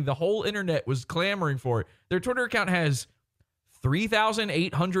thing. The whole internet was clamoring for it. Their Twitter account has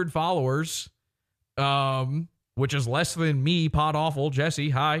 3,800 followers, which is less than me, Pot Awful, Jesse.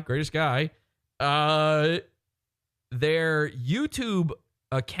 Hi, greatest guy. Their YouTube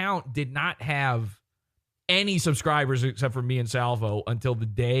account did not have any subscribers except for me and Salvo until the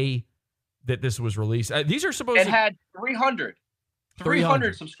day that this was released. These are supposed to... It had 300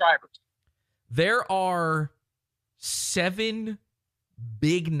 subscribers. There are 7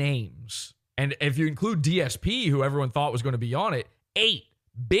 big names. And if you include DSP, who everyone thought was going to be on it, 8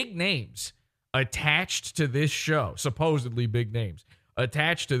 big names attached to this show, supposedly big names,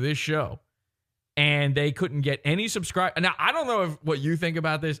 attached to this show, and they couldn't get any subscribe. Now, I don't know what you think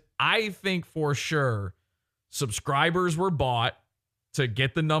about this. I think for sure subscribers were bought to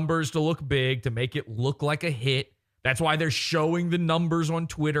get the numbers to look big, to make it look like a hit. That's why they're showing the numbers on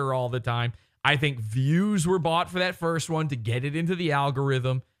Twitter all the time. I think views were bought for that first one to get it into the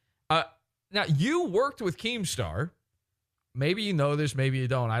algorithm. Now, you worked with Keemstar. Maybe you know this, maybe you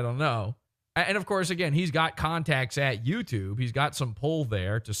don't. I don't know. And, of course, again, he's got contacts at YouTube. He's got some pull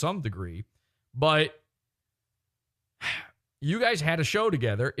there to some degree. But you guys had a show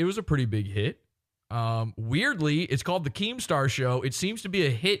together. It was a pretty big hit. Weirdly, it's called The Keemstar Show. It seems to be a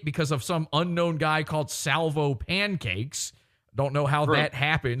hit because of some unknown guy called Salvo Pancakes. Don't know how that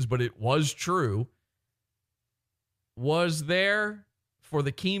happens, but it was true. Was there, for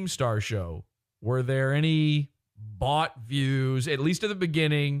The Keemstar Show, were there any bought views, at least at the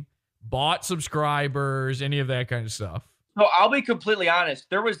beginning, bought subscribers, any of that kind of stuff? So I'll be completely honest.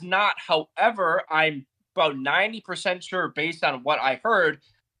 There was not. However, I'm about 90% sure, based on what I heard,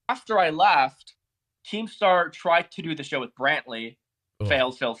 after I left, Keemstar tried to do the show with Brantley.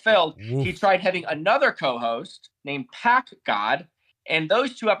 Failed. Oof. He tried having another co-host named Pack God, and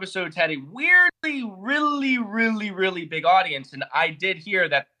those two episodes had a weirdly, really, really, really big audience. And I did hear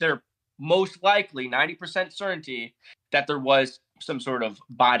that they're most likely 90% certainty that there was some sort of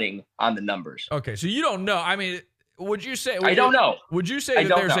botting on the numbers. Okay, so you don't know. I mean, would you say? I don't know. Would you say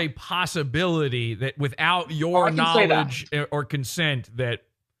that there's a possibility that without your knowledge or consent that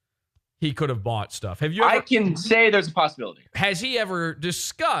he could have bought stuff? Have you? I can say there's a possibility. Has he ever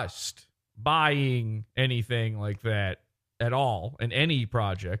discussed buying anything like that at all in any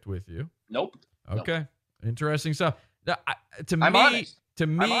project with you? Nope. Okay, interesting stuff. Now, to I'm me, honest.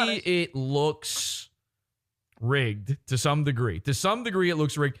 It looks rigged to some degree. To some degree, it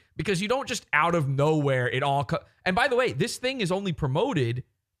looks rigged because you don't just out of nowhere it all. And by the way, this thing is only promoted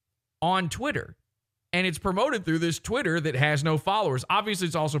on Twitter. And it's promoted through this Twitter that has no followers. Obviously,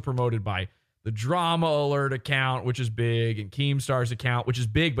 it's also promoted by the Drama Alert account, which is big, and Keemstar's account, which is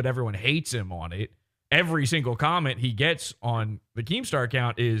big, but everyone hates him on it. Every single comment he gets on the Keemstar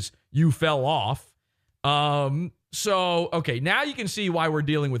account is, "You fell off." So, okay, now you can see why we're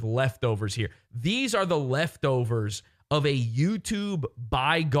dealing with leftovers here. These are the leftovers of a YouTube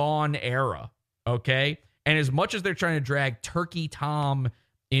bygone era, okay? And as much as they're trying to drag Turkey Tom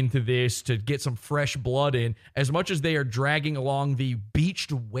into this to get some fresh blood in, as much as they are dragging along the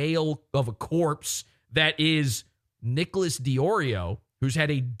beached whale of a corpse that is Nicholas Diorio, who's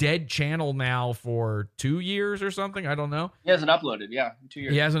had a dead channel now for 2 years or something. I don't know. He hasn't uploaded. Yeah, 2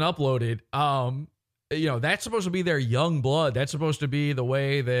 years. He hasn't uploaded. That's supposed to be their young blood. That's supposed to be the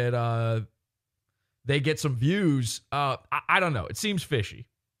way that they get some views. I don't know. It seems fishy.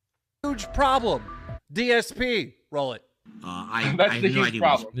 Huge problem. DSP. Roll it. I have no idea what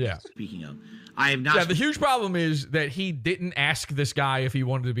you're speaking of. I have not. Yeah, the huge problem is that he didn't ask this guy if he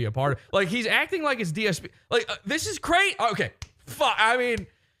wanted to be a part of. Like, he's acting like it's DSP. Like, this is crazy. Okay, fuck. I mean,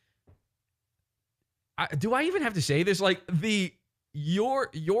 do I even have to say this? Like,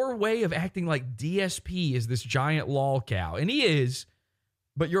 your way of acting like DSP is this giant lol cow, and he is.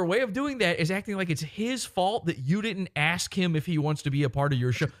 But your way of doing that is acting like it's his fault that you didn't ask him if he wants to be a part of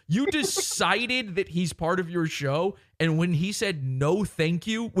your show. You decided that he's part of your show, and when he said no thank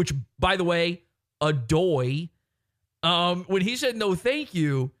you, which, by the way, when he said no thank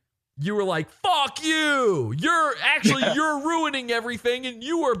you, you were like, fuck you. You're ruining everything, and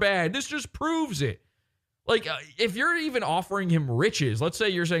you are bad. This just proves it. Like, if you're even offering him riches, let's say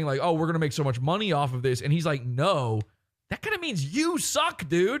you're saying like, oh, we're going to make so much money off of this, and he's like, no. That kind of means you suck,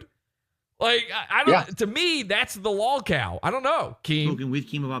 dude. Like, I don't. Yeah. To me, that's the lol cow. I don't know, Keem. Spoken with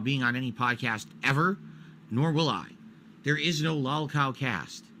Keem about being on any podcast ever, nor will I. There is no lol cow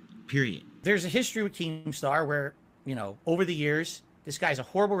cast. Period. There's a history with Keemstar where, over the years, this guy's a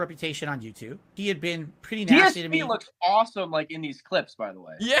horrible reputation on YouTube. He had been pretty nasty to me. DSP looks awesome, like in these clips, by the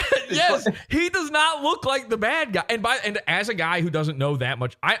way. Yeah, yes, he does not look like the bad guy. And as a guy who doesn't know that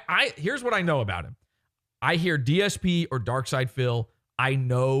much, I here's what I know about him. I hear DSP or Darkside Phil. I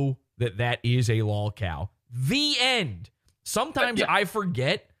know that is a lol cow. The end. Sometimes I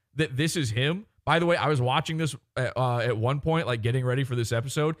forget that this is him. By the way, I was watching this at one point, like getting ready for this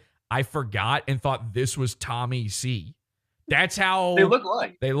episode. I forgot and thought this was Tommy C. That's how they look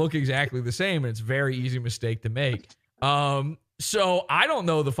like. They look exactly the same, and it's a very easy mistake to make. So I don't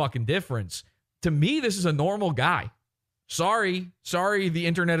know the fucking difference. To me, this is a normal guy. Sorry, the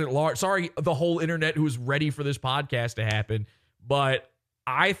internet at large. Sorry, the whole internet who was ready for this podcast to happen. But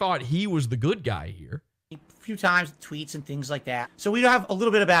I thought he was the good guy here. few times, tweets and things like that. So we have a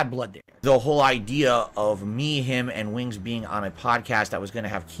little bit of bad blood there. The whole idea of me, him, and Wings being on a podcast that was going to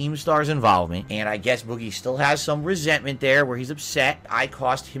have Keemstar's involvement, and I guess Boogie still has some resentment there where he's upset. I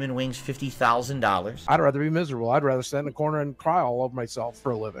cost him and Wings $50,000. I'd rather be miserable. I'd rather sit in a corner and cry all over myself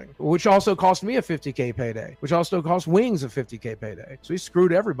for a living, which also cost me a $50K payday, which also cost Wings a $50K payday. So he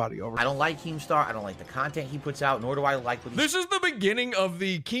screwed everybody over. I don't like Keemstar. I don't like the content he puts out, nor do I like what This is the beginning of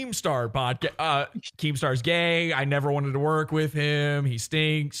the Keemstar podcast. Keemstar's gay. I never wanted to work with him. He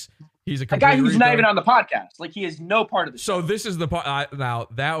stinks. He's a guy who's retard. not even on the podcast. Like, he is no part of the show. So this is the part. Now,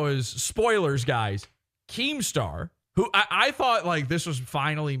 that was spoilers, guys. Keemstar, who I thought, like, this was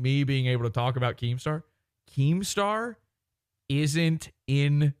finally me being able to talk about Keemstar. Keemstar isn't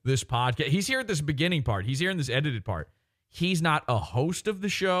in this podcast. He's here at this beginning part. He's here in this edited part. He's not a host of the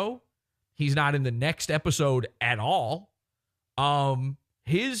show. He's not in the next episode at all.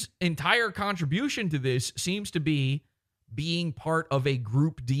 His entire contribution to this seems to be being part of a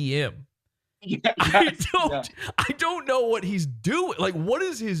group DM. I don't know what he's doing. Like, what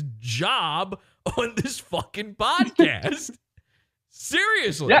is his job on this fucking podcast?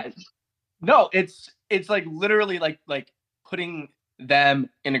 Seriously. Yeah. No, it's like literally like putting them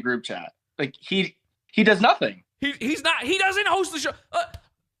in a group chat. Like, he does nothing. He doesn't host the show.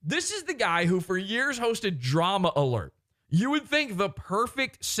 This is the guy who for years hosted Drama Alert. You would think the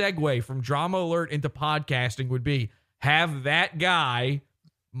perfect segue from Drama Alert into podcasting would be have that guy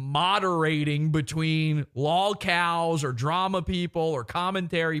moderating between lol cows or drama people or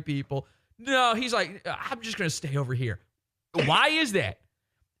commentary people. No, he's like, I'm just going to stay over here. Why is that?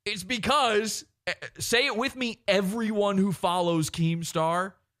 It's because, say it with me, everyone who follows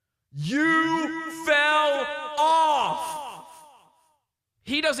Keemstar, you fell off.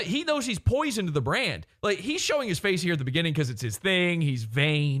 He knows he's poison to the brand. Like, he's showing his face here at the beginning because it's his thing. He's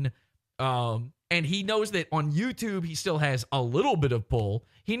vain. And he knows that on YouTube, he still has a little bit of pull.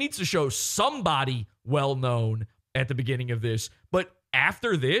 He needs to show somebody well-known at the beginning of this. But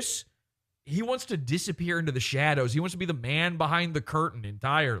after this, he wants to disappear into the shadows. He wants to be the man behind the curtain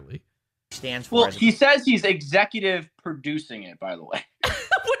entirely. Stands for. Well, he says he's executive producing it, by the way.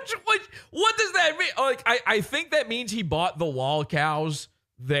 What does that mean? Like, I think that means he bought the lol cows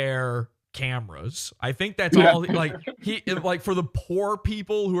their cameras. I think that's all. Like for the poor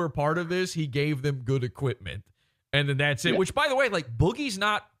people who are part of this, he gave them good equipment, and then that's it. Yeah. Which, by the way, like, Boogie's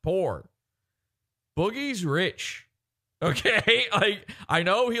not poor. Boogie's rich. Okay, like, I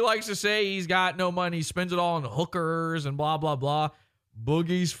know he likes to say he's got no money, he spends it all on hookers and blah blah blah.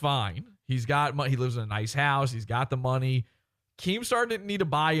 Boogie's fine. He's got money. He lives in a nice house. He's got the money. Keemstar didn't need to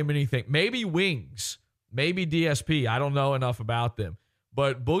buy him anything. Maybe Wings, maybe DSP. I don't know enough about them.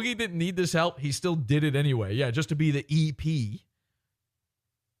 But Boogie didn't need this help. He still did it anyway. Yeah, just to be the EP.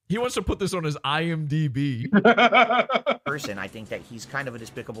 He wants to put this on his IMDb. Person, I think that he's kind of a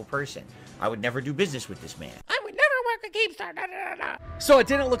despicable person. I would never do business with this man. I would never work at Keemstar. So it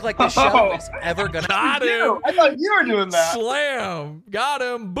didn't look like the show was ever gonna. Got him. I thought you were doing that. Slam. Got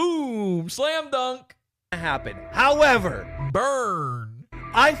him. Boom. Slam dunk. Happen. However, burn.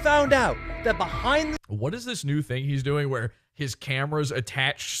 I found out that behind what is this new thing he's doing where his camera's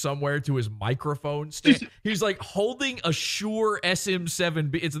attached somewhere to his microphone stand? He's like holding a Shure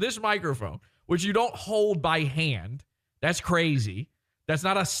SM7B. It's this microphone, which you don't hold by hand. That's crazy. That's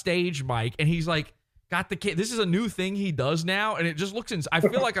not a stage mic. And he's like, got the kid. This is a new thing he does now. And it just looks, I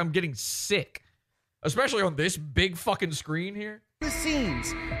feel like I'm getting sick, especially on this big fucking screen here. The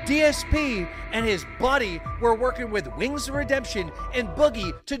scenes, DSP and his buddy were working with Wings of Redemption and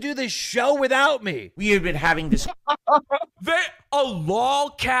Boogie to do this show without me. We have been having this. A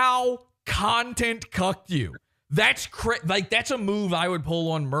lol cow content cucked you. That's that's a move I would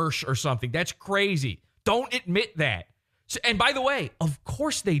pull on Mersh or something. That's crazy. Don't admit that. So, and by the way, of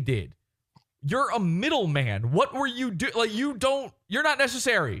course they did. You're a middleman. What were you doing? Like, you're not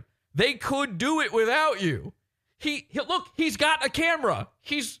necessary. They could do it without you. Look, he's got a camera.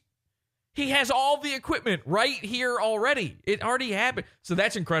 He has all the equipment right here already. It already happened. So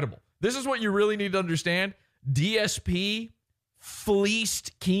that's incredible. This is what you really need to understand. DSP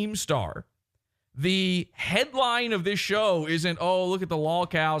fleeced Keemstar. The headline of this show isn't, oh, look at the lol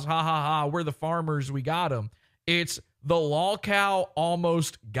cows. Ha ha ha. We're the farmers. We got them. It's the lol cow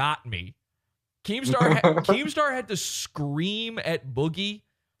almost got me. Keemstar had to scream at Boogie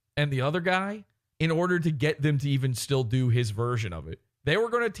and the other guy in order to get them to even still do his version of it. They were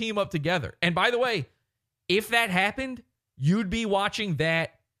going to team up together. And by the way, if that happened, you'd be watching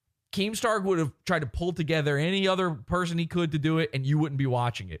that. Keemstar would have tried to pull together any other person he could to do it, and you wouldn't be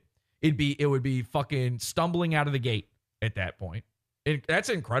watching it. It would be fucking stumbling out of the gate at that point. That's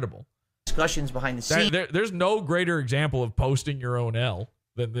incredible. discussions behind the scenes. There's no greater example of posting your own L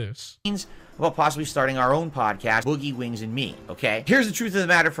than this. About possibly starting our own podcast, Boogie, Wings, and Me, okay? Here's the truth of the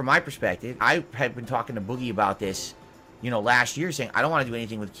matter from my perspective. I had been talking to Boogie about this, last year, saying, I don't want to do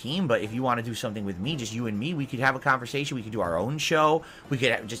anything with Keem, but if you want to do something with me, just you and me, we could have a conversation. We could do our own show. We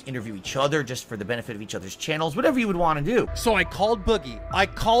could just interview each other just for the benefit of each other's channels, whatever you would want to do. So I called Boogie. I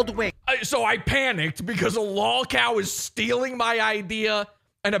called Wings. So I panicked because a lol cow is stealing my idea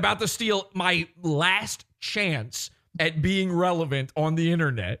and about to steal my last chance at being relevant on the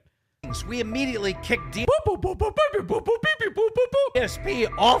internet. We immediately kicked DSP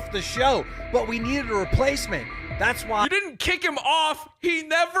off the show, but we needed a replacement. That's why you didn't kick him off. He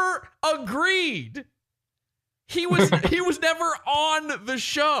never agreed. He was never on the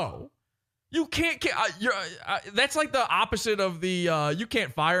show. You can't. That's like the opposite of the you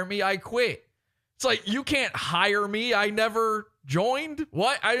can't fire me, I quit. It's like you can't hire me. I never joined.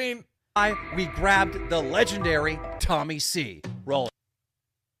 What? I mean, we grabbed the legendary Tommy C. Roll.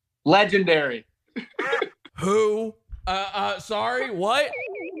 Legendary. Who? Sorry, what?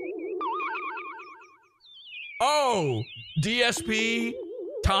 Oh, DSP,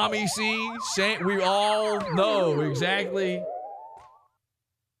 Tommy C. We all know exactly.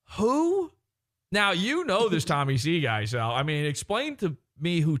 Who? Now, you know this Tommy C guy, Sal. I mean, explain to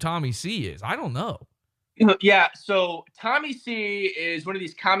me who Tommy C is. I don't know. Yeah, so Tommy C is one of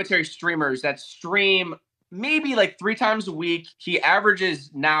these commentary streamers that stream maybe like 3 times a week. He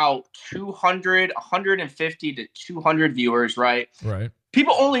averages now 150 to 200 viewers, right? Right.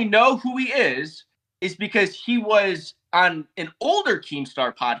 People only know who he is because he was on an older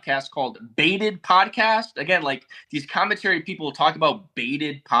Keemstar podcast called Baited Podcast. Again, like these commentary people talk about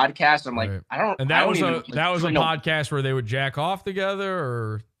Baited Podcast. I'm like, right. I don't. And that I don't was even, a podcast where they would jack off together,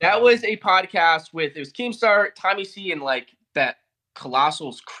 or that was a podcast with it was Keemstar, Tommy C, and like that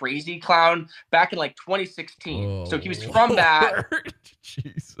Colossal's crazy clown back in like 2016. Oh, so he was from that.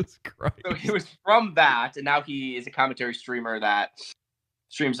 Jesus Christ. So he was from that, and now he is a commentary streamer that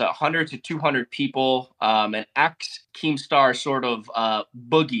streams 100 to 200 people, an ex Keemstar sort of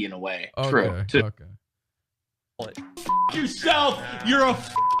boogie in a way. Okay, True. Okay. Yourself, you're a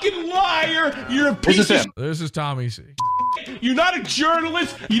fucking liar. You're a piece of. This is Tommy C. You're not a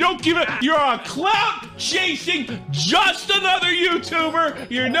journalist. You don't give it. You're a clout chasing, just another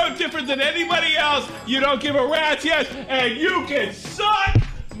YouTuber. You're no different than anybody else. You don't give a rat's ass, and you can suck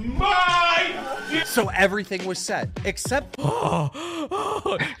my. So everything was said, except.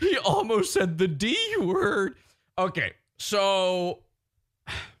 He almost said the D word. Okay, so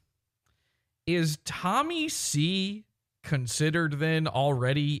is Tommy C considered then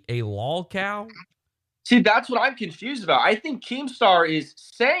already a lol cow? See, that's what I'm confused about. I think Keemstar is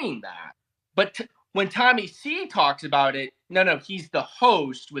saying that, but when Tommy C talks about it, no, he's the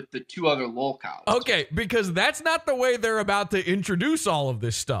host with the 2 other lol cows. Okay, because that's not the way they're about to introduce all of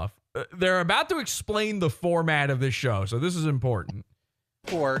this stuff. They're about to explain the format of this show, so this is important.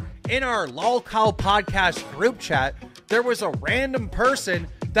 In our lol cow podcast group chat, there was a random person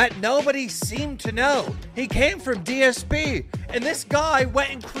that nobody seemed to know. He came from DSP, and this guy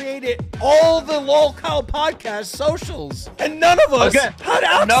went and created all the lol cow podcast socials, and none of us had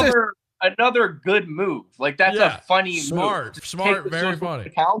access. Another good move. Like that's a funny smart, move. Smart, very funny.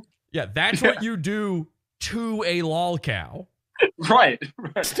 Account. Yeah, that's what you do to a lol cow. Right.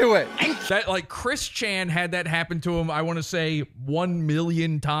 Let's do it. That like Chris Chan had that happen to him, I want to say 1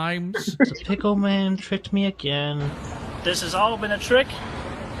 million times. Pickle Man tricked me again. This has all been a trick.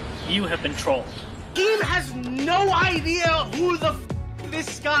 You have been trolled. Keem has no idea who the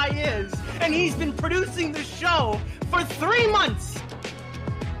this guy is, and he's been producing the show for 3 months.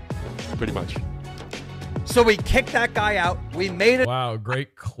 Pretty much. So we kicked that guy out. We made it. Wow,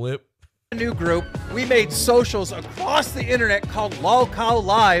 great clip. A new group. We made socials across the internet called Lol Cow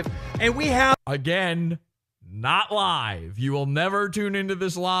Live, and we have again not live. You will never tune into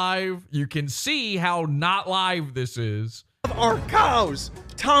this live. You can see how not live this is. Our cows,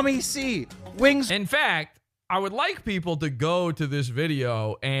 Tommy C, Wings. In fact, I would like people to go to this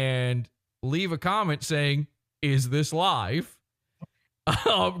video and leave a comment saying, "Is this live?"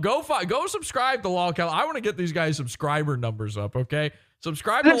 Go subscribe to Lol Cow. I want to get these guys' subscriber numbers up. Okay,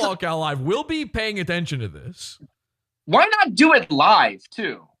 subscribe to Lol Cow Live. We'll be paying attention to this. Why not do it live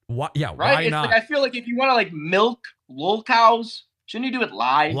too? What? Yeah, right. Why not? Like, I feel like if you want to like milk lol cows, shouldn't you do it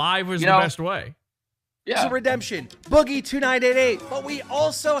live? Live is the best way. Yeah. Redemption, Boogie 2988, but we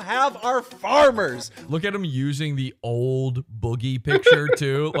also have our farmers. Look at him using the old Boogie picture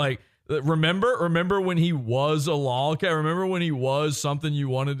too. Like, remember when he was a lol cow? Remember when he was something you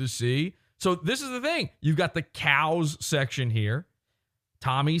wanted to see? So this is the thing. You've got the cows section here.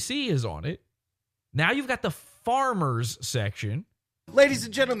 Tommy C is on it. Now you've got the farmers section. Ladies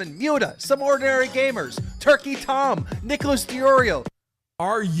and gentlemen, Muta, Some Ordinary Gamers, Turkey Tom, Nicholas DiOrio.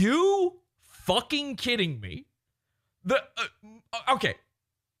 Are you fucking kidding me? Okay.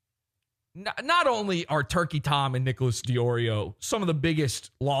 Not only are Turkey Tom and Nicholas DiOrio some of the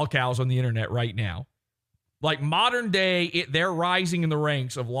biggest lolcows on the internet right now, like modern day, they're rising in the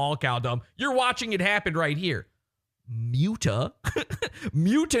ranks of lolcowdom. You're watching it happen right here. Mutantar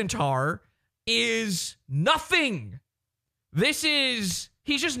is nothing. He's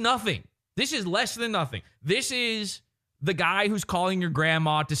just nothing. This is less than nothing. This is the guy who's calling your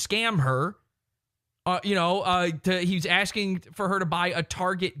grandma to scam her. He's asking for her to buy a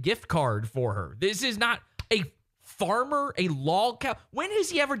Target gift card for her. This is not a farmer, a lolcow. When has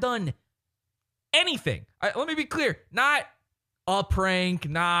he ever done anything? Let me be clear. Not a prank,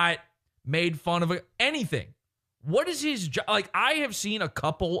 not made fun of anything. What is his job? Like, I have seen a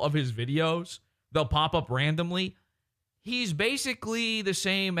couple of his videos. They'll pop up randomly. He's basically the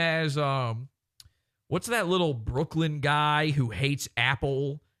same as, what's that little Brooklyn guy who hates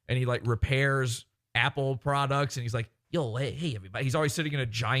Apple and he like repairs Apple products and he's like, yo, hey, everybody. He's always sitting in a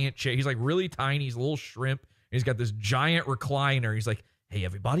giant chair. He's like really tiny. He's a little shrimp. And he's got this giant recliner. He's like, hey,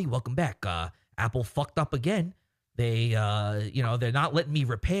 everybody, welcome back. Apple fucked up again. They, they're not letting me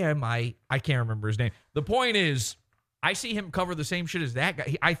repair I can't remember his name. The point is, I see him cover the same shit as that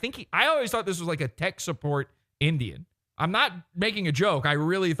guy. I always thought this was like a tech support Indian. I'm not making a joke. I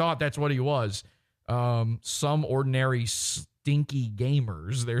really thought that's what he was. Some ordinary stinky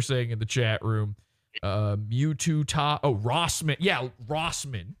gamers, they're saying in the chat room. Mewtwo Top. Oh, Rossman. Yeah,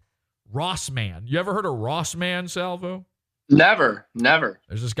 Rossman. Rossman. You ever heard of Rossman, Salvo? Never.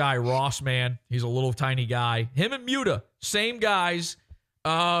 There's this guy, Rossman. He's a little tiny guy. Him and Muta, same guys.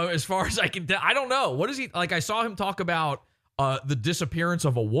 As far as I can tell, I don't know. What is he like? I saw him talk about the disappearance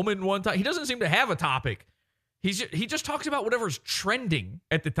of a woman one time. He doesn't seem to have a topic. He just talks about whatever's trending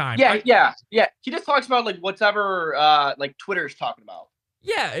at the time. Yeah. He just talks about like whatever like Twitter's talking about.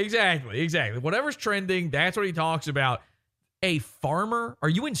 Yeah, exactly. Whatever's trending, that's what he talks about. A farmer? Are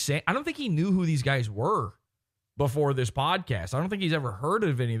you insane? I don't think he knew who these guys were before this podcast. I don't think he's ever heard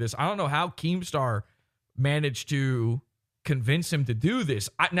of any of this. I don't know how Keemstar managed to convince him to do this.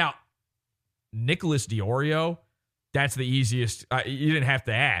 Now, Nicholas DiOrio, that's the easiest. You didn't have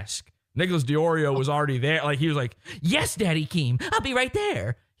to ask. Nicholas DiOrio was already there. Like, he was like, yes, Daddy Keem, I'll be right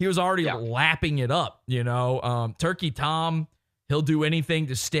there. He was already lapping it up, Turkey Tom, he'll do anything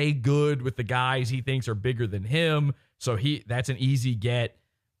to stay good with the guys he thinks are bigger than him. So that's an easy get.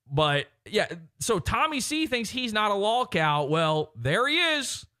 But yeah, so Tommy C thinks he's not a lolcow. Well, there he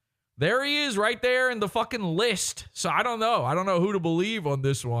is. There he is right there in the fucking list. So I don't know who to believe on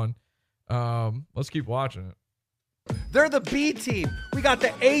this one. Let's keep watching it. They're the B team. We got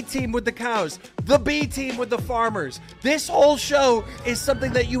the A team with the cows, the B team with the farmers. This whole show is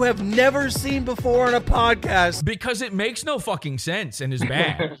something that you have never seen before on a podcast. Because it makes no fucking sense and is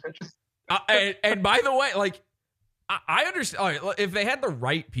bad. And by the way, like, I understand. All right, if they had the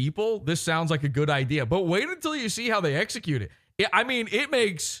right people, this sounds like a good idea. But wait until you see how they execute it. It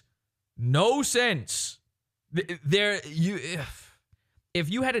makes no sense. If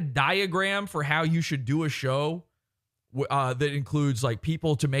you had a diagram for how you should do a show that includes like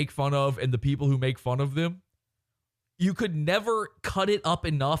people to make fun of and the people who make fun of them, you could never cut it up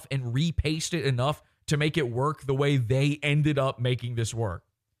enough and repaste it enough to make it work the way they ended up making this work.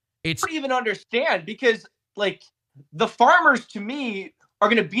 I don't even understand, because like the farmers to me are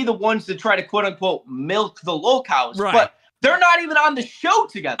going to be the ones that try to quote unquote milk the lolcows, right? But they're not even on the show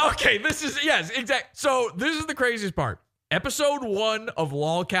together. Okay, yes, exactly. So this is the craziest part. Episode 1 of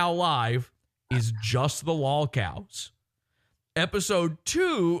LolCow Live is just the lolcows. Episode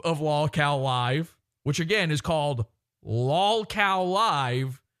 2 of LolCow Live, which again is called LolCow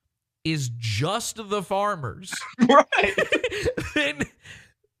Live, is just the farmers. Right.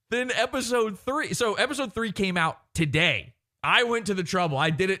 Then episode 3. So episode 3 came out today. I went to the trouble. I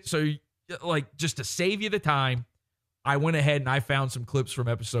did it so, like, just to save you the time, I went ahead and I found some clips from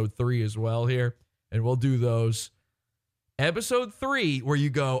episode 3 as well here, and we'll do those. Episode 3, where you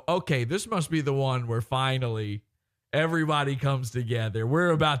go, okay, this must be the one where finally everybody comes together.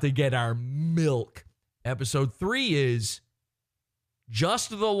 We're about to get our milk. Episode 3 is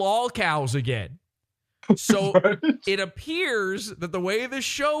just the lolcows again. So it appears that the way this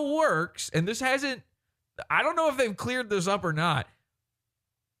show works, and this hasn't, I don't know if they've cleared this up or not.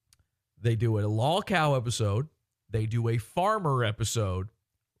 They do a lolcow episode, they do a farmer episode,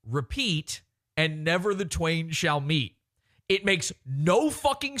 repeat, and never the twain shall meet. It makes no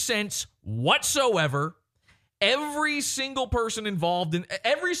fucking sense whatsoever. Every single person involved in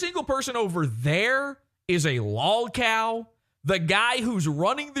every single person over there is a lol cow. The guy who's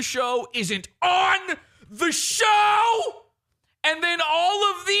running the show isn't on the show. And then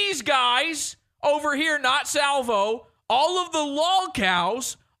all of these guys over here, not Salvo, all of the lol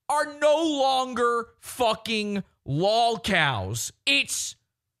cows are no longer fucking lol cows. It's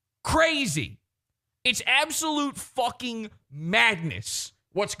crazy. It's absolute fucking madness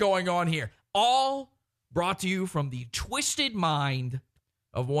what's going on here. All brought to you from the twisted mind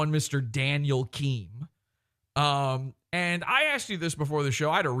of one Mr. Daniel Keem. And I asked you this before the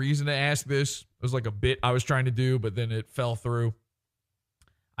show. I had a reason to ask this. It was like a bit I was trying to do, but then it fell through.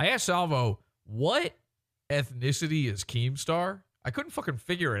 I asked Salvo, what ethnicity is Keemstar? I couldn't fucking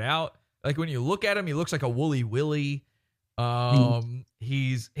figure it out. Like, when you look at him, he looks like a Wooly Willy.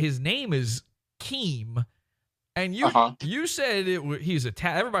 His name is Keem. And you said he's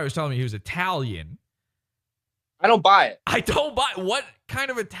Italian. Everybody was telling me he was Italian. I don't buy it. I don't buy it. What kind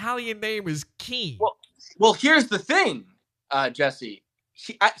of Italian name is Keem? Well, here's the thing, Jesse.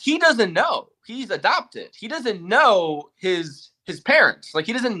 He doesn't know. He's adopted. He doesn't know his parents. Like,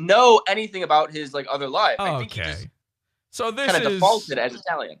 he doesn't know anything about his like other life. I think he just so this kind of is defaulted as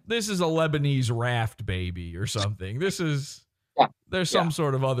Italian. This is a Lebanese raft baby or something. This is there's some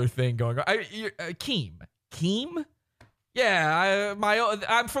sort of other thing going on. Keem? Yeah,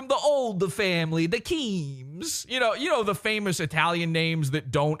 I'm from the old family, the Keems. You know the famous Italian names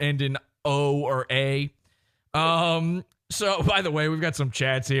that don't end in O or A. So, by the way, we've got some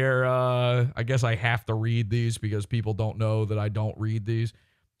chats here. I guess I have to read these because people don't know that I don't read these.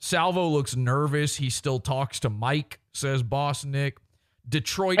 Salvo looks nervous. He still talks to Mike, says Boss Nick.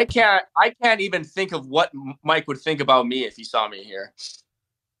 Detroit. I can't even think of what Mike would think about me if he saw me here.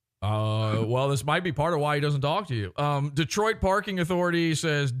 Well, this might be part of why he doesn't talk to you. Detroit Parking Authority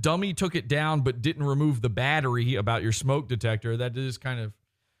says dummy took it down but didn't remove the battery about your smoke detector. That is kind of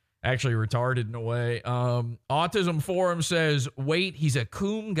actually retarded in a way. Autism Forum says, wait, he's a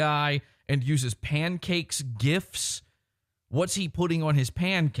coom guy and uses pancakes gifts. What's he putting on his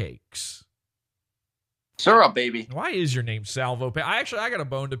pancakes? Syrup, baby. Why is your name Salvo? I got a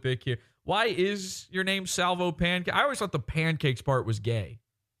bone to pick here. Why is your name Salvo Pancake? I always thought the pancakes part was gay.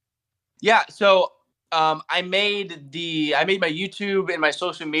 Yeah, so I made my YouTube and my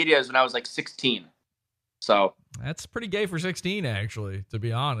social medias when I was like 16. So that's pretty gay for 16, actually, to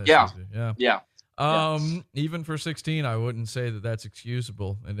be honest. Yeah. Even for 16, I wouldn't say that that's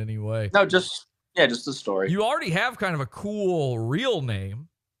excusable in any way. No, just the story. You already have kind of a cool real name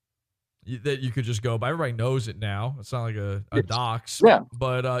that you could just go by. Everybody knows it now. It's not like a dox. Yeah.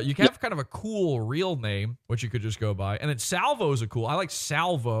 But you have kind of a cool real name, which you could just go by. And then Salvo is I like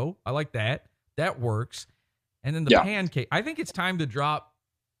Salvo. I like that. That works. And then the pancake. I think it's time to drop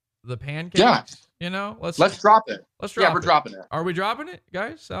the pancakes. Yeah. Let's drop it. Let's drop it. Yeah, we're dropping it. Are we dropping it,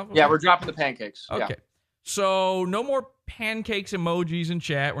 guys? Salvo? Yeah, we're dropping the pancakes. Okay. Yeah. So no more pancakes emojis in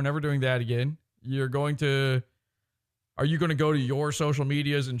chat. We're never doing that again. Are you going to go to your social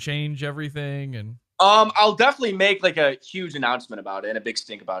medias and change everything? And I'll definitely make like a huge announcement about it and a big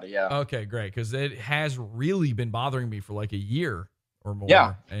stink about it. Yeah. Okay, great. Because it has really been bothering me for like a year or more.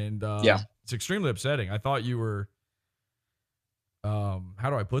 Yeah. And it's extremely upsetting. I thought you were, how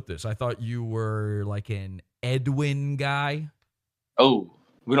do I put this? I thought you were like an Edwin guy. Oh,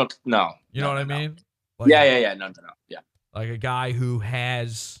 we don't, no. You know what I mean? Like, yeah. No. Yeah. Like a guy who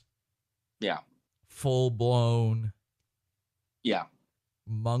has full blown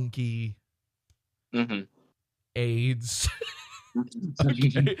monkey AIDS.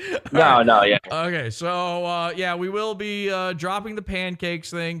 No, yeah. Okay, so we will be dropping the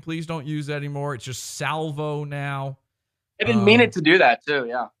pancakes thing. Please don't use that anymore. It's just Salvo now. I didn't mean it to do that too.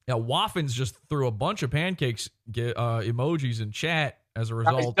 Yeah. Yeah, Waffins just threw a bunch of pancakes emojis in chat as a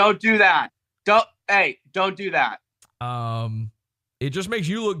result. Guys, don't do that. Don't do that. It just makes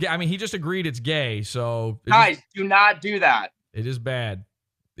you look gay. I mean, he just agreed it's gay, so guys, do not do that. It is bad.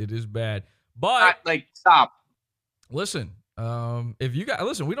 It is bad. But stop. Listen, if you guys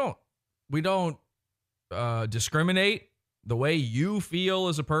listen, we don't discriminate the way you feel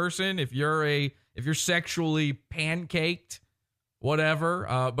as a person. If you're sexually pancaked,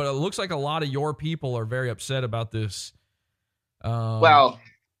 whatever. But it looks like a lot of your people are very upset about this. Well,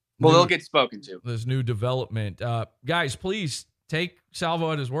 they'll get spoken to. This new development. Guys, please take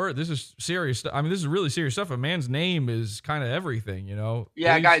Salvo at his word. This is serious stuff. I mean, this is really serious stuff. A man's name is kind of everything, Yeah,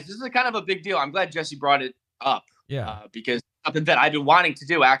 Please. guys, this is kind of a big deal. I'm glad Jesse brought it up. Yeah. Because something that I've been wanting to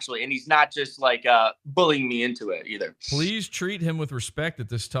do, actually. And he's not just like bullying me into it either. Please treat him with respect at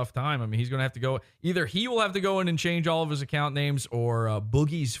this tough time. I mean, he's going to have to go. Either he will have to go in and change all of his account names, or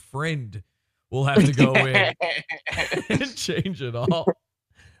Boogie's friend we'll have to go in and change it all.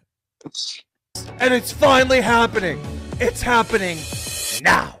 And it's finally happening. It's happening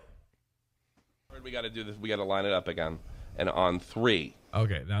now. We got to do this. We got to line it up again. And on 3.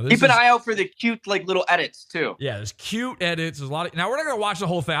 Okay, now this keep an eye out for the cute like little edits too. Yeah, there's cute edits. There's a lot of. Now we're not gonna watch the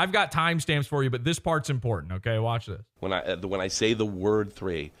whole thing. I've got timestamps for you, but this part's important. Okay, watch this. When I say the word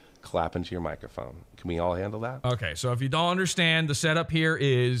 3, clap into your microphone. Can we all handle that? Okay, so if you don't understand, the setup here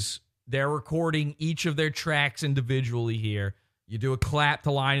is they're recording each of their tracks individually here. You do a clap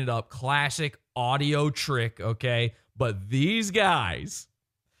to line it up. Classic audio trick, okay? But these guys,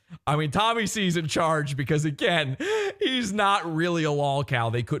 I mean, Tommy C's in charge because, again, he's not really a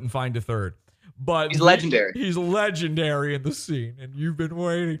lolcow. They couldn't find a third. But he's legendary. He's legendary in the scene, and you've been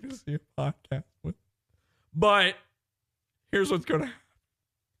waiting to see a podcast with. But here's what's going to happen,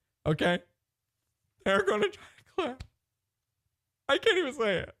 okay? They're going to try to clap. I can't even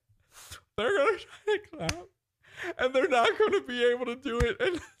say it. They're going to try to clap, and they're not going to be able to do it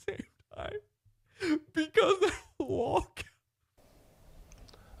at the same time because they're lolcow.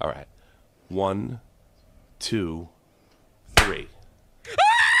 All right. 1, 2, 3.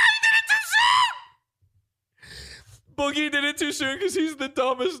 Boogie did it too soon because he's the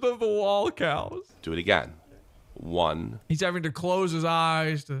dumbest of the lolcows. Do it again. 1. He's having to close his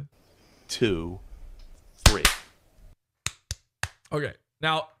eyes to. 2, 3. Okay.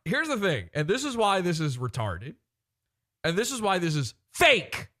 Now, here's the thing, and this is why this is retarded, and this is why this is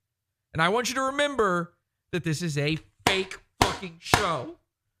fake. And I want you to remember that this is a fake fucking show.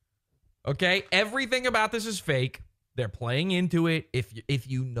 Okay? Everything about this is fake. They're playing into it. If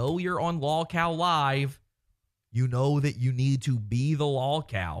you know you're on LolCow Live, you know that you need to be the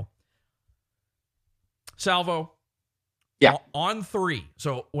LolCow. Salvo. Yeah. On 3.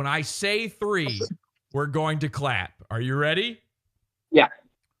 So when I say 3, we're going to clap. Are you ready? Yeah.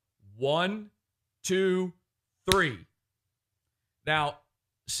 1, 2, 3. Now,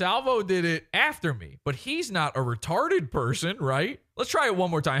 Salvo did it after me, but he's not a retarded person, right? Let's try it one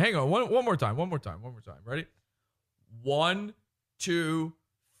more time. Hang on. One more time. Ready? 1, 2,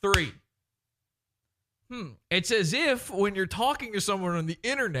 3. It's as if when you're talking to someone on the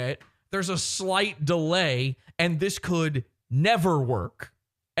internet, there's a slight delay, and this could never work,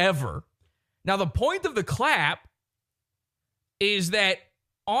 ever. Now, the point of the clap is that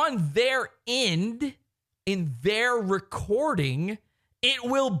on their end, in their recording, it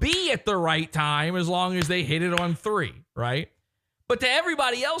will be at the right time as long as they hit it on 3, right? But to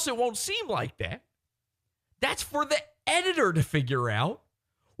everybody else, it won't seem like that. That's for the editor to figure out,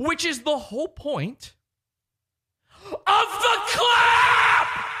 which is the whole point of the clap!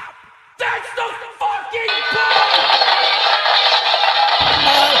 That's the fucking point!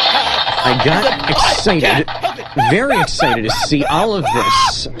 I got excited, very excited to see all of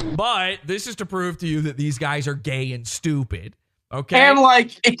this. But this is to prove to you that these guys are gay and stupid, okay? And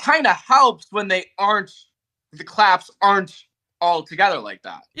like, it kind of helps when the claps aren't all together like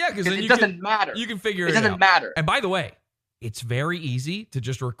that. Yeah, because then it doesn't matter. You can figure it out. It doesn't matter. And by the way, it's very easy to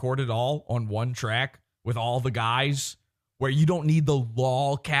just record it all on one track with all the guys where you don't need the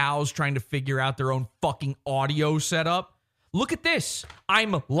lolcows trying to figure out their own fucking audio setup. Look at this.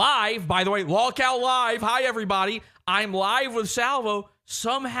 I'm live, by the way, LolCow Live. Hi, everybody. I'm live with Salvo.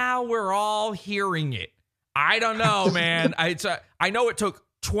 Somehow we're all hearing it. I don't know, man. I know it took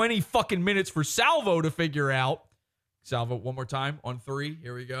 20 fucking minutes for Salvo to figure out. Salvo, one more time on 3.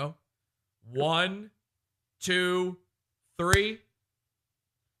 Here we go. 1, 2, 3.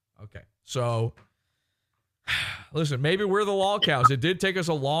 Okay, so listen, maybe we're the lolcows. It did take us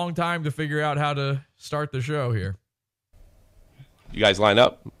a long time to figure out how to start the show here. You guys line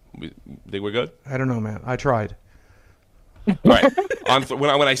up? Think we're good? I don't know, man. I tried. All right.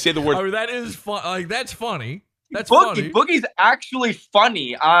 When I say the word, I mean, that is fun. Like, that's funny. That's funny. funny. Boogie's actually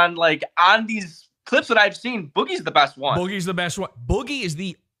funny on these clips that I've seen. Boogie's the best one. Boogie's the best one. Boogie is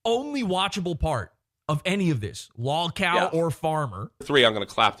the only watchable part of any of this, LolCow or Farmer. 3. I'm going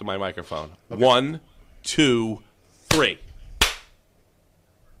to clap to my microphone. Okay. 1, 2, 3.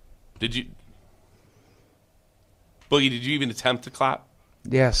 Boogie, did you even attempt to clap?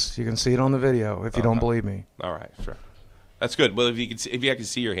 Yes, you can see it on the video if you don't believe me. All right, sure. That's good. Well, if you can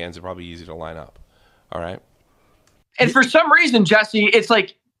see your hands, it's probably easy to line up. All right. And for some reason, Jesse, it's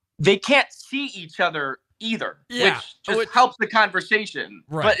like they can't see each other either, which just helps the conversation.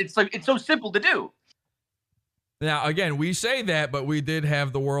 Right. But it's so simple to do. Now, again, we say that, but we did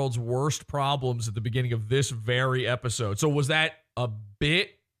have the world's worst problems at the beginning of this very episode. So was that a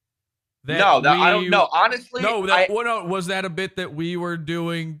bit? I don't know. Honestly, was that a bit that we were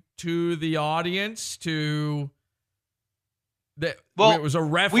doing to the audience to That Well, it was a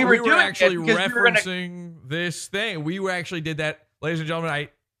ref. we We were were doing it actually because we were referencing this thing. We actually did that, ladies and gentlemen.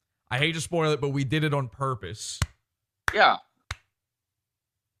 I hate to spoil it, but we did it on purpose. Yeah.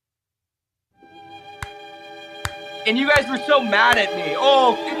 And you guys were so mad at me.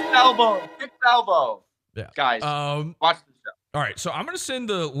 Oh, kick elbow. Yeah, guys, watch the show. All right, so I'm gonna send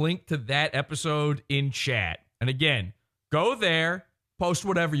the link to that episode in chat. And again, go there, post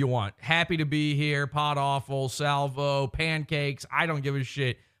whatever you want. Happy to be here, Pod Awful, Salvo, Pancakes. I don't give a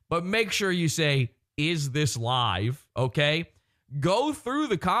shit. But make sure you say, "Is this live?" Okay. Go through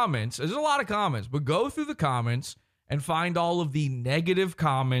the comments. There's a lot of comments, but go through the comments and find all of the negative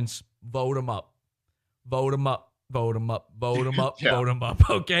comments. Vote them up. Vote them up. Vote them up. Vote them up. Yeah. Vote them up.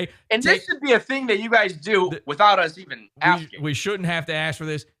 Okay. And this should be a thing that you guys do without us even asking. We shouldn't have to ask for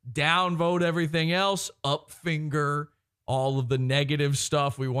this. Downvote everything else. Up finger all of the negative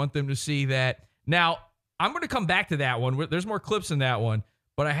stuff. We want them to see that. Now, I'm going to come back to that one. There's more clips in that one,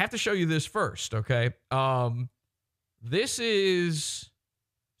 but I have to show you this first. Okay. This is,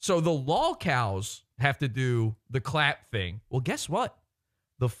 so the lol cows have to do the clap thing. Well, guess what?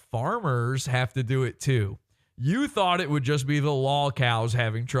 The farmers have to do it too. You thought it would just be the lol cows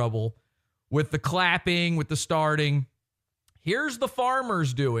having trouble with the clapping, with the starting. Here's the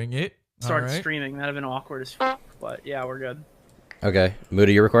farmers doing it. Started All right. streaming. That'd have been awkward as fuck, but yeah, we're good. Okay,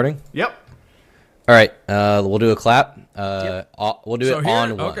 Moody, you're recording? Yep. All right, we'll do a clap. We'll do it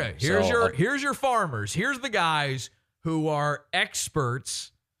on one. Okay, So here's your farmers. Here's the guys who are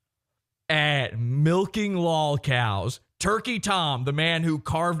experts at milking lol cows. Turkey Tom, the man who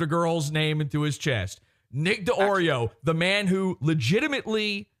carved a girl's name into his chest. Nick DeOrio, the man who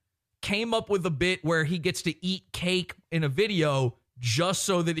legitimately came up with a bit where he gets to eat cake in a video just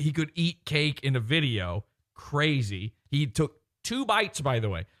so that he could eat cake in a video. Crazy. He took 2 bites, by the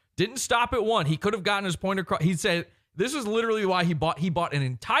way. Didn't stop at 1. He could have gotten his point across. He said, this is literally why he bought an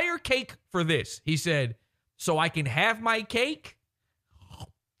entire cake for this. He said, so I can have my cake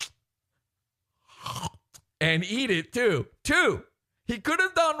and eat it too. 2. He could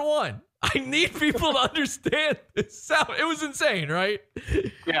have done 1. I need people to understand this. It was insane, right?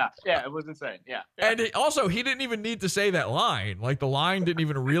 Yeah, it was insane. Yeah. And he didn't even need to say that line. Like, the line didn't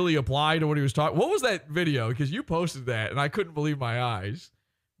even really apply to what he was talking. What was that video? Because you posted that, and I couldn't believe my eyes.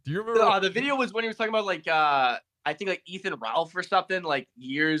 Do you remember? The video was when he was talking about, like, I think, like, Ethan Ralph or something, like,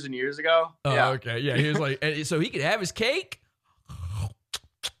 years and years ago. Oh, yeah. okay. Yeah, he was like, and so he could have his cake,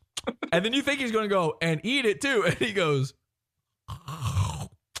 and then you think he's going to go and eat it, too, and he goes...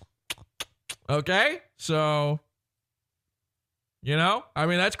 Okay, so, I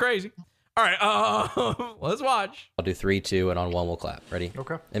mean, that's crazy. All right, let's watch. I'll do 3, 2, and on 1 we'll clap. Ready?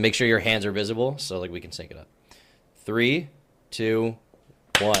 Okay. And make sure your hands are visible so like we can sync it up. 3, 2,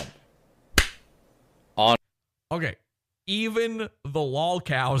 1. On. Okay, even the lol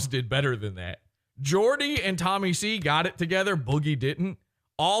cows did better than that. Jordy and Tommy C got it together. Boogie didn't.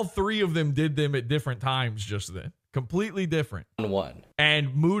 All 3 of them did them at different times just then. Completely different. On 1.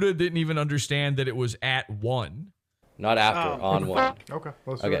 And Muda didn't even understand that it was at 1. Not after. On 1. Okay,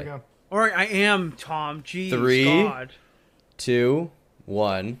 let's do it again. All right, I am Tom. Jeez, 3, God. 2,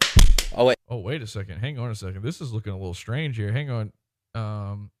 1. Oh, wait. Oh, wait a second. Hang on a second. This is looking a little strange here. Hang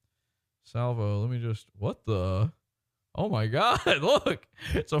on. Salvo, let me just... What the... Oh, my God. Look.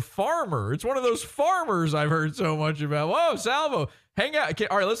 It's a farmer. It's one of those farmers I've heard so much about. Whoa, Salvo. Hang out. Okay,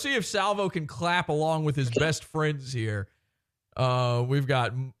 all right, let's see if Salvo can clap along with his best friends here. We've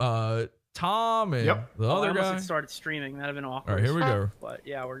got Tom and the other I guy. almost started streaming. That'd have been awkward. All right, here we go. But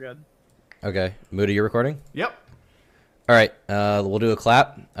yeah, we're good. Okay, Moody, you're recording? Yep. All right, we'll do a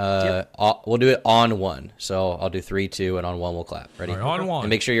clap. We'll do it on 1. So I'll do 3, 2, and on 1 we'll clap. Ready? All right, on 1. And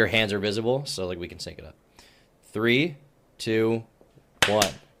make sure your hands are visible so like we can sync it up. 3, 2, 1.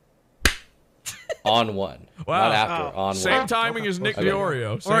 On 1. Wow. Not after. On 1. Same timing as Nick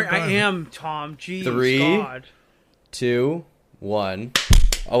DeOrio. All right, I am Tom. Jeez, 3, God. 2, 1.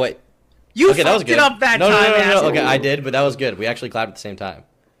 Oh, wait. You okay, that was fucked good. it up that no, time, No, asshole. okay, I did, but that was good. We actually clapped at the same time.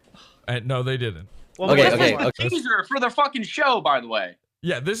 No, they didn't. Well, Okay. The teaser for the fucking show, by the way.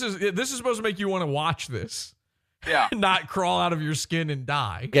 Yeah, this is supposed to make you want to watch this. Yeah. Not crawl out of your skin and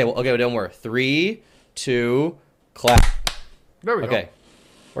die. Okay, well, don't worry. 3, 2, clap. There we go. Okay.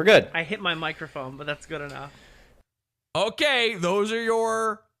 We're good. I hit my microphone, but that's good enough. Okay, those are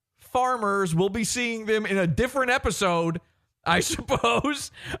your farmers. We'll be seeing them in a different episode, I suppose.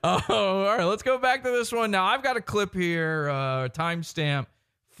 All right, let's go back to this one. Now, I've got a clip here, timestamp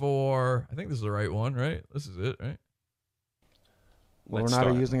for, I think this is the right one, right? This is it, right? We're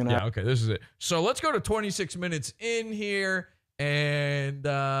not using an app. Yeah, okay, this is it. So let's go to 26 minutes in here, and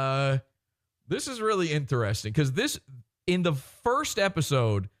this is really interesting because in the first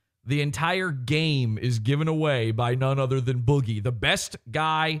episode, the entire game is given away by none other than Boogie, the best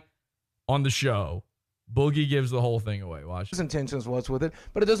guy on the show. Boogie gives the whole thing away. Watch. His intentions was with it,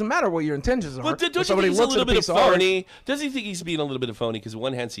 but it doesn't matter what your intentions are. Well, don't you think he's a little bit of phony? Doesn't he think he's being a little bit of phony? Because on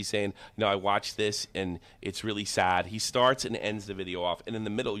one hand, he's saying, I watched this and it's really sad. He starts and ends the video off, and in the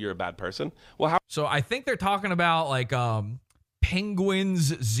middle, you're a bad person. Well, how? So I think they're talking about like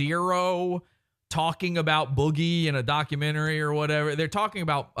Penguins Zero talking about Boogie in a documentary or whatever. They're talking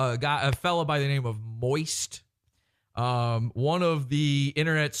about a fella by the name of Moist, one of the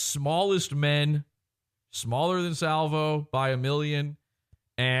internet's smallest men. Smaller than Salvo by a million,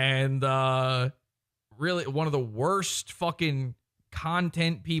 and really one of the worst fucking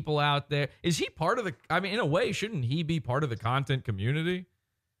content people out there. Is he part of the? I mean, in a way, shouldn't he be part of the content community?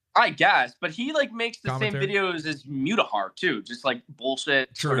 I guess, but he like makes the Commentary? same videos as Mutahar too, just like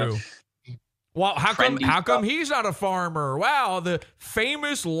bullshit. True. Sort of Well, how come stuff. he's not a farmer? Wow, the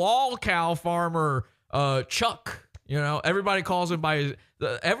famous lol cow farmer, Chuck. Everybody calls him by his.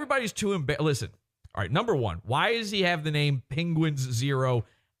 Everybody's too embarrassed. Listen. All right, number one, why does he have the name Penguins Zero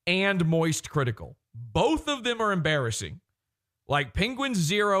and Moist Critical? Both of them are embarrassing. Like, Penguins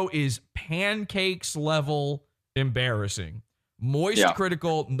Zero is pancakes level embarrassing. Moist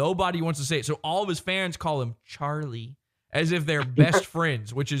Critical, nobody wants to say it. So all of his fans call him Charlie as if they're best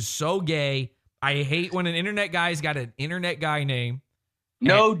friends, which is so gay. I hate when an internet guy's got an internet guy name.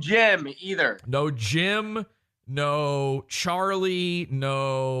 No Jim either. No Jim, no Charlie,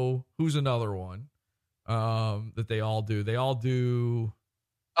 no... Who's another one? That they all do. They all do.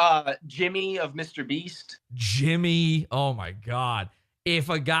 Jimmy of Mr. Beast. Jimmy. Oh my God. If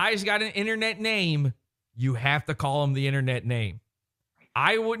a guy's got an internet name, you have to call him the internet name.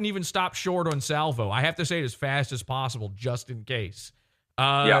 I wouldn't even stop short on Salvo. I have to say it as fast as possible, just in case.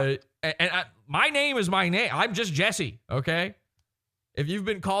 My name is my name. I'm just Jesse. Okay. If you've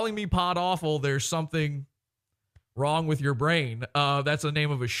been calling me Pod Awful, there's something wrong with your brain. That's the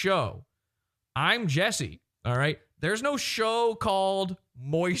name of a show. I'm Jesse, all right? There's no show called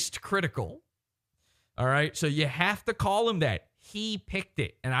Moist Critical, all right? So you have to call him that. He picked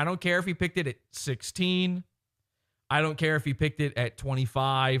it, and I don't care if he picked it at 16. I don't care if he picked it at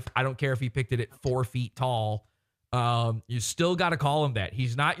 25. I don't care if he picked it at 4 feet tall. You still got to call him that.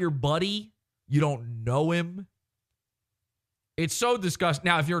 He's not your buddy. You don't know him. It's so disgusting.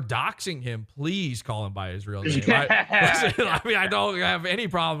 Now, if you're doxing him, please call him by his real name. I don't have any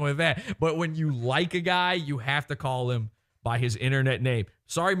problem with that. But when you like a guy, you have to call him by his internet name.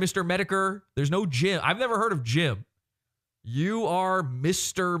 Sorry, Mr. Medicare. There's no Jim. I've never heard of Jim. You are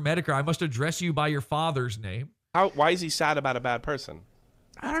Mr. Medicare. I must address you by your father's name. Why is he sad about a bad person?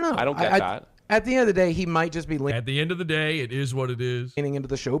 I don't know. I don't get that. At the end of the day, he might just be At the end of the day, it is what it is. Leaning into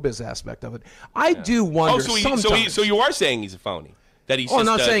the showbiz aspect of it. I do wonder. So you are saying he's a phony? That he's I'm just,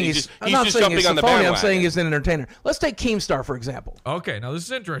 not saying he's I'm not just saying jumping he's on a the phony. bandwagon. I'm saying he's an entertainer. Let's take Keemstar, for example. Okay, now this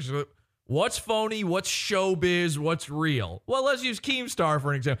is interesting. What's phony? What's showbiz? What's real? Well, let's use Keemstar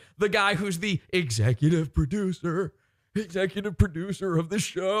for an example. The guy who's the executive producer of the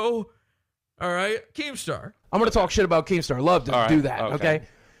show. All right, Keemstar. I'm going to talk shit about Keemstar. Love to do that. Okay.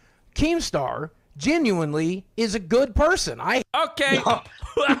 Keemstar genuinely is a good person. Okay. I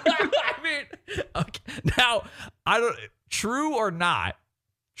mean, okay. Now, I don't. True or not?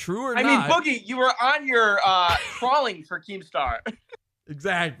 I mean, Boogie, you were on your crawling for Keemstar.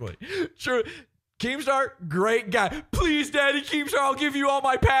 Exactly. True. Keemstar, great guy. Please, Daddy Keemstar, I'll give you all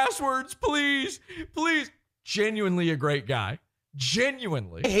my passwords. Please. Genuinely a great guy.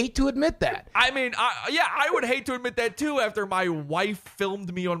 Genuinely. I hate to admit that. I mean, I would hate to admit that too after my wife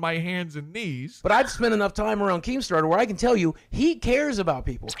filmed me on my hands and knees. But I've spent enough time around Keemstar to where I can tell you he cares about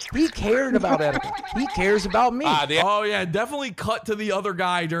people. He cared about etiquette. He cares about me. Oh, yeah. Definitely cut to the other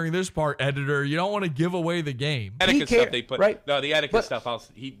guy during this part, editor. You don't want to give away the game. Etiquette stuff they put. Right? No, the etiquette stuff.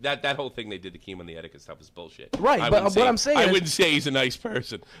 That whole thing they did to Keem on the etiquette stuff is bullshit. Right, but what I'm saying I is, wouldn't say he's a nice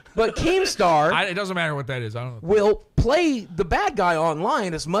person. But Keemstar it doesn't matter what that is. I don't know. Will play the bad guy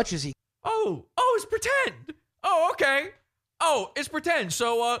online as much as he. Oh, it's pretend. Oh, okay. Oh, it's pretend.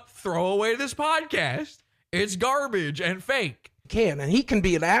 So throw away this podcast. It's garbage and fake. And he can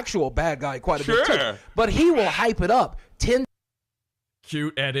be an actual bad guy quite a bit too. But he will hype it up 10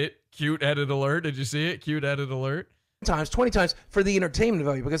 Cute edit alert. Did you see it? Cute edit alert. times, 20 times for the entertainment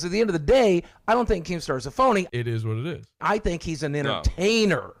value, because at the end of the day, I don't think Keemstar is a phony. It is what it is. I think he's an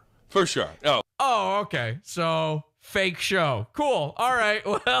entertainer. No. For sure. Oh, okay. So fake show. Cool. All right.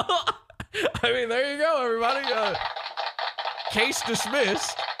 Well, I mean, there you go, everybody. Case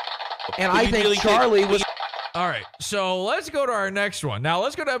dismissed. And I think Charlie was. All right. So let's go to our next one. Now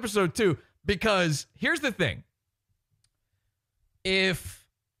let's go to episode 2, because here's the thing. if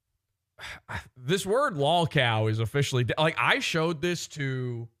this word lolcow is officially, like, I showed this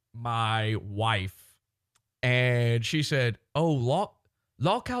to my wife and she said, oh,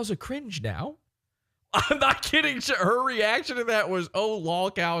 lolcows are cringe now. I'm not kidding. Her reaction to that was, oh,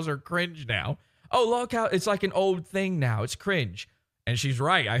 lolcows are cringe now. Oh, lolcow, it's like an old thing now. It's cringe. And she's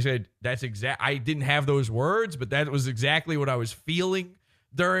right. I said, I didn't have those words, but that was exactly what I was feeling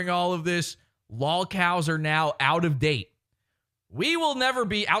during all of this. Lolcows are now out of date. We will never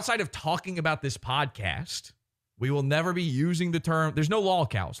be, outside of talking about this podcast, we will never be using the term. There's no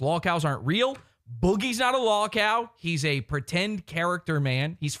lolcows. Lolcows aren't real. Boogie's not a lolcow. He's a pretend character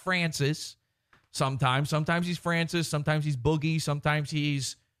man. He's Francis. Sometimes he's Francis. Sometimes he's Boogie. Sometimes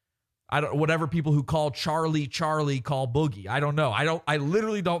he's, whatever people who call Charlie call Boogie. I don't know. I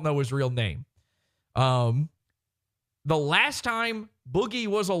literally don't know his real name. The last time Boogie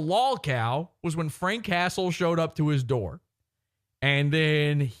was a lolcow was when Frank Castle showed up to his door. And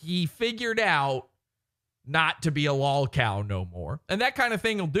then he figured out not to be a lolcow no more. And that kind of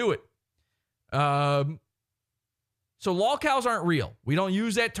thing will do it. So lolcows aren't real. We don't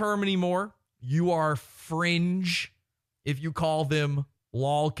use that term anymore. You are fringe if you call them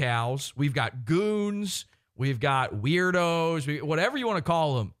lolcows. We've got goons. We've got weirdos. Whatever you want to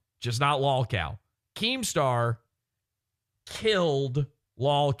call them, just not lolcow. Keemstar killed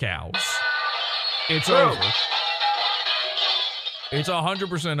lolcows. It's over. It's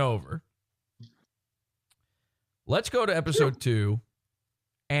 100% over. Let's go to episode 2.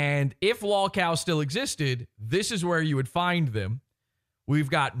 And if lolcows still existed, this is where you would find them. We've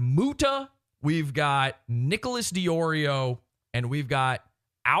got Muta, we've got Nicholas Diorio, and we've got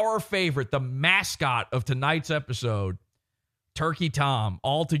our favorite, the mascot of tonight's episode, Turkey Tom,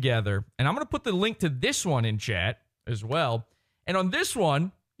 all together. And I'm going to put the link to this one in chat as well. And on this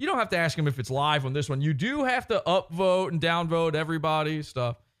one, you don't have to ask him if it's live on this one. You do have to upvote and downvote everybody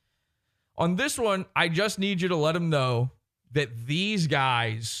stuff. On this one, I just need you to let him know that these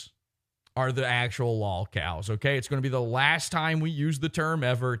guys are the actual lolcows, okay? It's going to be the last time we use the term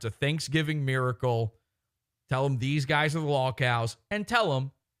ever. It's a Thanksgiving miracle. Tell them these guys are the lolcows, and tell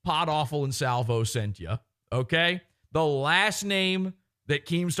them Pod Awful and Salvo sent you, okay? The last name that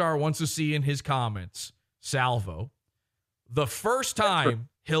Keemstar wants to see in his comments, Salvo. The first time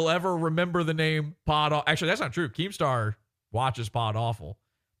he'll ever remember the name Pod Awful. Actually, that's not true. Keemstar watches Pod Awful.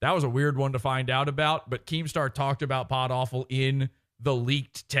 That was a weird one to find out about, but Keemstar talked about Pod Awful in the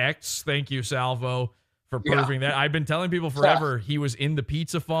leaked texts. Thank you, Salvo, for proving that. I've been telling people forever he was in the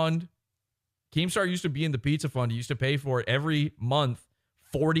pizza fund. Keemstar used to be in the pizza fund. He used to pay for it every month,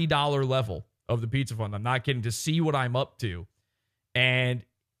 $40 level of the pizza fund. I'm not kidding, to see what I'm up to. And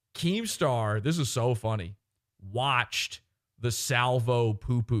Keemstar, this is so funny, watched the Salvo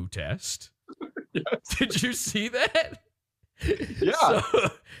poo-poo test. Yes. Did you see that? Yeah.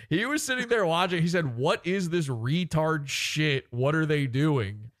 So he was sitting there watching. He said, what is this retard shit? What are they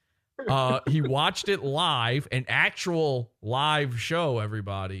doing? He watched it live, an actual live show,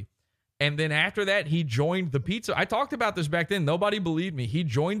 everybody. And then after that, he joined the pizza. I talked about this back then. Nobody believed me. He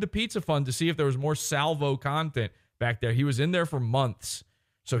joined the pizza fund to see if there was more Salvo content back there. He was in there for months.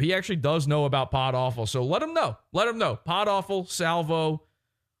 So he actually does know about Pod Awful. So let him know. Let him know. Pod Awful, Salvo,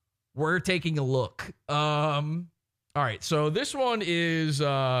 we're taking a look. All right, so this one is,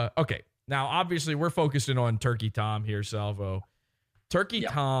 okay. Now, obviously, we're focusing on Turkey Tom here, Salvo. Turkey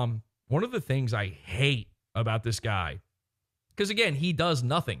Tom, one of the things I hate about this guy, because, again, he does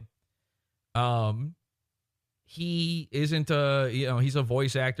nothing. He isn't he's a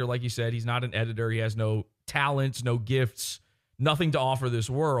voice actor, like you said. He's not an editor. He has no talents, no gifts, nothing to offer this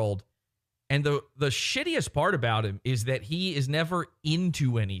world. And the shittiest part about him is that he is never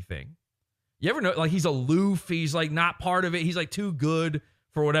into anything. You ever know, like, he's aloof. He's, like, not part of it. He's, like, too good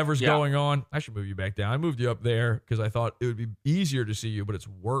for whatever's going on. I should move you back down. I moved you up there because I thought it would be easier to see you, but it's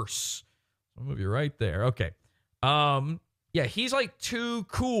worse. I'll move you right there. Okay. Yeah, he's, like, too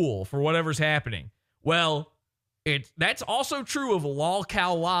cool for whatever's happening. Well, that's also true of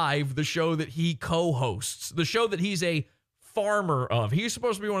LolCow Live, the show that he co-hosts, the show that he's a farmer of. He's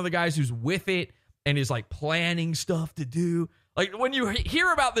supposed to be one of the guys who's with it and is, like, planning stuff to do. Like, when you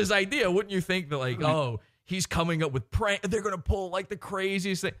hear about this idea, wouldn't you think that, like, oh, he's coming up with prank, they're going to pull, like, the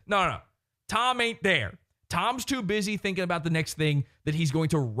craziest thing. No. Tom ain't there. Tom's too busy thinking about the next thing that he's going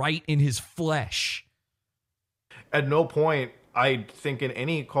to write in his flesh. At no point, I think, in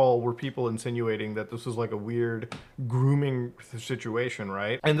any call were people insinuating that this was, like, a weird grooming situation,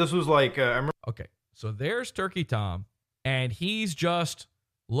 right? And this was, like, I remember... Okay, so there's Turkey Tom, and he's just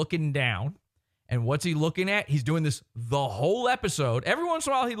looking down. And what's he looking at? He's doing this the whole episode. Every once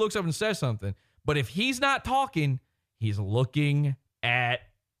in a while, he looks up and says something. But if he's not talking, He's looking at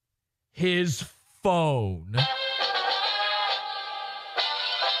his phone.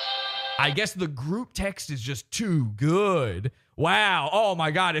 I guess the group text is just too good. Wow. Oh my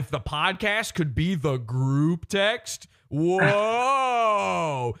God. If the podcast could be the group text.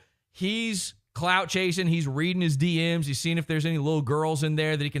 Whoa. He's clout chasing. He's reading his DMs. He's seeing if there's any little girls in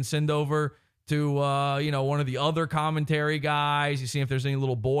there that he can send over to, one of the other commentary guys. He's seeing if there's any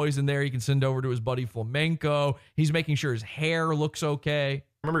little boys in there he can send over to his buddy Flamenco. He's making sure his hair looks okay.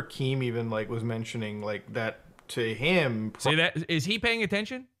 I remember Keem even was mentioning that to him. See that? Is he paying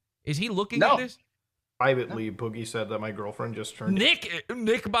attention? Is he looking at this? Privately, Boogie said that my girlfriend just turned.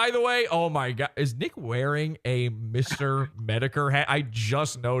 Nick, by the way, oh my God. Is Nick wearing a Mr. Medicare hat? I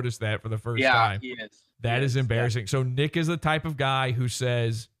just noticed that for the first time. Yeah, he is. That is embarrassing. So Nick is the type of guy who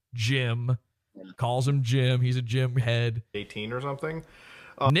says Jim, calls him Jim. He's a Jim head. 18 or something.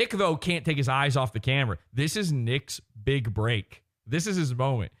 Nick, though, can't take his eyes off the camera. This is Nick's big break. This is his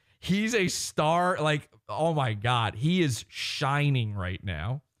moment. He's a star. Oh my God. He is shining right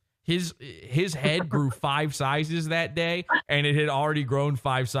now. His head grew 5 sizes that day, and it had already grown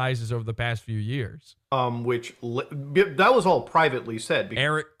 5 sizes over the past few years. That was all privately said.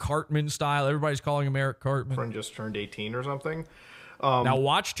 Eric Cartman style. Everybody's calling him Eric Cartman. Friend just turned 18 or something. Now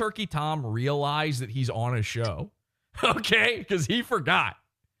watch Turkey Tom realize that he's on a show, okay? Because he forgot.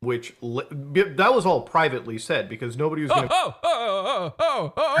 That was all privately said because nobody was going to.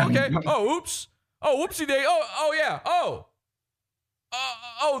 Okay. Oh, oops. Oh, whoopsie day. Oh, yeah.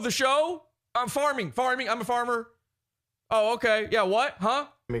 The show? I'm farming. I'm a farmer. Oh, okay. Yeah, what? Huh?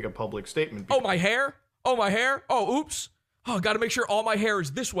 Make a public statement. Oh, my hair? Oh, oops. Oh, got to make sure all my hair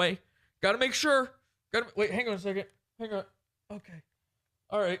is this way. Got to make sure. Wait, hang on a second. Hang on. Okay.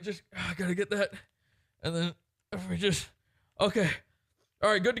 All right, I got to get that. And then if we okay. All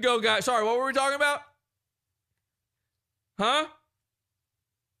right, good to go, guys. Sorry, what were we talking about? Huh?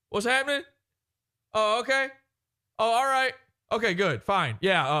 What's happening? Oh, okay. Oh, all right. Okay, good. Fine.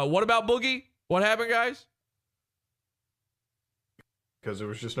 Yeah. What about Boogie? What happened, guys? Because there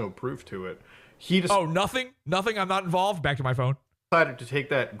was just no proof to it. Nothing? Nothing? I'm not involved? Back to my phone. Decided to take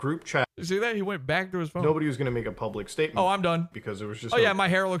that group chat. You see that? He went back to his phone. Nobody was going to make a public statement. Oh, I'm done. Because there was just my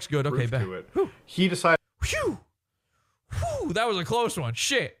hair looks good. Okay, back. To it. He decided. Whew, that was a close one.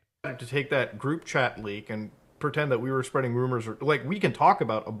 Shit. To take that group chat leak and pretend that we were spreading rumors. We can talk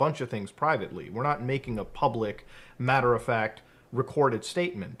about a bunch of things privately. We're not making a public, matter-of-fact, recorded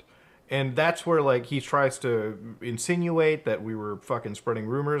statement. And that's where, he tries to insinuate that we were fucking spreading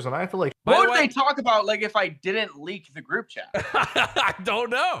rumors. And I feel like... What would they talk about, if I didn't leak the group chat? I don't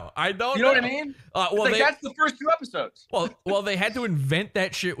know. You know what I mean? That's the first 2 episodes. Well, they had to invent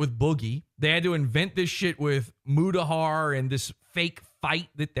that shit with Boogie. They had to invent this shit with Mudahar and this fake fight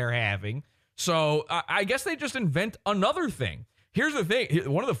that they're having. So I guess they just invent another thing. Here's the thing.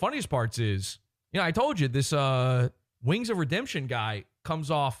 One of the funniest parts is, I told you, this Wings of Redemption guy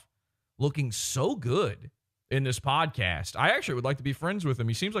comes off looking so good in this podcast. I actually would like to be friends with him.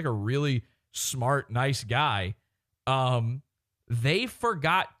 He seems like a really smart, nice guy. They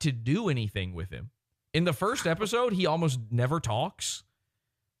forgot to do anything with him. In the first episode, he almost never talks.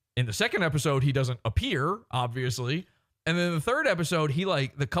 In the second episode, he doesn't appear, obviously. And then the third episode, he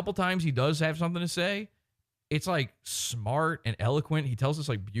the couple times he does have something to say, it's smart and eloquent. He tells this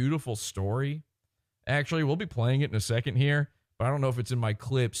beautiful story. Actually, we'll be playing it in a second here, but I don't know if it's in my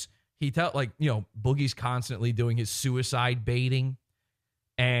clips. He Boogie's constantly doing his suicide baiting,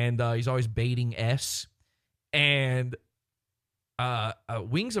 and he's always baiting S. And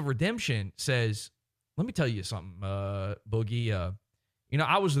Wings of Redemption says, let me tell you something, Boogie.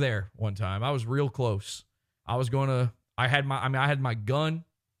 I was there one time. I was real close. I had my gun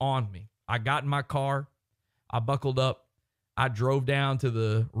on me. I got in my car. I buckled up. I drove down to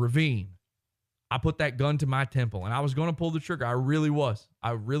the ravine. I put that gun to my temple, and I was going to pull the trigger. I really was.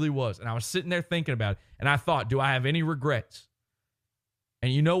 And I was sitting there thinking about it, and I thought, do I have any regrets?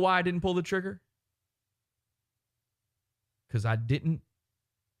 And you know why I didn't pull the trigger? Because I didn't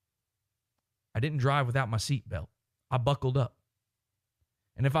drive without my seatbelt. I buckled up.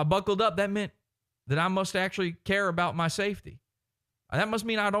 And if I buckled up, that meant that I must actually care about my safety. That must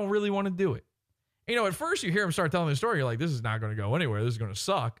mean I don't really want to do it. At first you hear him start telling the story, you're like, this is not going to go anywhere. This is going to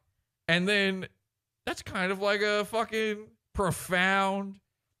suck. And then that's kind of like a fucking profound,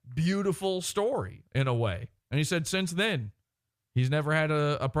 beautiful story in a way. And he said since then, he's never had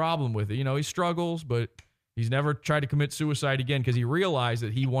a problem with it. He struggles, but he's never tried to commit suicide again because he realized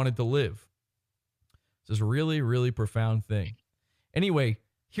that he wanted to live. It's this really, really profound thing. Anyway,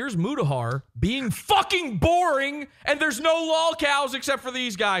 here's Mudahar being fucking boring, and there's no lolcows except for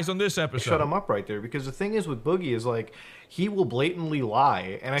these guys on this episode. Shut him up right there, because the thing is with Boogie is like he will blatantly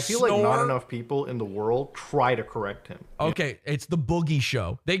lie, and I feel like not enough people in the world try to correct him. Okay, it's the Boogie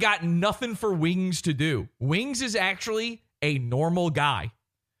show. They got nothing for Wings to do. Wings is actually a normal guy.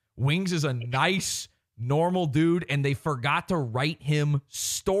 Wings is a nice, normal dude, and they forgot to write him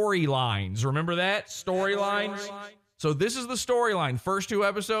storylines. Remember that? Storylines? So this is the storyline. First 2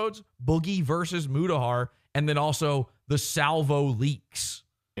 episodes, Boogie versus Mudahar, and then also the Salvo leaks.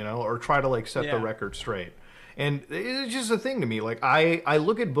 You know, or try to like set the record straight. And it's just a thing to me. Like I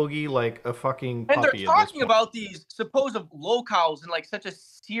look at Boogie like a fucking puppy. And they're talking about these supposed locales in like such a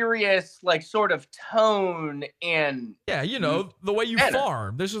serious, like sort of tone and yeah, you know, the way you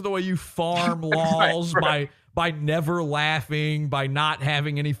farm. This is the way you farm laws by never laughing, by not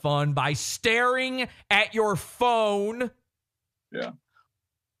having any fun, by staring at your phone. Yeah.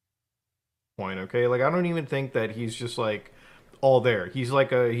 Point, okay? Like I don't even think that he's just like all there. He's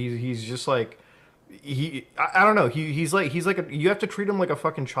like he's just like I don't know. He's like you have to treat him like a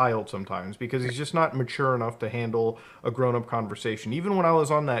fucking child sometimes, because he's just not mature enough to handle a grown-up conversation. Even when I was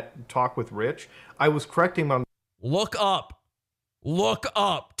on that talk with Rich, I was correcting him on look up,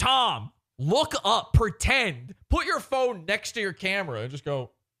 Tom, look up, pretend, put your phone next to your camera and just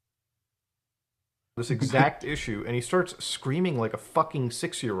go this exact issue, and he starts screaming like a fucking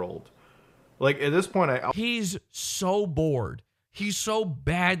 6-year-old. Like at this point, he's so bored. He so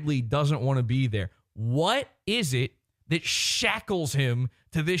badly doesn't want to be there. What is it that shackles him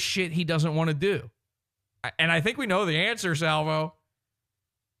to this shit he doesn't want to do? And I think we know the answer, Salvo.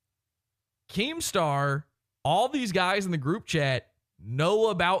 Keemstar, all these guys in the group chat know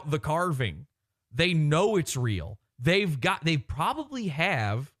about the carving. They know it's real. They probably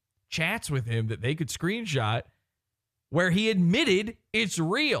have chats with him that they could screenshot where he admitted it's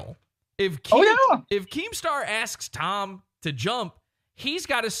real. If Keemstar asks Tom to jump, he's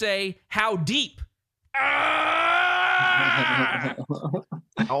got to say how deep.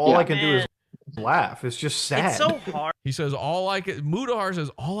 All I can do is laugh. It's just sad. It's so hard. He says Mudahar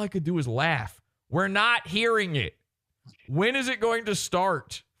says all I could do is laugh. We're not hearing it. When is it going to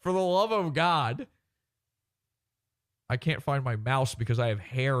start? For the love of God. I can't find my mouse because I have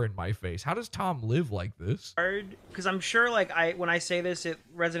hair in my face. How does Tom live like this? Because I'm sure like when I say this, it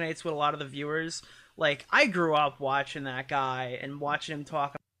resonates with a lot of the viewers. Like I grew up watching that guy and watching him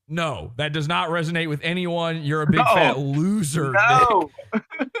talk. No, that does not resonate with anyone. You're a big fat loser. No.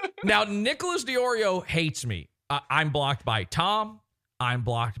 Now, Nicholas DiOrio hates me. I'm blocked by Tom. I'm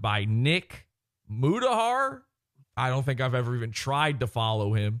blocked by Nick. Mudahar, I don't think I've ever even tried to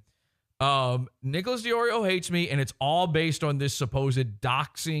follow him. Nicholas DiOrio hates me, and it's all based on this supposed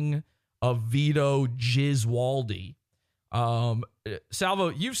doxing of Vito Giswaldi. Salvo,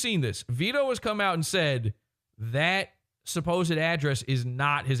 you've seen this. Vito has come out and said that supposed address is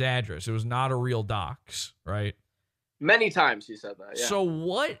not his address. It was not a real dox, right? Many times he said that, yeah. So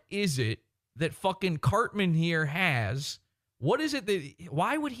what is it that fucking Cartman here has? What is it that,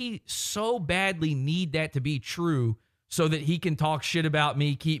 why would he so badly need that to be true so that he can talk shit about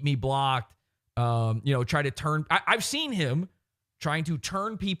me, keep me blocked, try to turn, I've seen him trying to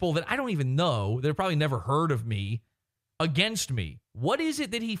turn people that I don't even know, that have probably never heard of me, against me. What is it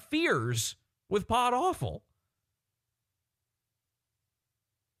that he fears with Pod Awful?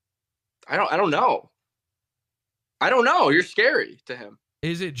 I don't know. I don't know. You're scary to him.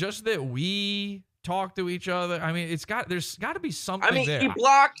 Is it just that we talk to each other? I mean, there's got to be something there. He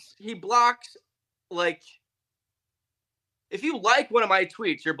blocks, like, if you like one of my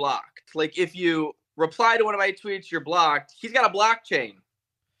tweets, you're blocked. Like, if you reply to one of my tweets, you're blocked. He's got a blockchain.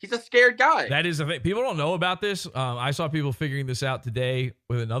 He's a scared guy. That is the thing. People don't know about this. I saw people figuring this out today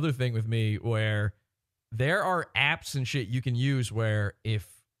with another thing with me where there are apps and shit you can use where if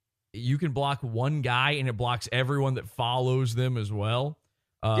you can block one guy and it blocks everyone that follows them as well.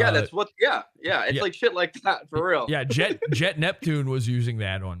 It's like shit like that for real. Yeah, Jet Neptune was using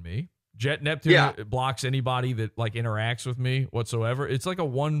that on me. Jet Neptune blocks anybody that like interacts with me whatsoever. It's like a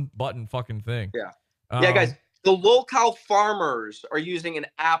one button fucking thing. Yeah, guys, the local farmers are using an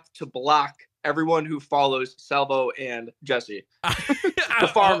app to block everyone who follows Salvo and Jesse.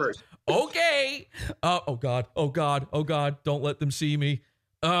 The farmers. Okay. Oh God. Don't let them see me.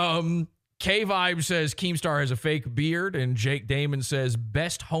 K-Vibe says Keemstar has a fake beard, and Jake Damon says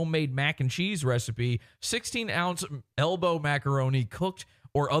best homemade mac and cheese recipe, 16-ounce elbow macaroni cooked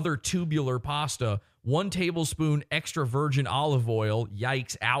or other tubular pasta, 1 tablespoon extra virgin olive oil,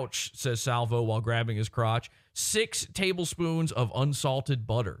 yikes, ouch, says Salvo while grabbing his crotch, 6 tablespoons of unsalted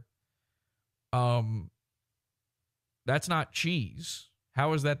butter. That's not cheese.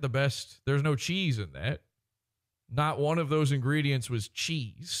 How is that the best? There's no cheese in that. Not one of those ingredients was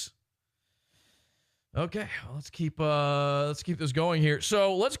cheese. Okay, well, let's keep this going here.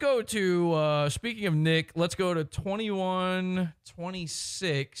 So let's go to speaking of Nick, let's go to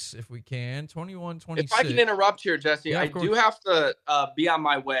 2126 if we can. 2126. If I can interrupt here, Jesse, Yeah, I do have to be on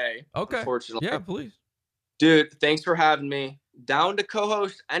my way. Okay. Unfortunately. Yeah, please. Dude, thanks for having me. Down to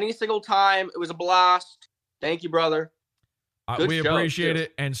co-host any single time. It was a blast. Thank you, brother. We appreciate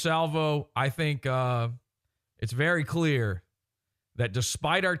it. And Salvo, I think it's very clear that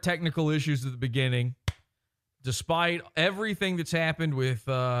despite our technical issues at the beginning, despite everything that's happened with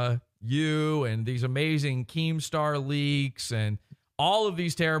you and these amazing Keemstar leaks and all of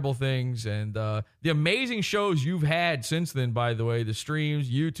these terrible things and the amazing shows you've had since then, by the way, the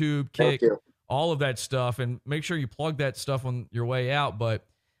streams, YouTube, Kick, all of that stuff, and make sure you plug that stuff on your way out. But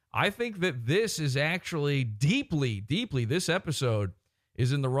I think that this is actually deeply, this episode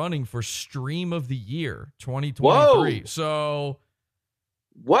is in the running for Stream of the Year 2023. Whoa. So...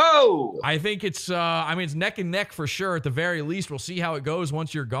 Whoa! I think it's it's neck and neck for sure. At the very least, we'll see how it goes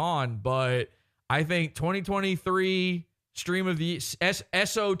once you're gone. But I think 2023 Stream of the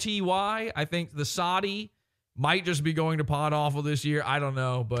SOTY. I think the Saudi might just be going to Pod Awful this year. I don't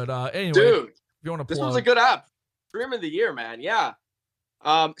know, but anyway, dude, if you want to, this was a good app. Stream of the Year, man. Yeah.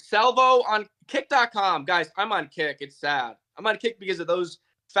 Salvo on Kick.com, guys. I'm on Kick. It's sad. I'm on Kick because of those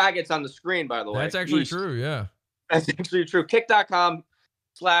faggots on the screen. By the way, that's actually true. Yeah, that's actually true.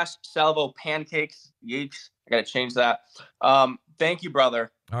 Kick.com/Salvo Pancakes. Yeeks. I gotta change that. Thank you,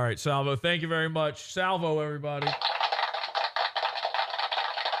 brother. All right, Salvo. Thank you very much. Salvo, everybody.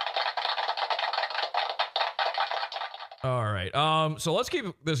 All right. So let's keep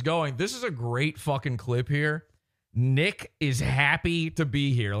this going. This is a great fucking clip here. Nick is happy to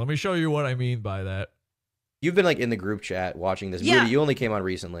be here. Let me show you what I mean by that. You've been like in the group chat watching this. Yeah. Moody, you only came on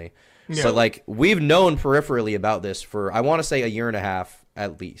recently. Yeah. So like we've known peripherally about this for, I want to say, a year and a half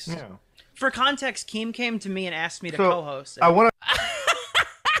at least. Yeah. For context, Keem came to me and asked me to co-host it. I want to.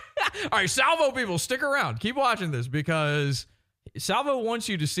 All right, Salvo people, stick around. Keep watching this because Salvo wants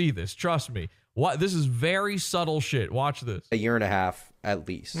you to see this. Trust me. This is very subtle shit. Watch this. A year and a half at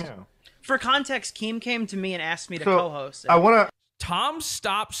least. Yeah. For context, Keem came to me and asked me to co-host it. I want to. Tom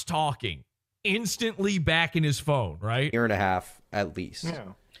stops talking, instantly back in his phone, right? Year and a half at least. Yeah.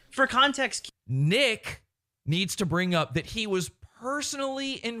 For context, Nick needs to bring up that he was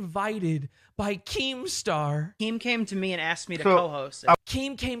personally invited by Keemstar. Keem came to me and asked me to co-host it.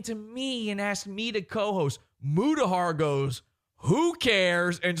 Keem came to me and asked me to co-host. Mudahar goes, who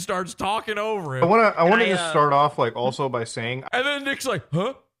cares, and starts talking over him. I want to just start off like also by saying, and then Nick's like,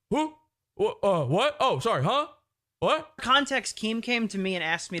 huh? Who? What? Oh, sorry, huh? What? For context, Keem came to me and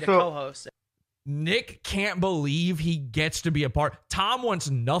asked me to co-host it. Nick can't believe he gets to be a part. Tom wants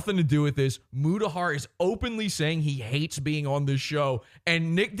nothing to do with this. Mudahar is openly saying he hates being on this show.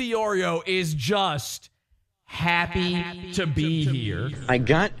 And Nick Diorio is just happy to be here. I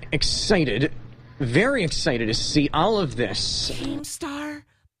got excited, very excited to see all of this. Keemstar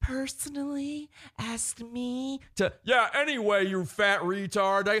personally asked me to... Yeah, anyway, you fat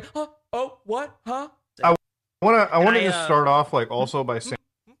retard. What? Huh? I want to just start off like also by saying...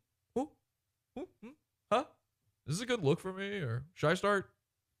 Huh? Is this a good look for me, or should I start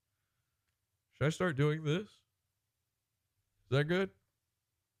doing this? Is that good?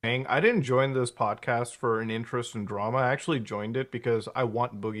 I didn't join this podcast for an interest in drama. I actually joined it because I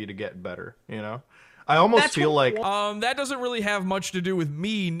want Boogie to get better, you know? I almost feel like... that doesn't really have much to do with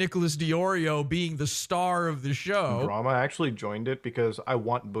me, Nicholas Diorio, being the star of the show. Drama. I actually joined it because I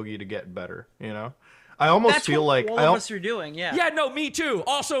want Boogie to get better, you know? I almost feel like... all of us are doing, yeah. Yeah, no, me too.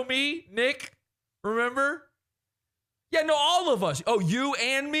 Also me, Nick. Remember? Yeah, no, all of us. Oh, you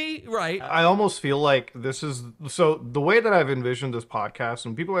and me? Right. I almost feel like this is... So, the way that I've envisioned this podcast,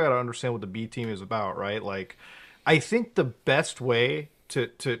 and people got to understand what the B team is about, right? Like, I think the best way to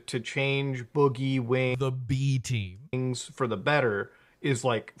change Boogie Wing... The B team. ...things for the better is,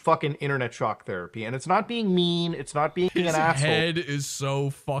 like, fucking internet shock therapy. And it's not being mean. It's not being an asshole. His head is so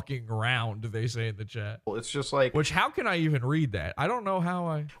fucking round, they say in the chat. It's just like... Which, how can I even read that? I don't know how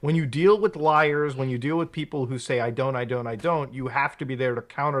I... When you deal with liars, when you deal with people who say, I don't, you have to be there to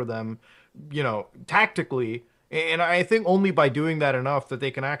counter them, you know, tactically. And I think only by doing that enough that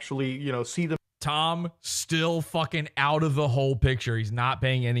they can actually, you know, see them. Tom still fucking out of the whole picture. He's not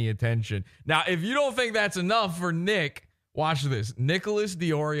paying any attention. Now, if you don't think that's enough for Nick... Watch this. Nicholas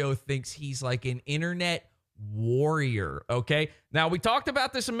Diorio thinks he's like an internet warrior, okay? Now, we talked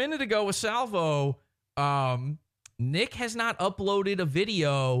about this a minute ago with Salvo. Nick has not uploaded a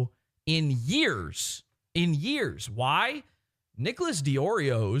video in years. Why? Nicholas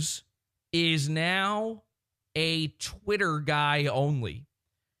Diorios is now a Twitter guy only.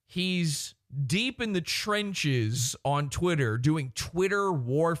 He's deep in the trenches on Twitter doing Twitter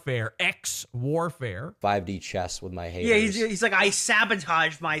warfare, X warfare. 5D chess with my haters. Yeah, he's like, I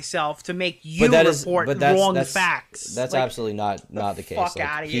sabotaged myself to make you report wrong facts. That's like, absolutely not the case. Fuck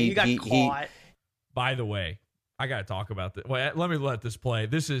out of here. You got caught. By the way, I got to talk about this. Wait, let me let this play.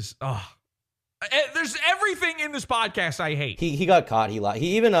 This is, there's everything in this podcast I hate. He got caught. He lied.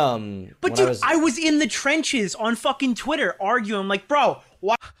 He even, But dude, I was in the trenches on fucking Twitter arguing. I'm like, bro,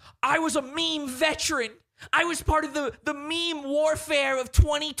 why? I was a meme veteran. I was part of the meme warfare of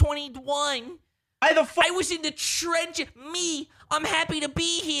 2021. I was in the trench. I'm happy to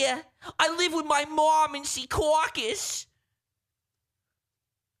be here. I live with my mom in Secaucus.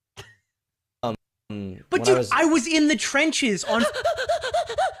 But dude, I was in the trenches on.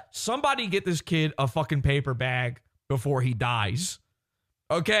 Somebody get this kid a fucking paper bag before he dies.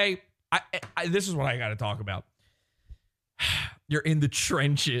 Okay? This is what I got to talk about. You're in the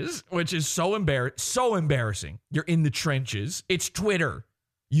trenches, which is so embarrassing. You're in the trenches. It's Twitter,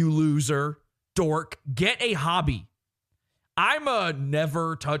 you loser, dork. Get a hobby. I'm a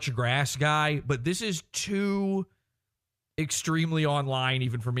never touch grass guy, but this is too extremely online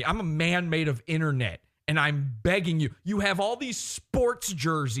even for me. I'm a man made of internet, and I'm begging you. You have all these sports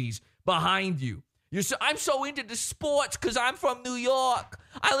jerseys behind you. I'm so into the sports because I'm from New York.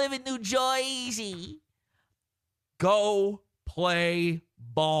 I live in New Jersey. Go play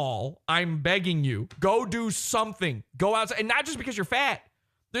ball. I'm begging you. Go do something. Go outside. And not just because you're fat.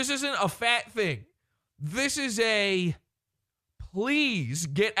 This isn't a fat thing. This is a please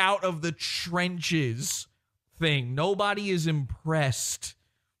get out of the trenches thing. Nobody is impressed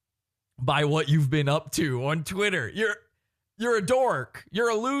by what you've been up to on Twitter. You're a dork. You're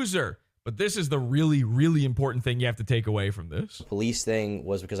a loser. But this is the really, really important thing you have to take away from this. Police thing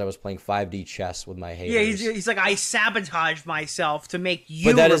was because I was playing 5D chess with my haters. Yeah, he's like, I sabotaged myself to make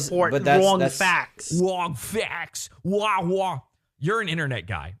you report wrong facts. Wrong facts. Wah, wah. You're an internet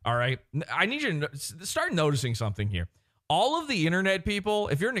guy, all right? I need you to start noticing something here. All of the internet people,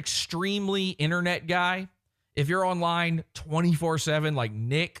 if you're an extremely internet guy, if you're online 24/7 like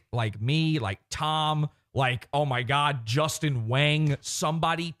Nick, like me, like Tom, like, oh my God, Justin Wang,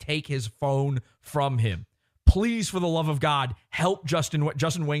 somebody take his phone from him. Please, for the love of God, help Justin.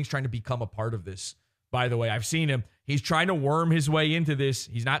 Justin Wang's trying to become a part of this, by the way. I've seen him. He's trying to worm his way into this.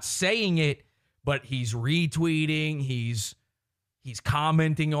 He's not saying it, but he's retweeting. He's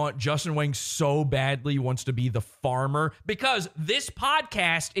commenting on it. Justin Wang so badly wants to be the farmer because this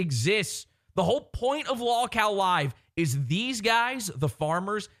podcast exists. The whole point of LolCal Live is these guys, the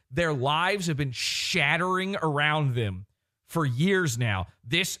farmers, their lives have been shattering around them for years now.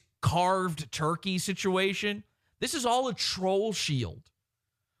 This carved turkey situation, this is all a troll shield.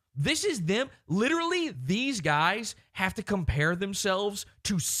 This is them. Literally, these guys have to compare themselves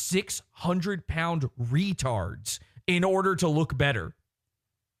to 600-pound retards in order to look better.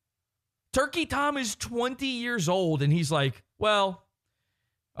 Turkey Tom is 20 years old, and he's like, well,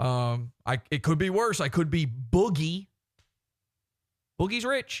 it could be worse. I could be Boogie. Boogie's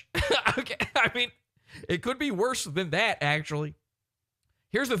rich. Okay, I mean, it could be worse than that, actually.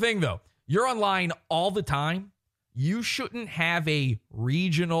 Here's the thing, though. You're online all the time. You shouldn't have a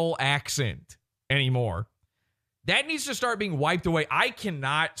regional accent anymore. That needs to start being wiped away. I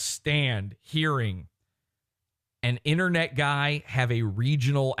cannot stand hearing an internet guy have a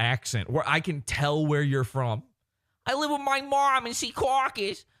regional accent where I can tell where you're from. I live with my mom in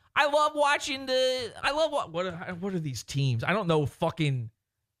Secaucus. I love watching what are these teams? I don't know fucking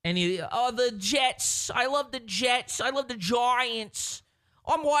any of the Jets. I love the Jets. I love the Giants.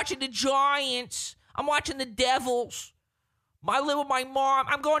 I'm watching the Giants. I'm watching the Devils. I live with my mom.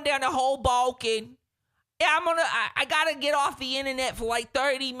 I'm going down to Hoboken. Yeah, I gotta get off the internet for like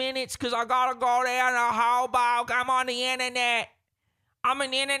 30 minutes because I gotta go down to Hoboken. I'm on the internet. I'm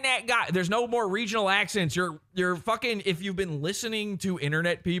an internet guy. There's no more regional accents. You're fucking, if you've been listening to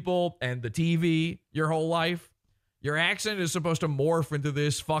internet people and the TV your whole life, your accent is supposed to morph into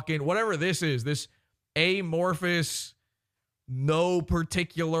this fucking, whatever this is, this amorphous, no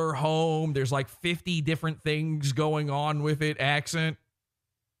particular home. There's like 50 different things going on with it accent.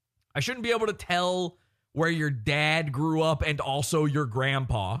 I shouldn't be able to tell where your dad grew up and also your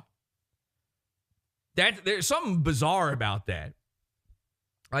grandpa. There's something bizarre about that.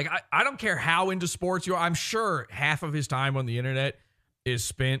 Like, I don't care how into sports you are. I'm sure half of his time on the internet is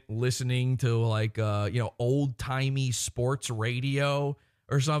spent listening to, like, old-timey sports radio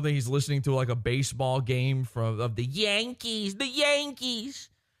or something. He's listening to, like, a baseball game of the Yankees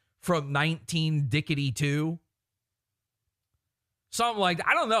from 19 Dickety 2. Something like that.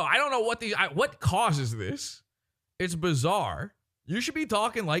 I don't know. I don't know what causes this. It's bizarre. You should be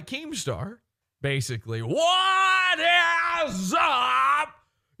talking like Keemstar, basically. What is up,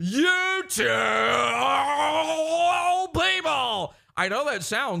 YouTube people? I know that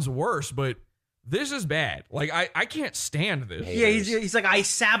sounds worse, but this is bad. Like, I can't stand this. Yeah, he's like, I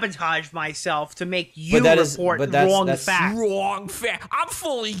sabotaged myself to make you report wrong facts. Wrong fact. I'm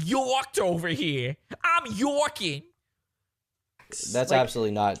fully Yorked over here. I'm Yorking. That's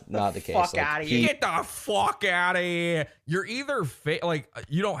absolutely not the case. Fuck out of here. Get the fuck out of here. You're either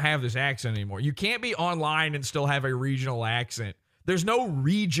you don't have this accent anymore. You can't be online and still have a regional accent. There's no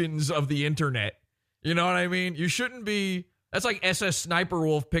regions of the internet. You know what I mean? You shouldn't be. That's like SS Sniper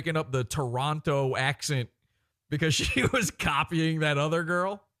Wolf picking up the Toronto accent because she was copying that other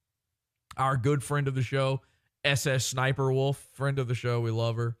girl. Our good friend of the show, SS Sniper Wolf, friend of the show. We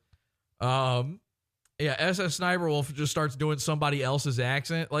love her. Yeah, SS Sniper Wolf just starts doing somebody else's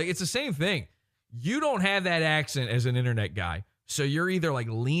accent. Like, it's the same thing. You don't have that accent as an internet guy. So you're either like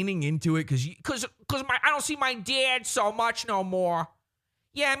leaning into it because I don't see my dad so much no more.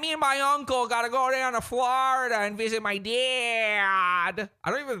 Yeah, me and my uncle got to go down to Florida and visit my dad. I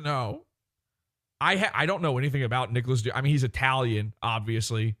don't even know. I don't know anything about Nicholas. I mean, he's Italian,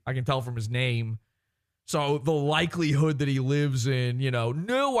 obviously. I can tell from his name. So the likelihood that he lives in,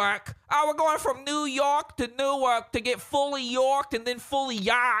 Newark. Oh, we're going from New York to Newark to get fully Yorked and then fully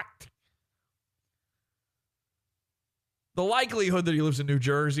yacht. The likelihood that he lives in New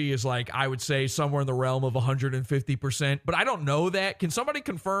Jersey is I would say somewhere in the realm of 150%, but I don't know that. Can somebody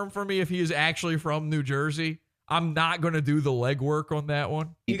confirm for me if he is actually from New Jersey? I'm not going to do the legwork on that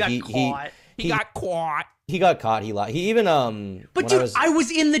one. He got caught. He got caught. He got caught. He lied. He even But dude, I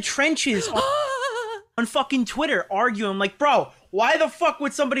was in the trenches on fucking Twitter arguing. I'm like, bro, why the fuck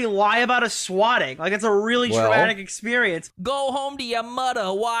would somebody lie about a swatting? Like, it's a really traumatic experience. Go home to your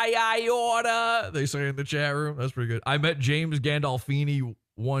mother. Why I order? They say in the chat room. That's pretty good. I met James Gandolfini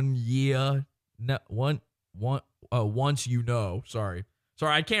 1 year. Once Sorry,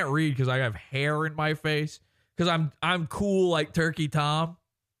 I can't read because I have hair in my face. Because I'm cool like Turkey Tom.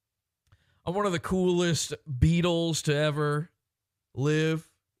 I'm one of the coolest Beatles to ever live.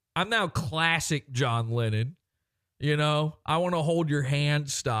 I'm now classic John Lennon. I want to hold your hand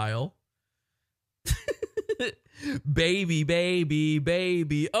style. Baby, baby,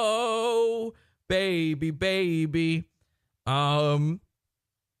 baby. Oh, baby, baby. Yeah,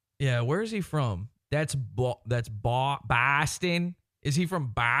 where is he from? That's Boston. Is he from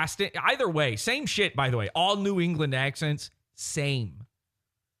Boston? Either way, same shit, by the way. All New England accents, same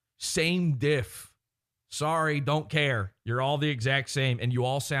diff. Sorry, don't care. You're all the exact same, and you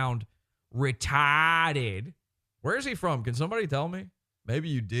all sound retarded. Where is he from? Can somebody tell me? Maybe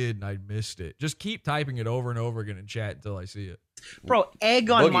you did, and I missed it. Just keep typing it over and over again in chat until I see it. Bro, egg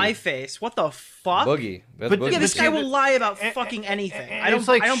on my face. What the fuck? Boogie. But yeah, this guy will lie about fucking anything. I don't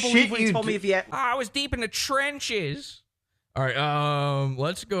believe what he told me if he had... I was deep in the trenches. All right,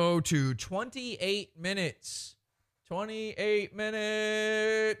 let's go to 28 minutes. 28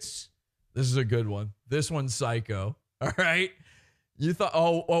 minutes. This is a good one. This one's psycho. All right. You thought,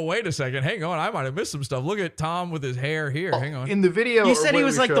 oh, wait a second. Hang on. I might have missed some stuff. Look at Tom with his hair here. Hang on. In the video, you said he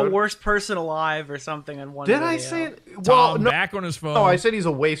was like the worst person alive or something in one video. Did I say it? Well, Tom, back on his phone. No, I said he's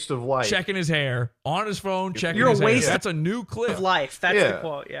a waste of life. Checking his hair. On his phone, checking You're his a waste hair. That's a new clip. Of life. That's the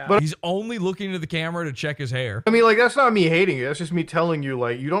quote, yeah. But he's only looking to the camera to check his hair. I mean, that's not me hating it. That's just me telling you,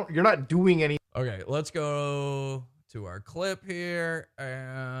 you're not doing any. Okay, let's go to our clip here,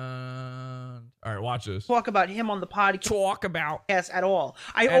 and all right, watch this. Talk about him on the podcast. Talk about at all.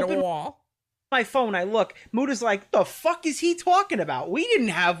 I open my phone. I look. Muda's like, the fuck is he talking about? We didn't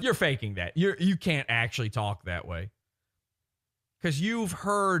have. You're faking that. You can't actually talk that way because you've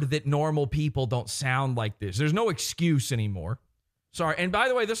heard that normal people don't sound like this. There's no excuse anymore. Sorry. And by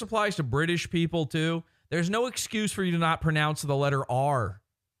the way, this applies to British people too. There's no excuse for you to not pronounce the letter R.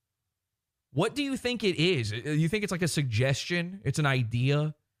 What do you think it is? You think it's like a suggestion? It's an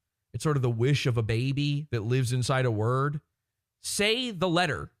idea? It's sort of the wish of a baby that lives inside a word? Say the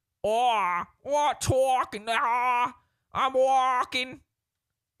letter. Talking. I'm walking.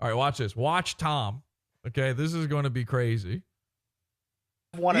 All right, watch this. Watch Tom. Okay, this is going to be crazy.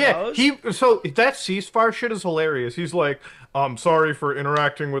 One of those? So that ceasefire shit is hilarious. He's like, I'm sorry for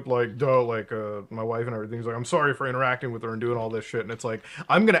interacting with my wife and everything. He's like, I'm sorry for interacting with her and doing all this shit. And it's like,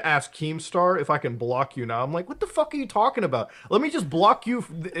 I'm gonna ask Keemstar if I can block you now. I'm like, what the fuck are you talking about? Let me just block you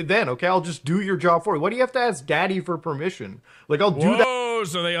then, okay? I'll just do your job for you. Why do you have to ask Daddy for permission? I'll do that. Oh,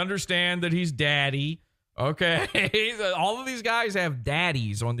 so they understand that he's Daddy. Okay, all of these guys have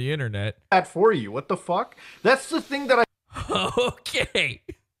daddies on the internet. That for you. What the fuck? That's the thing that Okay.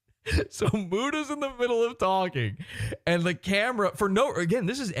 So Muda's in the middle of talking, and the camera, again,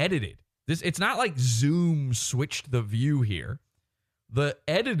 this is edited. It's not like Zoom switched the view here. The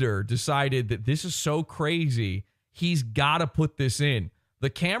editor decided that this is so crazy, he's got to put this in. The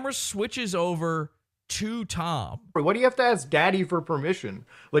camera switches over to Tom. Why do you have to ask Daddy for permission?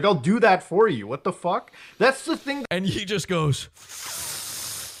 Like, I'll do that for you. What the fuck? That's the thing. And he just goes,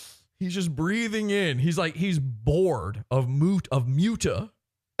 he's just breathing in. He's like, he's bored of Muta.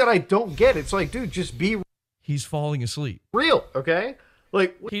 That I don't get. It's like, dude, just be. He's falling asleep. Real, okay?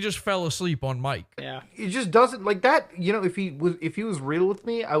 Like, he just fell asleep on mic. Yeah. It just doesn't like that. You know, if he was real with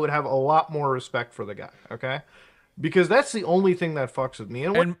me, I would have a lot more respect for the guy, okay? Because that's the only thing that fucks with me.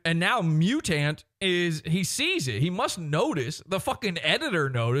 And now Mutant he sees it. He must notice. The fucking editor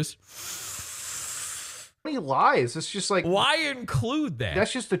noticed. He lies. It's just like, why include that?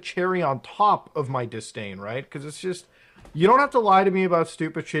 That's just a cherry on top of my disdain, right? Because it's just, you don't have to lie to me about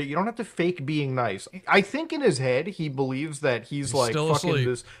stupid shit. You don't have to fake being nice. I think in his head, he believes that he's like still fucking asleep.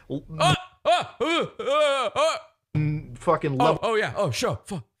 this fucking level. Oh yeah. Oh, sure.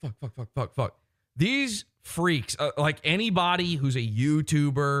 Fuck. These freaks, like anybody who's a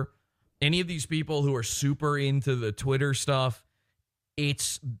YouTuber, any of these people who are super into the Twitter stuff,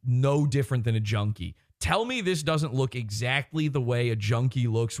 it's no different than a junkie. Tell me this doesn't look exactly the way a junkie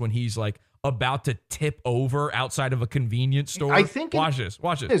looks when he's like about to tip over outside of a convenience store. I think watch this.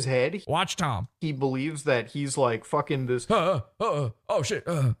 In his head, watch Tom. He believes that he's like fucking this. Oh shit.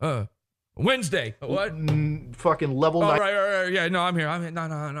 Wednesday. What? Fucking level. Right. Yeah. No, I'm here. No,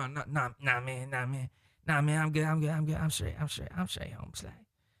 man. Nah, man. I'm good. I'm straight. I'm straight. Home slide.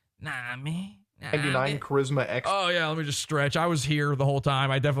 Nah, man. 99 charisma X. Oh yeah. Let me just stretch. I was here the whole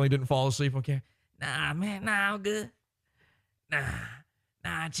time. I definitely didn't fall asleep. Okay. Nah, man. Nah, I'm good.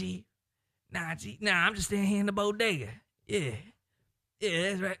 Nah, Chief. Nah, I'm just staying here in the bodega. Yeah,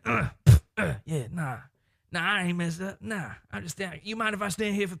 that's right. Yeah, nah, I ain't messed up. Nah, I'm just staying. You mind if I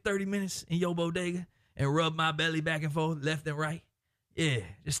stand here for 30 minutes in your bodega and rub my belly back and forth, left and right? Yeah,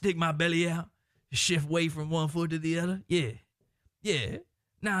 just stick my belly out, just shift weight from one foot to the other. Yeah.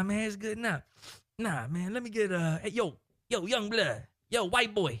 Nah, man, it's good. Nah, man, let me get hey, yo, young blood, yo,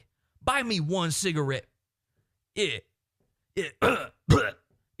 white boy, buy me one cigarette. Yeah.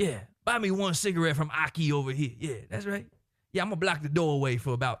 Yeah. Buy me one cigarette from Aki over here. Yeah, that's right. Yeah, I'm going to block the doorway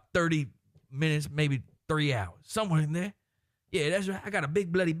for about 30 minutes, maybe 3 hours. Somewhere in there. Yeah, that's right. I got a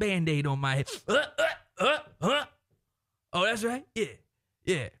big bloody Band-Aid on my head. Oh, that's right.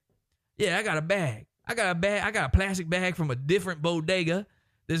 Yeah, I got a bag. I got a plastic bag from a different bodega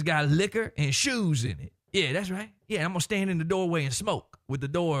that's got liquor and shoes in it. Yeah, that's right. Yeah, I'm going to stand in the doorway and smoke with the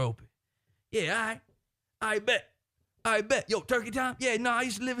door open. Yeah, all right. I bet. Yo, Turkey Time? Yeah, no, I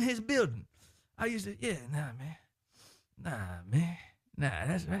used to live in his building. Nah, man. Nah,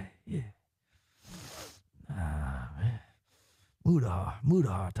 that's right. Yeah. Nah, man.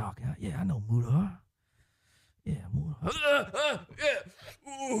 Mudar talking. Yeah, I know Mudar. Yeah, Mudar.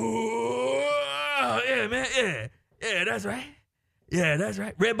 Yeah, man. Yeah, that's right. Yeah, that's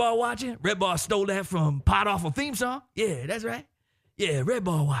right. Red Ball watching. Red Ball stole that from Pot Awful theme song. Yeah, that's right. Yeah, Red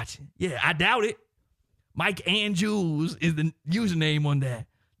Ball watching. Yeah, I doubt it. Mike and Jules is the username on that.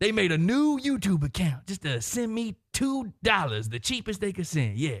 They made a new YouTube account just to send me $2, the cheapest they could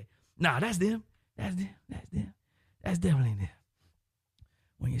send. Yeah. Nah, that's them. That's definitely them.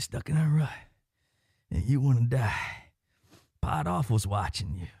 When you're stuck in a rut and you want to die, Pot Awful's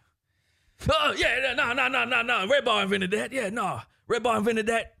watching you. Oh, yeah, no. Red Ball invented that. Yeah, no. Red Ball invented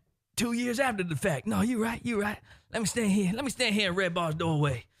that 2 years after the fact. No, you right. Let me stand here in Red Ball's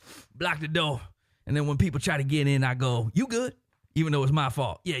doorway. Block the door. And then when people try to get in, I go, you good? Even though it's my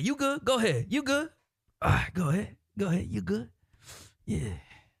fault. Yeah, you good? Go ahead. You good? All right, go ahead. You good? Yeah.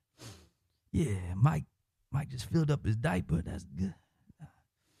 Mike just filled up his diaper. That's good.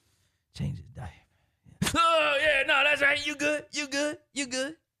 Change his diaper. Yeah. Oh, yeah, no, that's right. You good?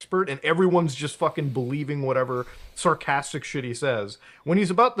 And everyone's just fucking believing whatever sarcastic shit he says. When he's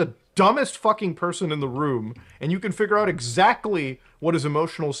about the dumbest fucking person in the room, and you can figure out exactly what his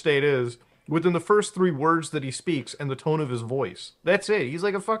emotional state is within the first 3 words that he speaks and the tone of his voice. That's it. He's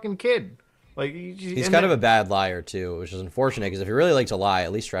like a fucking kid. Like he's kind of a bad liar too, which is unfortunate because if you really like to lie,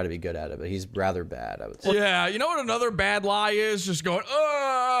 at least try to be good at it. But he's rather bad, I would say. Yeah, you know what another bad lie is? Just going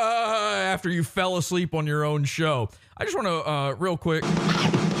after you fell asleep on your own show. I just want to real quick.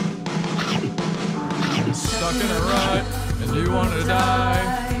 Stuck in a rut and you want to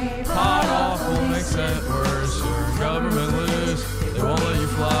die. Pot Awful makes that worse. Your government lists, they won't let you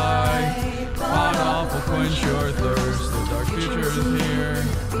fly. Pot Awful quench your thirst. The dark future is here.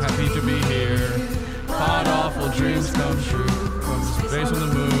 Happy to be here. Pot Awful dream dreams come true. From space on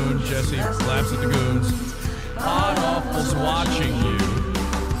the moon, Jesse laughs at the goons. Pod Awful's watching you.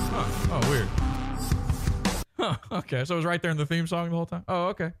 Huh. Oh, weird. Huh. Okay, so it was right there in the theme song the whole time? Oh,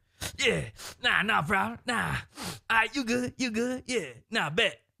 okay. Yeah. Nah, bro. Nah. All right, you good? Yeah. Nah,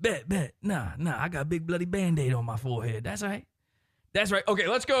 bet. Nah. I got a big bloody Band-Aid on my forehead. That's right. Okay,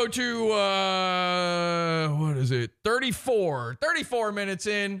 let's go to, what is it? 34 minutes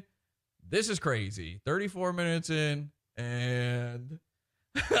in. This is crazy. 34 minutes in, and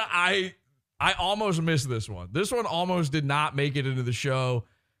I almost missed this one. This one almost did not make it into the show.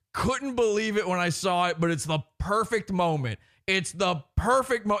 Couldn't believe it when I saw it, but it's the perfect moment. It's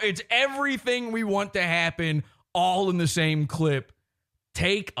everything we want to happen all in the same clip.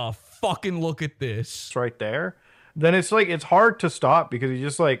 Take a fucking look at this. It's right there. Then it's like, it's hard to stop because he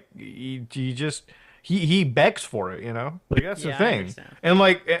just like, he begs for it, you know? Like, that's the thing. And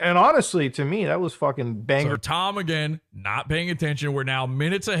honestly, to me, that was fucking banger. So Tom, again, not paying attention. We're now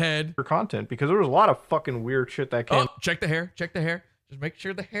minutes ahead. For content, because there was a lot of fucking weird shit that came. Oh, check the hair. Just make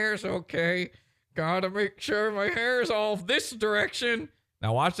sure the hair's okay. Gotta make sure my hair's all this direction.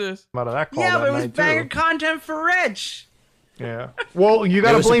 Now watch this. Out of that call yeah, that but it was night, banger too. content for Rich. Yeah. Well, you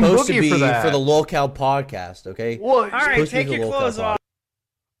gotta blame Boogie for that. For the locale podcast, okay? Well, all right, take your clothes off.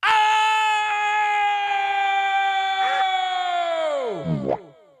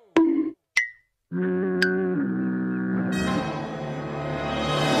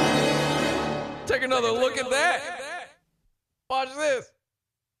 Take another look at that. Watch this.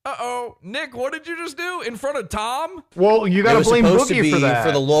 Uh-oh. Nick, what did you just do in front of Tom? Well, you gotta blame Boogie for that.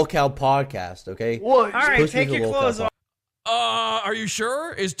 For the locale podcast, okay? Well, all right, take your clothes off. Are you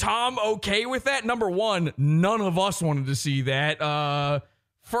sure? Is Tom okay with that? Number one, none of us wanted to see that.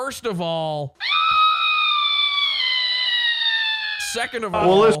 First of all... Second of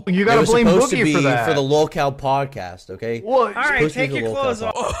all... Well, you gotta blame Boogie for that. For the locale podcast, okay? Well, all right, take your clothes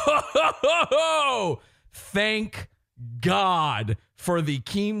off. Thank God for the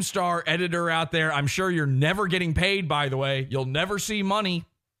Keemstar editor out there. I'm sure you're never getting paid, by the way. You'll never see money.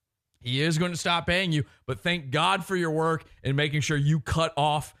 He is going to stop paying you, but thank God for your work in making sure you cut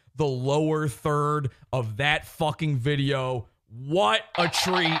off the lower third of that fucking video. What a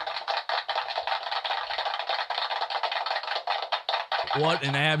treat. What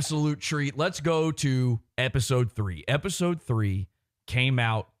an absolute treat. Let's go to episode 3. Episode 3 came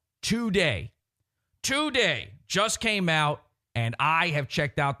out today. Just came out, and I have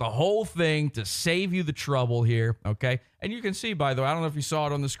checked out the whole thing to save you the trouble here, okay? And you can see, by the way, I don't know if you saw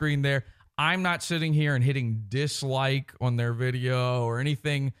it on the screen there, I'm not sitting here and hitting dislike on their video or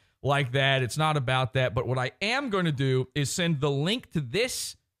anything like that. It's not about that, but what I am going to do is send the link to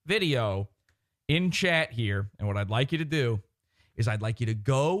this video in chat here, and what I'd like you to do is I'd like you to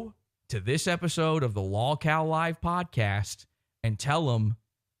go to this episode of the LolCal Live podcast and tell them,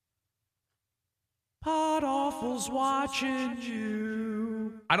 Pod Awful's watching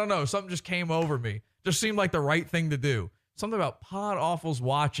you. I don't know. Something just came over me. Just seemed like the right thing to do. Something about Pod Awful's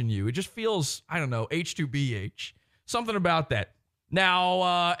watching you. It just feels, I don't know, H2BH. Something about that.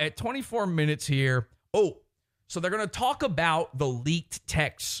 Now, at 24 minutes here. Oh, so they're going to talk about the leaked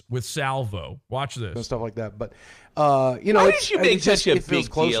texts with Salvo. Watch this. And stuff like that. But, why did you make such a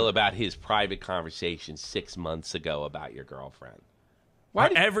big deal about his private conversation 6 months ago about your girlfriend?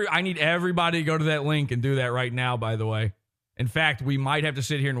 I need everybody to go to that link and do that right now, by the way. In fact, we might have to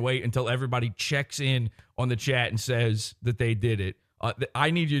sit here and wait until everybody checks in on the chat and says that they did it.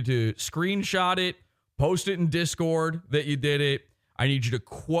 I need you to screenshot it, post it in Discord that you did it. I need you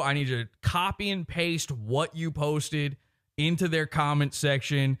to copy and paste what you posted into their comment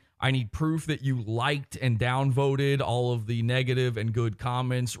section. I need proof that you liked and downvoted all of the negative and good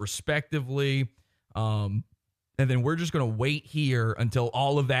comments respectively. And then we're just going to wait here until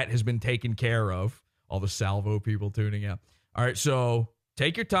all of that has been taken care of. All the Salvo people tuning out. All right, so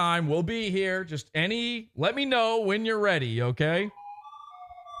take your time. We'll be here. Let me know when you're ready, okay?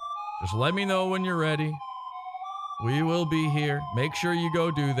 Just let me know when you're ready. We will be here. Make sure you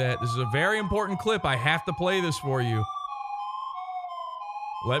go do that. This is a very important clip. I have to play this for you.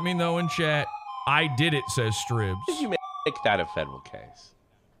 Let me know in chat. I did it, says Stribs. Did you make that a federal case?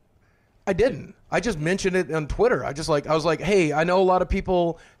 I didn't. I just mentioned it on Twitter. I was like, hey, I know a lot of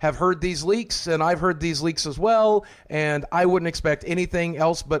people have heard these leaks, and I've heard these leaks as well, and I wouldn't expect anything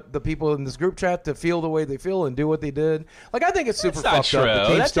else but the people in this group chat to feel the way they feel and do what they did. Like, I think it's super fucked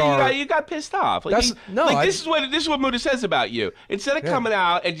up. That's you got pissed off. This is what Muda says about you. Instead of coming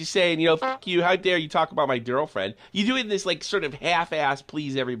out and just saying, fuck you, how dare you talk about my girlfriend, you do it in this like sort of half-ass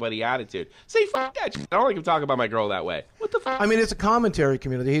please everybody attitude. Say fuck that shit. I don't like him talking about my girl that way. What the fuck? I mean, it's a commentary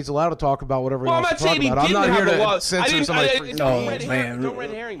community. He's allowed to talk about whatever he I'm not saying he didn't have a law. Don't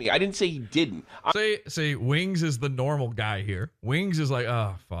red herring me. I didn't say he didn't. Say Wings is the normal guy here. Wings is like,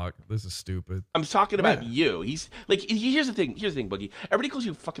 oh fuck, this is stupid. I'm talking about you. He's like, here's the thing, Boogie. Everybody calls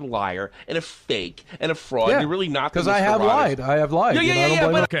you a fucking liar and a fake and a fraud. Yeah. You're really not. Because I have lied. I have lied.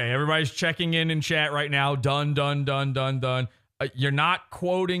 Okay, everybody's checking in chat right now. Done. You're not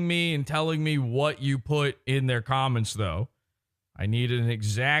quoting me and telling me what you put in their comments, though. I need an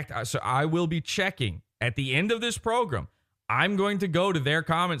exact. So I will be checking at the end of this program. I'm going to go to their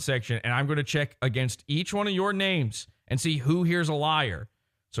comment section and I'm going to check against each one of your names and see who here's a liar.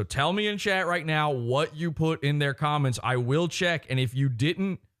 So tell me in chat right now what you put in their comments. I will check. And if you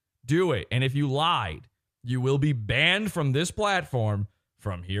didn't do it and if you lied, you will be banned from this platform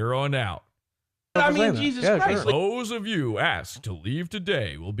from here on out. I mean, Jesus Christ. Sure. Those of you asked to leave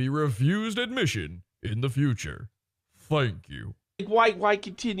today will be refused admission in the future. Thank you. Why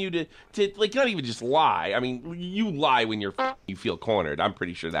continue to like not even just lie? I mean, you lie when you feel cornered. I'm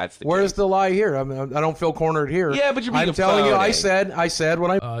pretty sure that's the Where's case. the lie here? I mean, I don't feel cornered here. Yeah, but you're being I'm telling you, I said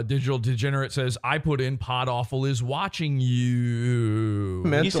when I Digital Degenerate says I put in Pod Awful is watching you.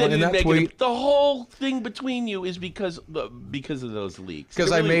 You said in that tweet. The whole thing between you is because of those leaks.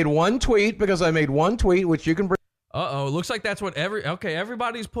 Because I made one tweet. Which you can bring. Looks like that's what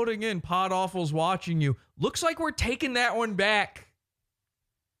everybody's putting in. Pod Awful's watching you. Looks like we're taking that one back.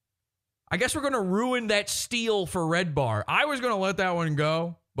 I guess we're going to ruin that steal for Red Bar. I was going to let that one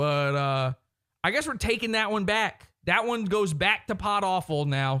go, but I guess we're taking that one back. That one goes back to Pod Awful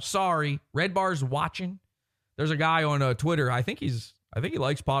now. Sorry. Red Bar's watching. There's a guy on Twitter. I think he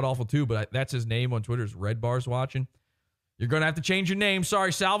likes Pod Awful too, but that's his name on Twitter is Red Bar's watching. You're going to have to change your name.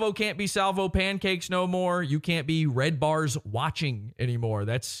 Sorry, Salvo can't be Salvo Pancakes no more. You can't be Red Bar's watching anymore.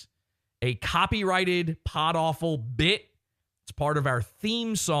 That's a copyrighted Pod Awful bit. It's part of our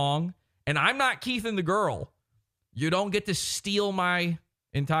theme song. And I'm not Keith and the Girl. You don't get to steal my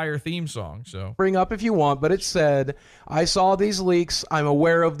entire theme song. So bring up if you want, but it said, I saw these leaks. I'm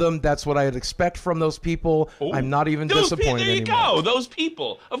aware of them. That's what I'd expect from those people. Ooh. I'm not even disappointed there you anymore. Go. Those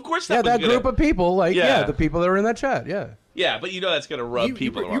people. Of course that group of people. The people that are in that chat. Yeah. Yeah, but that's going to rub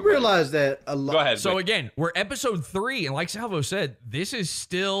people You realize that a lot. Go ahead. So again, we're episode 3, and like Salvo said, this is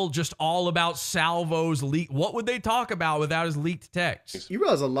still just all about Salvo's leak. What would they talk about without his leaked text? You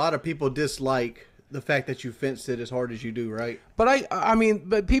realize a lot of people dislike the fact that you fenced it as hard as you do, right? But I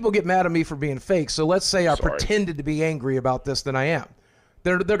mean, people get mad at me for being fake. So let's say I pretended to be angry about this, then I am.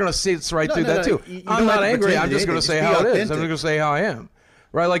 They're going to see it's right through that too. I'm not angry. I'm just going to say how it is. I'm just going to say how I am.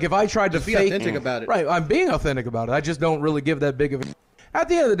 Right, like if I tried to be authentic about it. Right, I'm being authentic about it. I just don't really give that big of a. At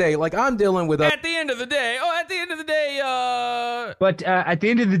the end of the day, like I'm dealing with. At the end of the day, But at the end of the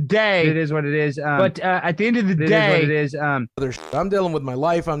day, it is what it is. But at the end of the day, it is what it is. I'm dealing with my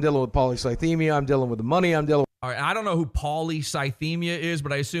life. I'm dealing with polycythemia. I'm dealing with the money. I'm dealing. All right, I don't know who polycythemia is,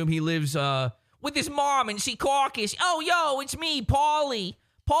 but I assume he lives with his mom in Secaucus. Oh, yo, it's me, Paulie.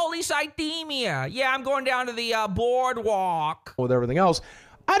 Polycythemia. Yeah, I'm going down to the boardwalk. With everything else,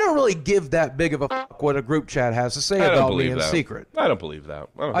 I don't really give that big of a fuck what a group chat has to say about me in secret. I don't believe that.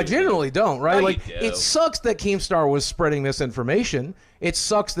 I genuinely don't, right? No, like, it sucks that Keemstar was spreading misinformation. It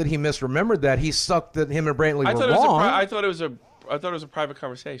sucks that he misremembered that. He sucked that him and Brantley were wrong. I thought it was a private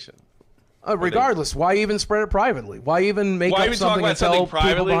conversation. Regardless, why even spread it privately? Why even make up something and tell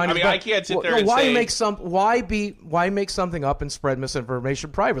people behind his back? I can't sit there and say... Why make something up and spread misinformation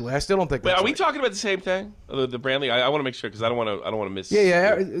privately? I still don't think that's Wait, are we talking about the same thing? The Brantley? I want to make sure because I don't want to miss...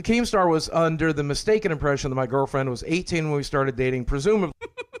 Yeah. Keemstar was under the mistaken impression that my girlfriend was 18 when we started dating, presumably.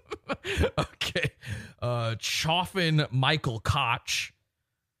 Okay. Choffin Michael Koch.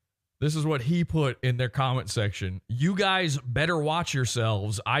 This is what he put in their comment section. You guys better watch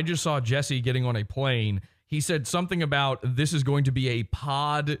yourselves. I just saw Jesse getting on a plane. He said something about this is going to be a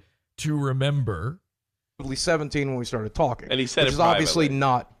pod to remember. 17 when we started talking. And he said which it is obviously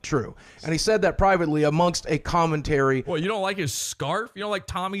not true. And he said that privately amongst a commentary. Well, you don't like his scarf? You don't like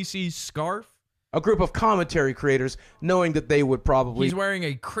Tommy C's scarf? A group of commentary creators knowing that they would probably... He's wearing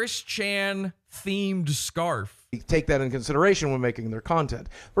a Chris Chan themed scarf. Take that into consideration when making their content.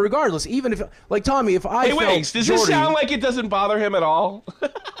 But regardless, even if, like Tommy, if I felt does Jordy, this sound like it doesn't bother him at all?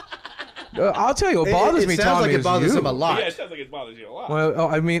 I'll tell you what bothers me, Tommy. It sounds like it bothers him a lot. Yeah, it sounds like it bothers you a lot. Well,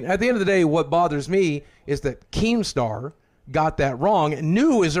 I mean, at the end of the day, what bothers me is that Keemstar got that wrong.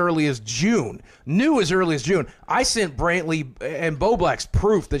 Knew as early as June. I sent Brantley and Bo Black's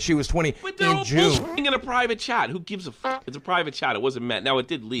proof that she was 20 but they're in all June. In a private chat. Who gives a fuck? It's a private chat. It wasn't meant. Now, it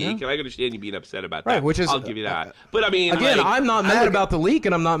did leak, and I understand you being upset about that. Right, which is, I'll give you that. But I mean, again, I'm not mad about the leak,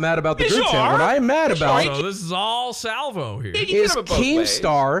 and I'm not mad about the group chat. What I'm mad about So this is all Salvo here. Is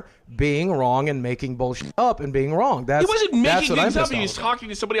Keemstar being wrong and making bullshit up and being wrong. He wasn't making things up. He was talking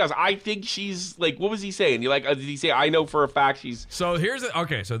to somebody else. I think she's like, what was he saying? Did he say, I know for a fact she's... So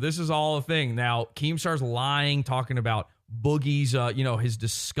so this is all a thing. Now, Keemstar's lying, talking about Boogie's, his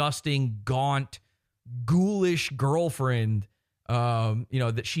disgusting, gaunt, ghoulish girlfriend,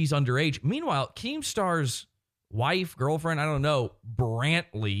 that she's underage. Meanwhile, Keemstar's wife, girlfriend, I don't know,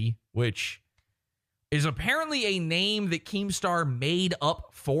 Brantley, which is apparently a name that Keemstar made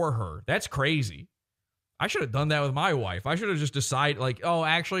up for her. That's crazy. I should have done that with my wife. I should have just decided,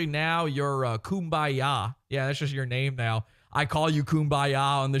 actually, now you're Kumbaya. Yeah, that's just your name now. I call you Kumbaya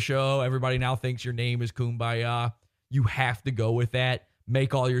on the show. Everybody now thinks your name is Kumbaya. You have to go with that.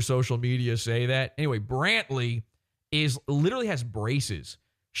 Make all your social media say that. Anyway, Brantley literally has braces.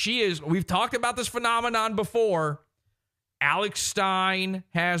 We've talked about this phenomenon before. Alex Stein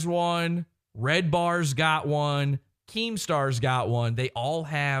has one. Red Bar's got one. Keemstar's got one. They all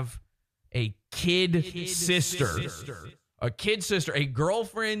have a kid sister. A kid sister. A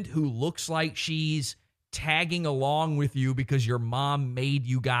girlfriend who looks like she's tagging along with you because your mom made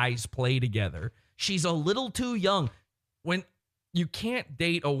you guys play together. She's a little too young. When you can't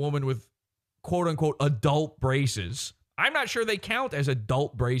date a woman with quote-unquote adult braces, I'm not sure they count as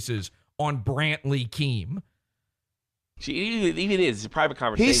adult braces on Brantley Keem. Even it's a private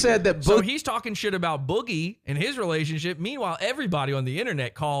conversation. He said that. So he's talking shit about Boogie and his relationship. Meanwhile, everybody on the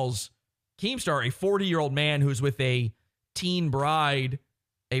internet calls Keemstar a 40-year-old man who's with a teen bride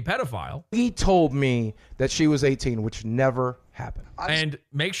a pedophile. He told me that she was 18, which never happened. And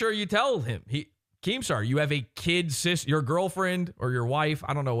make sure you tell him, Keemstar, you have a kid sister, your girlfriend or your wife.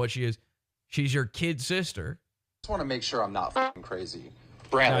 I don't know what she is. She's your kid sister. I just want to make sure I'm not fucking crazy.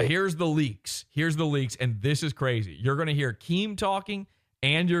 Brantley. Now, here's the leaks. And this is crazy. You're going to hear Keem talking,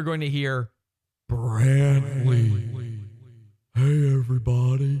 and you're going to hear Brantley. Hey,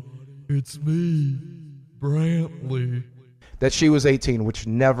 everybody. It's me, Brantley. That she was 18, which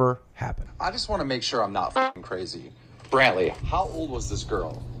never happened. I just want to make sure I'm not fucking crazy. Brantley, how old was this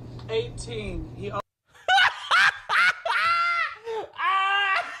girl? 18.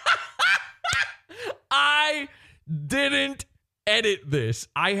 I didn't edit this.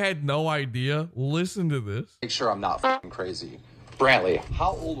 I had no idea. Listen to this. Make sure I'm not fucking crazy. Brantley,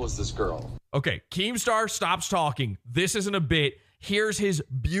 how old was this girl? Okay, Keemstar stops talking. This isn't a bit. Here's his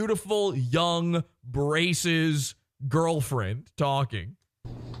beautiful, young, braces girlfriend talking.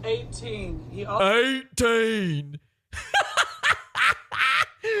 18. 18.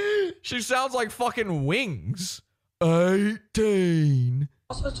 She sounds like fucking Wings. 18.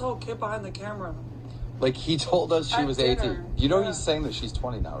 Also told kid behind the camera. Like, he told us she was 18. You know he's saying that she's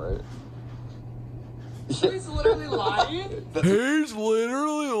 20 now, right? He's literally lying? He's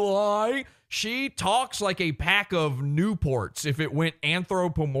literally lying. She talks like a pack of Newports if it went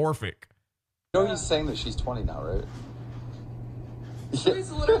anthropomorphic. You know he's saying that she's 20 now, right?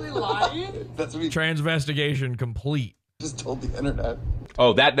 He's literally lying? That's what he... Transvestigation complete. Just told the internet.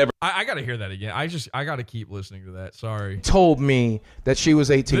 Oh, that never... I got to hear that again. I got to keep listening to that. Sorry. Told me that she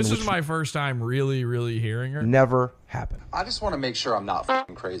was 18. This is my first time really, really hearing her. Never happened. I just want to make sure I'm not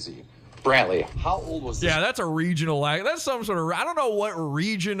fucking crazy. Brantley, how old was this? Yeah, that's a regional... That's some sort of... I don't know what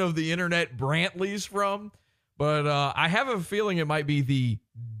region of the internet Brantley's from, but I have a feeling it might be the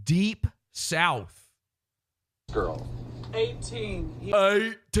deep south. Girl. 18.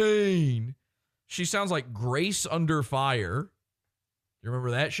 18. She sounds like Grace Under Fire. You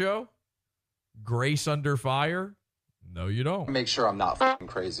remember that show? Grace Under Fire? No, you don't. Make sure I'm not fucking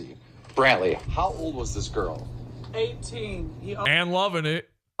crazy. Brantley, how old was this girl? 18. And loving it.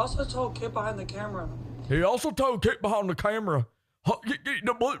 Also told kid behind the camera. He also told kid behind the camera. Hey,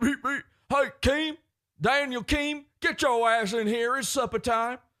 Keem, Daniel Keem, get your ass in here. It's supper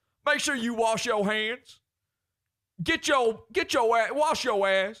time. Make sure you wash your hands. Get your ass, wash your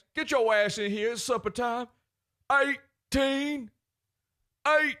ass. Get your ass in here. It's supper time. 18.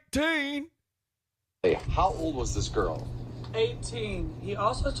 Hey, how old was this girl? 18. He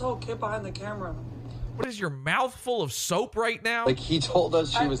also told kid behind the camera. What is your mouth full of soap right now? Like, he told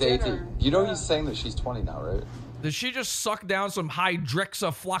us she was 18. You know he's saying that she's 20 now, right? Did she just suck down some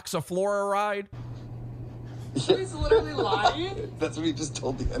hydroxyfluoride? He's literally lying? That's what he just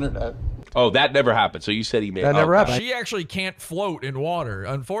told the internet. Oh, that never happened. So you said he made... That never happened. She actually can't float in water.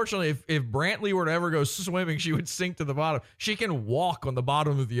 Unfortunately, if Brantley were to ever go swimming, she would sink to the bottom. She can walk on the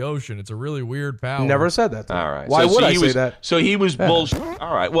bottom of the ocean. It's a really weird power. Never said that. All right. Why would I say that? So he was bullshit.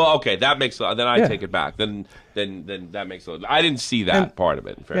 All right. Well, okay. That makes... Then I take it back. Then that makes... I didn't see that part of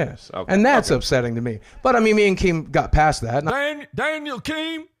it, in fairness. Yeah. Okay. And that's upsetting to me. But, I mean, me and Keem got past that. Daniel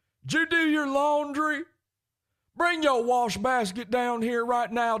Keem, did you do your laundry? Bring your wash basket down here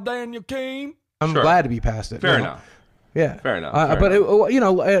right now, Daniel Keem. I'm glad to be past it. Fair enough. Yeah. Fair enough. But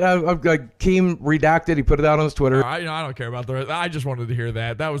Keem redacted. He put it out on his Twitter. I don't care about the rest. I just wanted to hear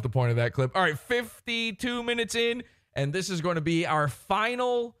that. That was the point of that clip. All right, 52 minutes in, and this is going to be our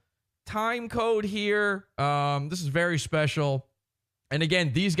final time code here. This is very special. And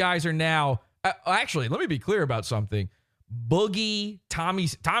again, these guys are now... actually, let me be clear about something. Boogie,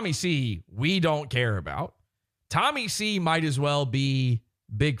 Tommy C, we don't care about. Tommy C might as well be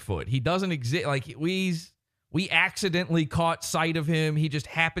Bigfoot. He doesn't exist. Like, we accidentally caught sight of him. He just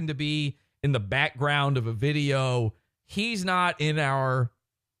happened to be in the background of a video. He's not in our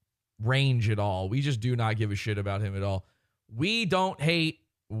range at all. We just do not give a shit about him at all. We don't hate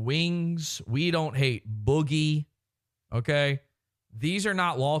Wings. We don't hate Boogie. Okay? These are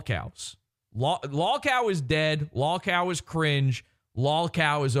not lolcows. Lolcow is dead. Lolcow is cringe.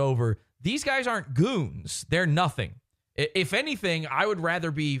 Lolcow is over. These guys aren't goons. They're nothing. If anything, I would rather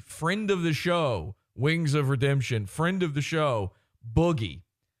be friend of the show, Wings of Redemption, friend of the show, Boogie.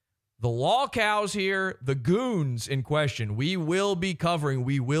 The lolcows here, the goons in question, we will be covering,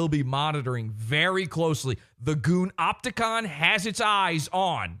 we will be monitoring very closely. The Goon Opticon has its eyes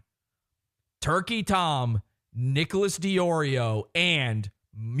on Turkey Tom, Nicholas Diorio, and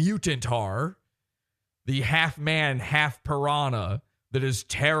Mutantar, the half-man, half-piranha that is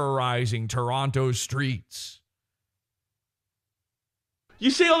terrorizing Toronto's streets. You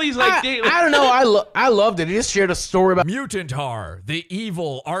see all these like I don't know. I loved it. He just shared a story about Mutantar, the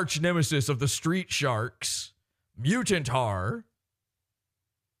evil arch nemesis of the street sharks. Mutantar.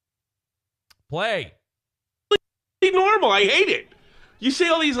 Play. Normal. I hate it. You see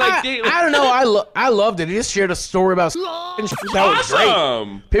all these like I don't know. I loved it. He just shared a story about that was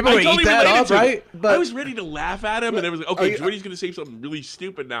great. People would eat that up, right? But I was ready to laugh at him, and it was like, okay, Jordy's going to say something really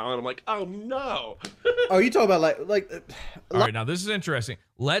stupid now, and I'm like, oh no. Oh, you talking about like? All right, now this is interesting.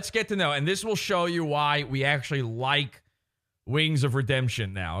 Let's get to know, and this will show you why we actually like Wings of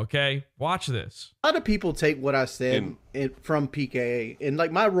Redemption now. Okay, watch this. A lot of people take what I said from PKA, and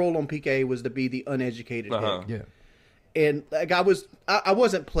like my role on PKA was to be the uneducated. Yeah. And like I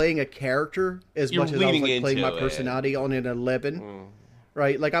wasn't playing a character as much as I was like playing my personality on an 11,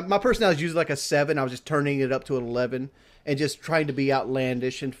 right? Like my personality is usually like a 7. I was just turning it up to an 11 and just trying to be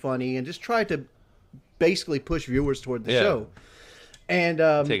outlandish and funny and just try to basically push viewers toward the show. And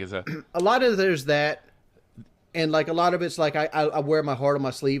a lot of there's that, and like a lot of it's like I wear my heart on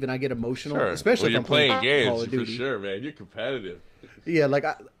my sleeve and I get emotional, especially if you're I'm playing games. Call of Duty. For sure, man, you're competitive. Yeah,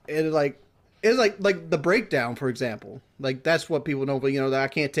 it's like the breakdown, for example. Like that's what people know, but you know that I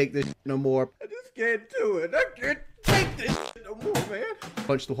can't take this no more. I just can't do it. I can't take this no more, man.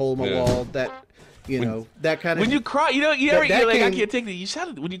 Punch the hole in my wall. That that kind of. When you cry, you're like I can't take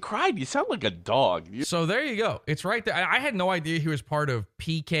it. When you cried, you sound like a dog. So there you go. It's right there. I had no idea he was part of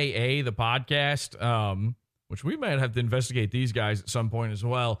PKA, the podcast, which we might have to investigate these guys at some point as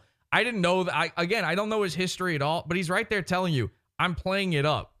well. I didn't know that. I don't know his history at all, but he's right there telling you. I'm playing it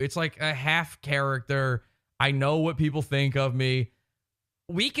up. It's like a half character. I know what people think of me.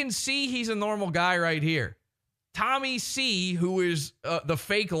 We can see he's a normal guy right here. Tommy C, who is the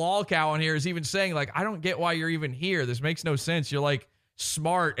fake lolcow in here, is even saying, like, I don't get why you're even here. This makes no sense. You're, like,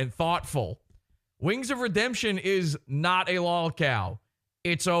 smart and thoughtful. Wings of Redemption is not a lolcow.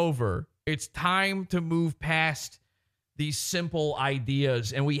 It's over. It's time to move past these simple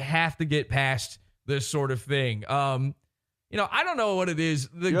ideas, and we have to get past this sort of thing. I don't know what it is.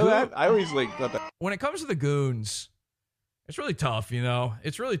 I always thought that. When it comes to the goons, it's really tough,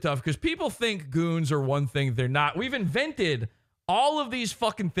 It's really tough because people think goons are one thing they're not. We've invented all of these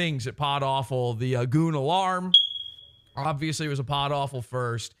fucking things at Pod Awful. The goon alarm, obviously, was a Pod Awful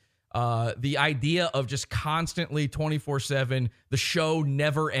first. The idea of just constantly 24/7, the show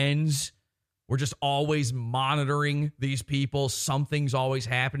never ends. We're just always monitoring these people. Something's always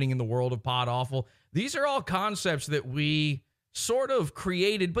happening in the world of Pod Awful. These are all concepts that we sort of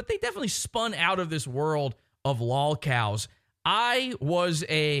created, but they definitely spun out of this world of lolcows. I was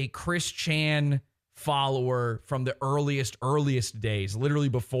a Chris Chan follower from the earliest days, literally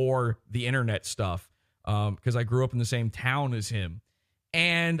before the internet stuff, because I grew up in the same town as him.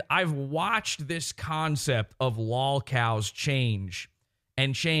 And I've watched this concept of lolcows change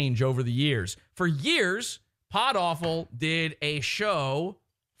over the years. For years, Pod Awful did a show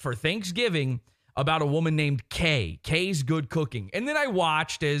for Thanksgiving about a woman named Kay. Kay's Good Cooking. And then I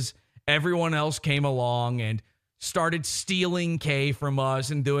watched as everyone else came along and started stealing Kay from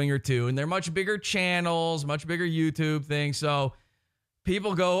us and doing her too. And they're much bigger channels, much bigger YouTube things. So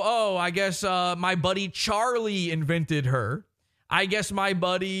people go, oh, I guess my buddy Charlie invented her. I guess my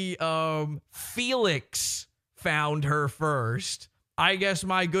buddy Felix found her first. I guess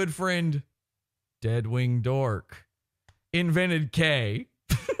my good friend Deadwing Dork invented K.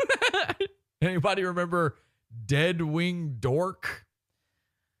 Anybody remember Deadwing Dork?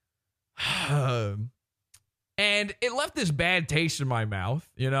 And it left this bad taste in my mouth.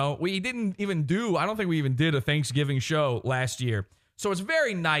 You know, I don't think we even did a Thanksgiving show last year. So it's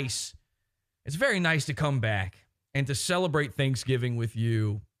very nice. It's very nice to come back and to celebrate Thanksgiving with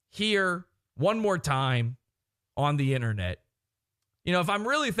you here one more time on the internet. You know, if I'm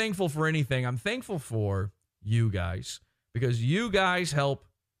really thankful for anything, I'm thankful for you guys, because you guys help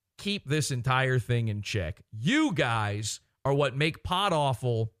keep this entire thing in check. You guys are what make Pod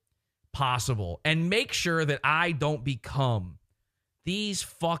Awful possible and make sure that I don't become these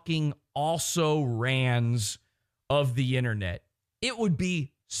fucking also-rans of the internet. It would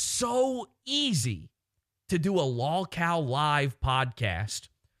be so easy to do a LolCow Live podcast.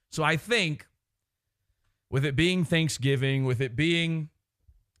 So I think with it being Thanksgiving, with it being,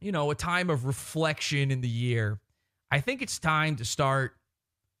 you know, a time of reflection in the year, I think it's time to start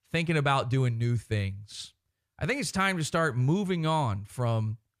thinking about doing new things. I think it's time to start moving on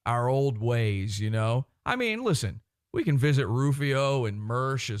from our old ways, you know? I mean, listen, we can visit Rufio and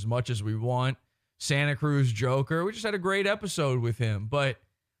Mersh as much as we want. Santa Cruz Joker, we just had a great episode with him, but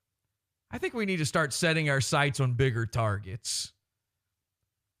I think we need to start setting our sights on bigger targets.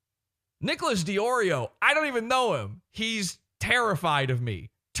 Nicholas Diorio, I don't even know him. He's terrified of me.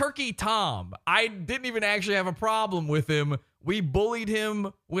 Turkey Tom, I didn't even actually have a problem with him. We bullied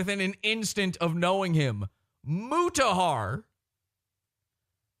him within an instant of knowing him. Mutahar,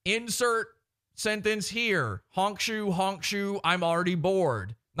 insert sentence here. Honkshoe, I'm already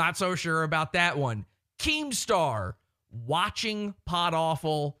bored. Not so sure about that one. Keemstar, watching Pod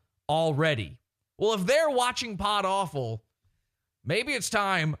Awful already. Well, if they're watching Pod Awful, maybe it's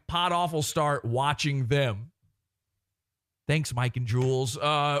time Pod Awful start watching them. Thanks, Mike and Jules,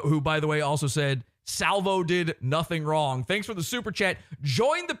 who, by the way, also said, Salvo did nothing wrong. Thanks for the super chat.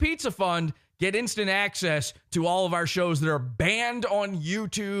 Join the Pizza Fund. Get instant access to all of our shows that are banned on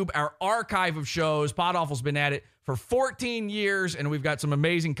YouTube, our archive of shows. Pod Awful's been at it for 14 years, and we've got some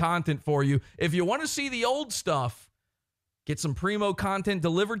amazing content for you. If you want to see the old stuff, get some primo content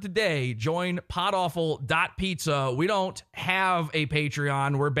delivered today. Join podawful.pizza. We don't have a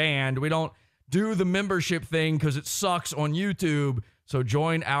Patreon. We're banned. We don't do the membership thing because it sucks on YouTube. So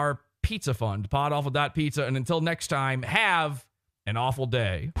join our Pizza Fund, podawful.pizza. And until next time, have an awful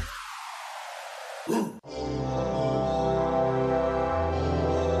day.